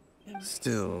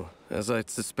 Still, as I'd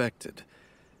suspected,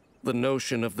 The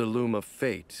notion of the loom of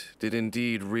fate did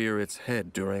indeed rear its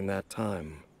head during that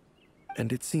time.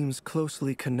 And it seems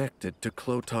closely connected to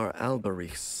Clotar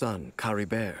Alberich's son,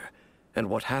 Caribert, and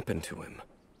what happened to him.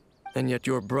 And yet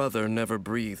your brother never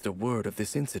breathed a word of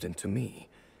this incident to me.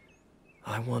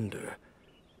 I wonder,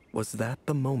 was that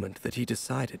the moment that he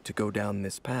decided to go down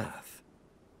this path?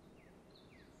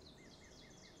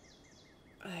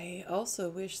 I also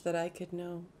wish that I could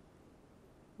know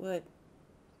what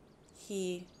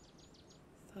he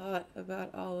thought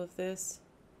about all of this.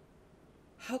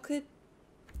 How could...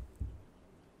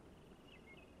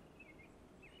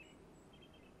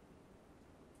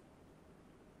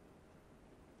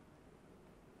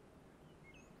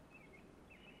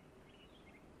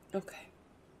 Okay.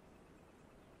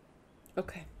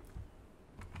 Okay.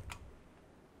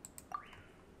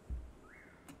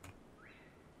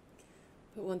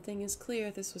 But one thing is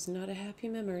clear, this was not a happy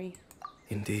memory.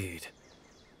 Indeed.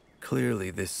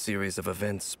 Clearly, this series of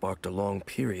events sparked a long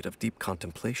period of deep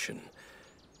contemplation.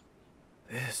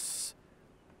 This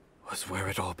was where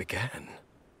it all began.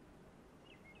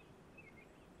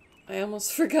 I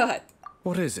almost forgot.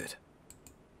 What is it?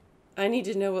 I need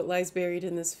to know what lies buried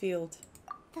in this field.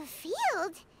 The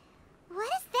field? What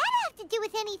does that have to do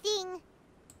with anything?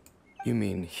 You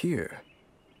mean here?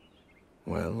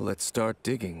 Well, let's start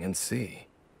digging and see.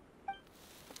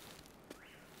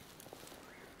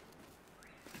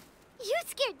 You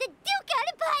scared the Duke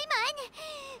out of Paimon!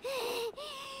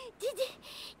 Did you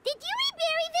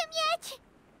rebury them yet?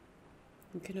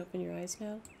 You can open your eyes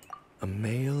now. A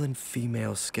male and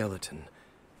female skeleton,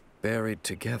 buried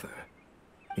together.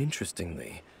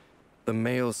 Interestingly, the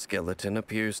male skeleton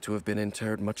appears to have been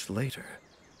interred much later,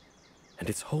 and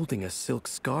it's holding a silk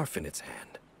scarf in its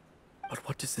hand. But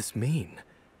what does this mean?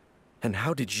 And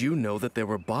how did you know that there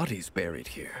were bodies buried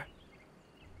here?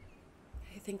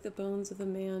 I think the bones of the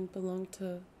man belong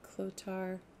to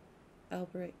Clotar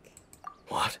Alberich.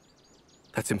 What?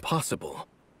 That's impossible.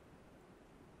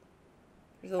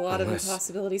 There's a lot of Unless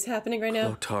impossibilities happening right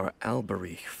now. Clotar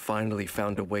Alberich finally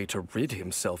found a way to rid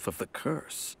himself of the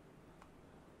curse.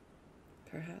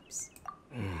 Perhaps.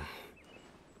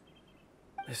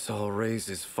 This all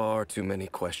raises far too many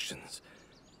questions.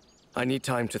 I need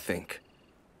time to think,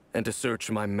 and to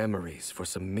search my memories for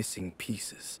some missing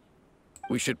pieces.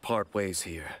 We should part ways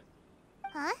here.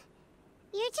 Huh?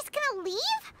 You're just gonna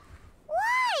leave?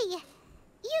 Why?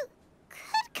 You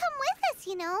could come with us,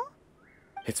 you know.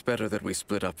 It's better that we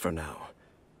split up for now.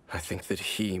 I think that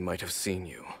he might have seen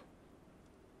you.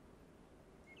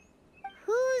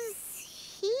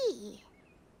 Who's he?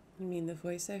 You mean the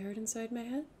voice I heard inside my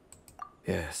head?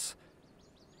 Yes.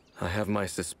 I have my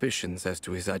suspicions as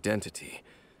to his identity,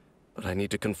 but I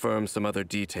need to confirm some other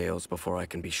details before I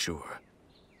can be sure.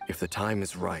 If the time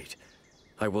is right,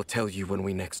 I will tell you when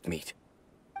we next meet.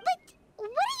 But what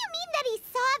do you mean that he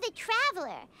saw the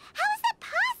Traveler? How is that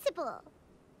possible?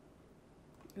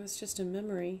 It was just a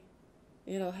memory.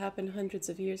 It all happened hundreds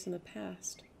of years in the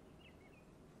past.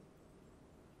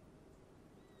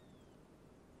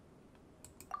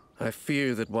 I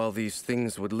fear that while these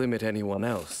things would limit anyone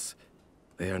else,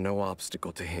 they are no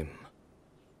obstacle to him.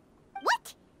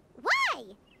 What? Why?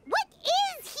 What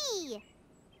is he?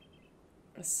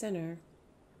 A sinner.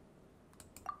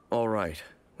 All right,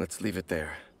 let's leave it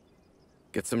there.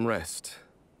 Get some rest.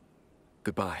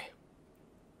 Goodbye.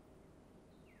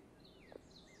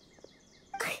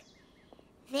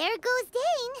 There goes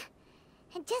Dane.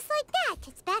 And just like that,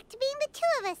 it's back to being the two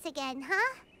of us again,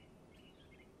 huh?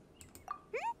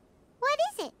 What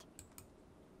is it?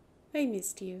 I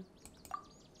missed you.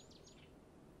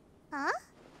 Huh?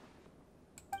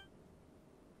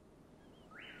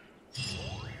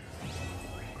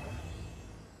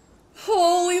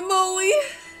 Holy moly!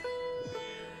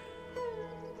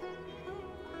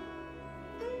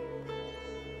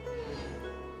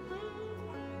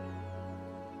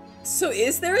 So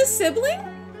is there a sibling?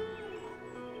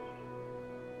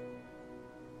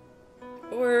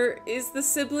 Or is the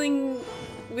sibling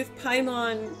with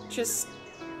Paimon just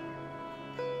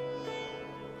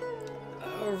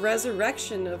a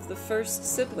resurrection of the first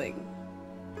sibling?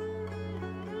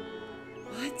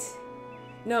 What?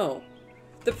 No.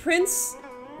 The prince,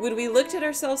 when we looked at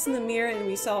ourselves in the mirror and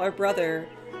we saw our brother,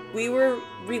 we were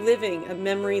reliving a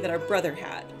memory that our brother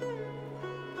had.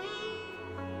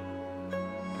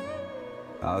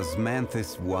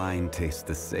 Osmanthus wine tastes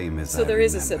the same as So I there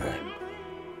is a remember. sibling.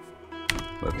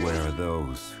 But where are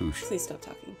those who... Please stop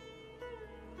talking.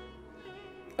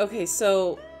 Okay,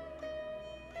 so...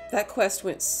 that quest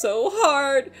went so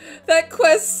hard! That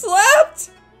quest slapped!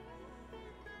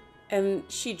 And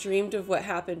she dreamed of what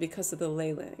happened because of the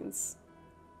ley lines.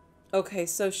 Okay,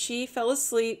 so she fell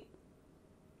asleep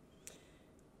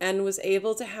and was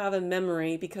able to have a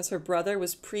memory because her brother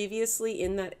was previously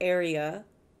in that area.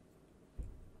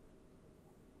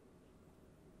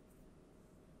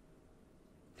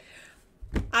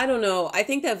 I don't know. I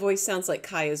think that voice sounds like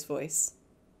Kaya's voice.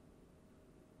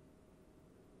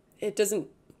 It doesn't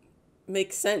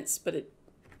make sense, but it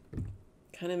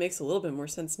kind of makes a little bit more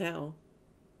sense now.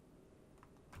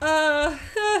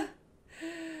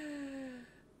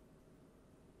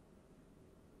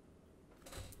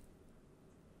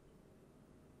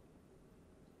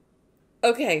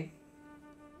 Okay.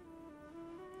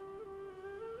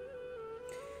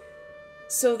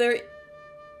 So there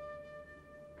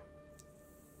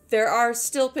are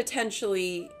still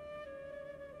potentially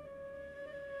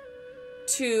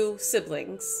 2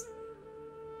 siblings.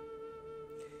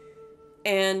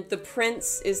 And the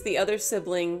prince is the other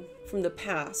sibling from the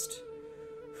past,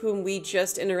 whom we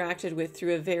just interacted with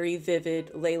through a very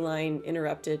vivid ley line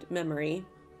interrupted memory.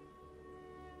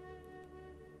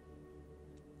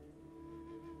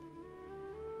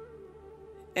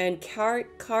 And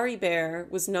Caribert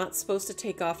was not supposed to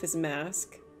take off his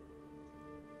mask.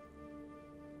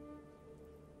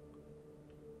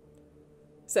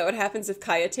 Is that what happens if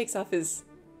Kaya takes off his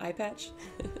eye patch?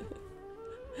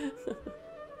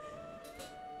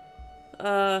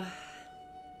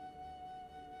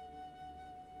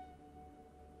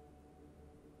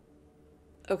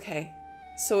 Okay.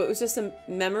 So it was just a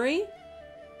memory?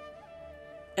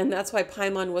 And that's why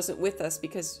Paimon wasn't with us,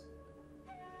 because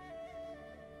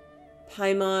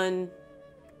Paimon...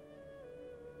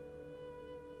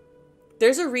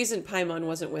 There's a reason Paimon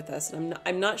wasn't with us, and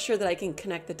I'm not sure that I can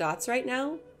connect the dots right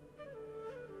now.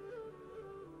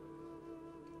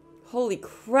 Holy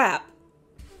crap.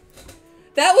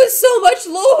 That was so much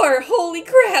lore! Holy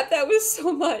crap, that was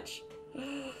so much.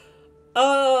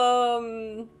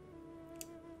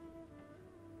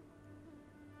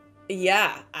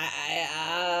 Yeah,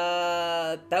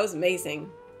 that was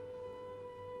amazing.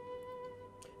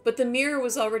 But the mirror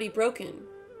was already broken,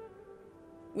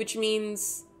 which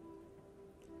means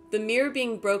the mirror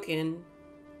being broken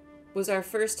was our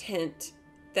first hint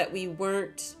that we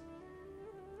weren't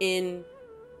in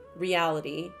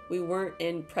reality. We weren't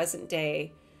in present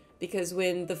day, because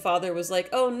when the father was like,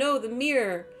 oh no, the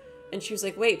mirror, and she was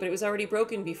like, wait, but it was already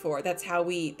broken before.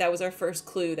 That was our first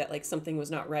clue that like something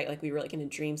was not right. Like we were like in a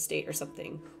dream state or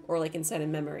something, or like inside a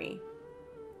memory.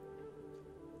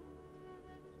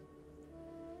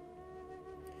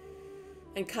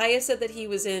 And Kaya said that he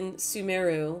was in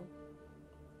Sumeru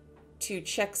to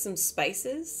check some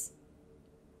spices.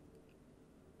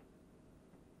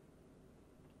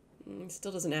 It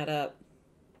still doesn't add up.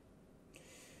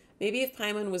 Maybe if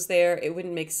Paimon was there, it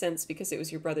wouldn't make sense because it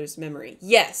was your brother's memory.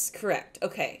 Yes, correct.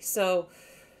 Okay, so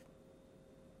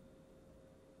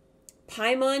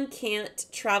Paimon can't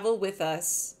travel with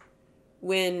us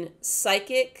when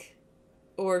psychic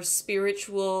or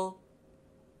spiritual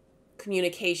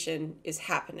communication is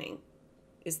happening,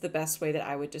 is the best way that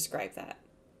I would describe that.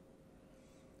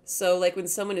 So like when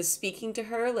someone is speaking to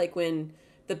her, like when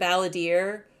the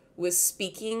balladeer was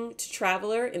speaking to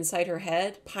Traveler inside her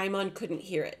head, Paimon couldn't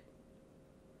hear it,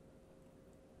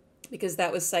 because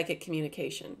that was psychic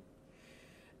communication.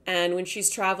 And when she's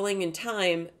traveling in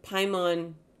time,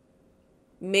 Paimon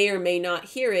may or may not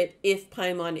hear it if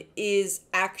Paimon is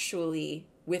actually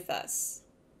with us.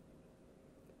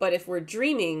 But if we're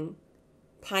dreaming,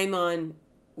 Paimon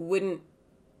wouldn't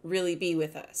really be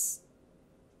with us.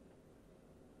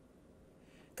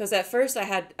 Because at first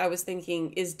I was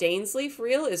thinking, is Dainsleif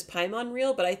real? Is Paimon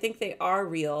real? But I think they are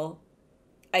real.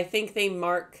 I think they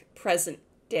mark present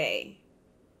day,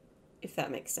 if that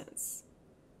makes sense.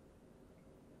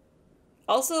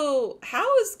 Also,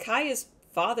 how is Kaya's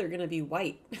father going to be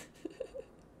white?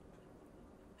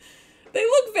 They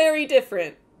look very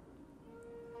different.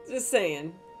 Just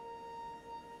saying.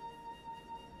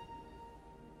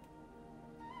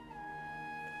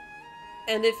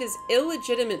 And if his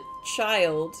illegitimate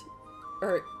child,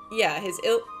 or yeah,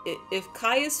 if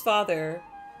Kaya's father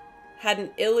had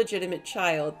an illegitimate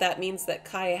child, that means that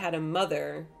Kaya had a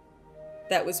mother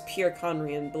that was pure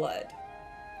Conrian blood.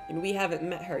 And we haven't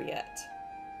met her yet.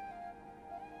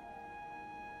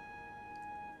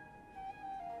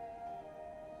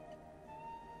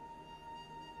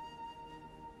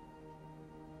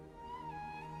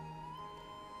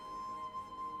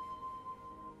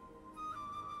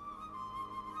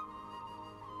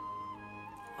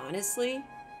 Honestly,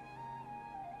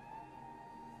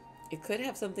 it could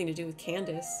have something to do with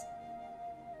Candace.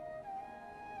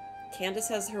 Candace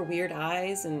has her weird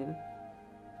eyes, and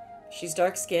she's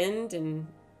dark-skinned, and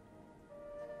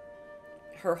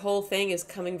her whole thing is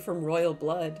coming from royal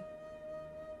blood.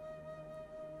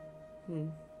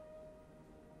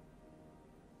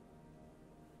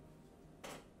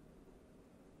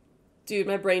 Dude,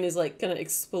 my brain is like gonna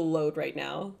explode right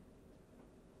now.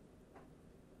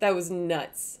 That was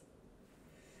nuts.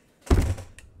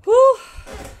 Whew.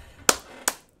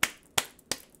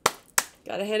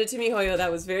 Gotta hand it to MiHoYo,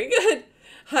 that was very good.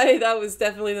 That was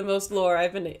definitely the most lore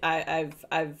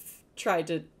I've tried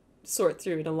to sort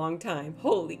through in a long time.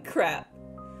 Holy crap.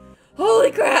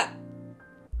 Holy crap!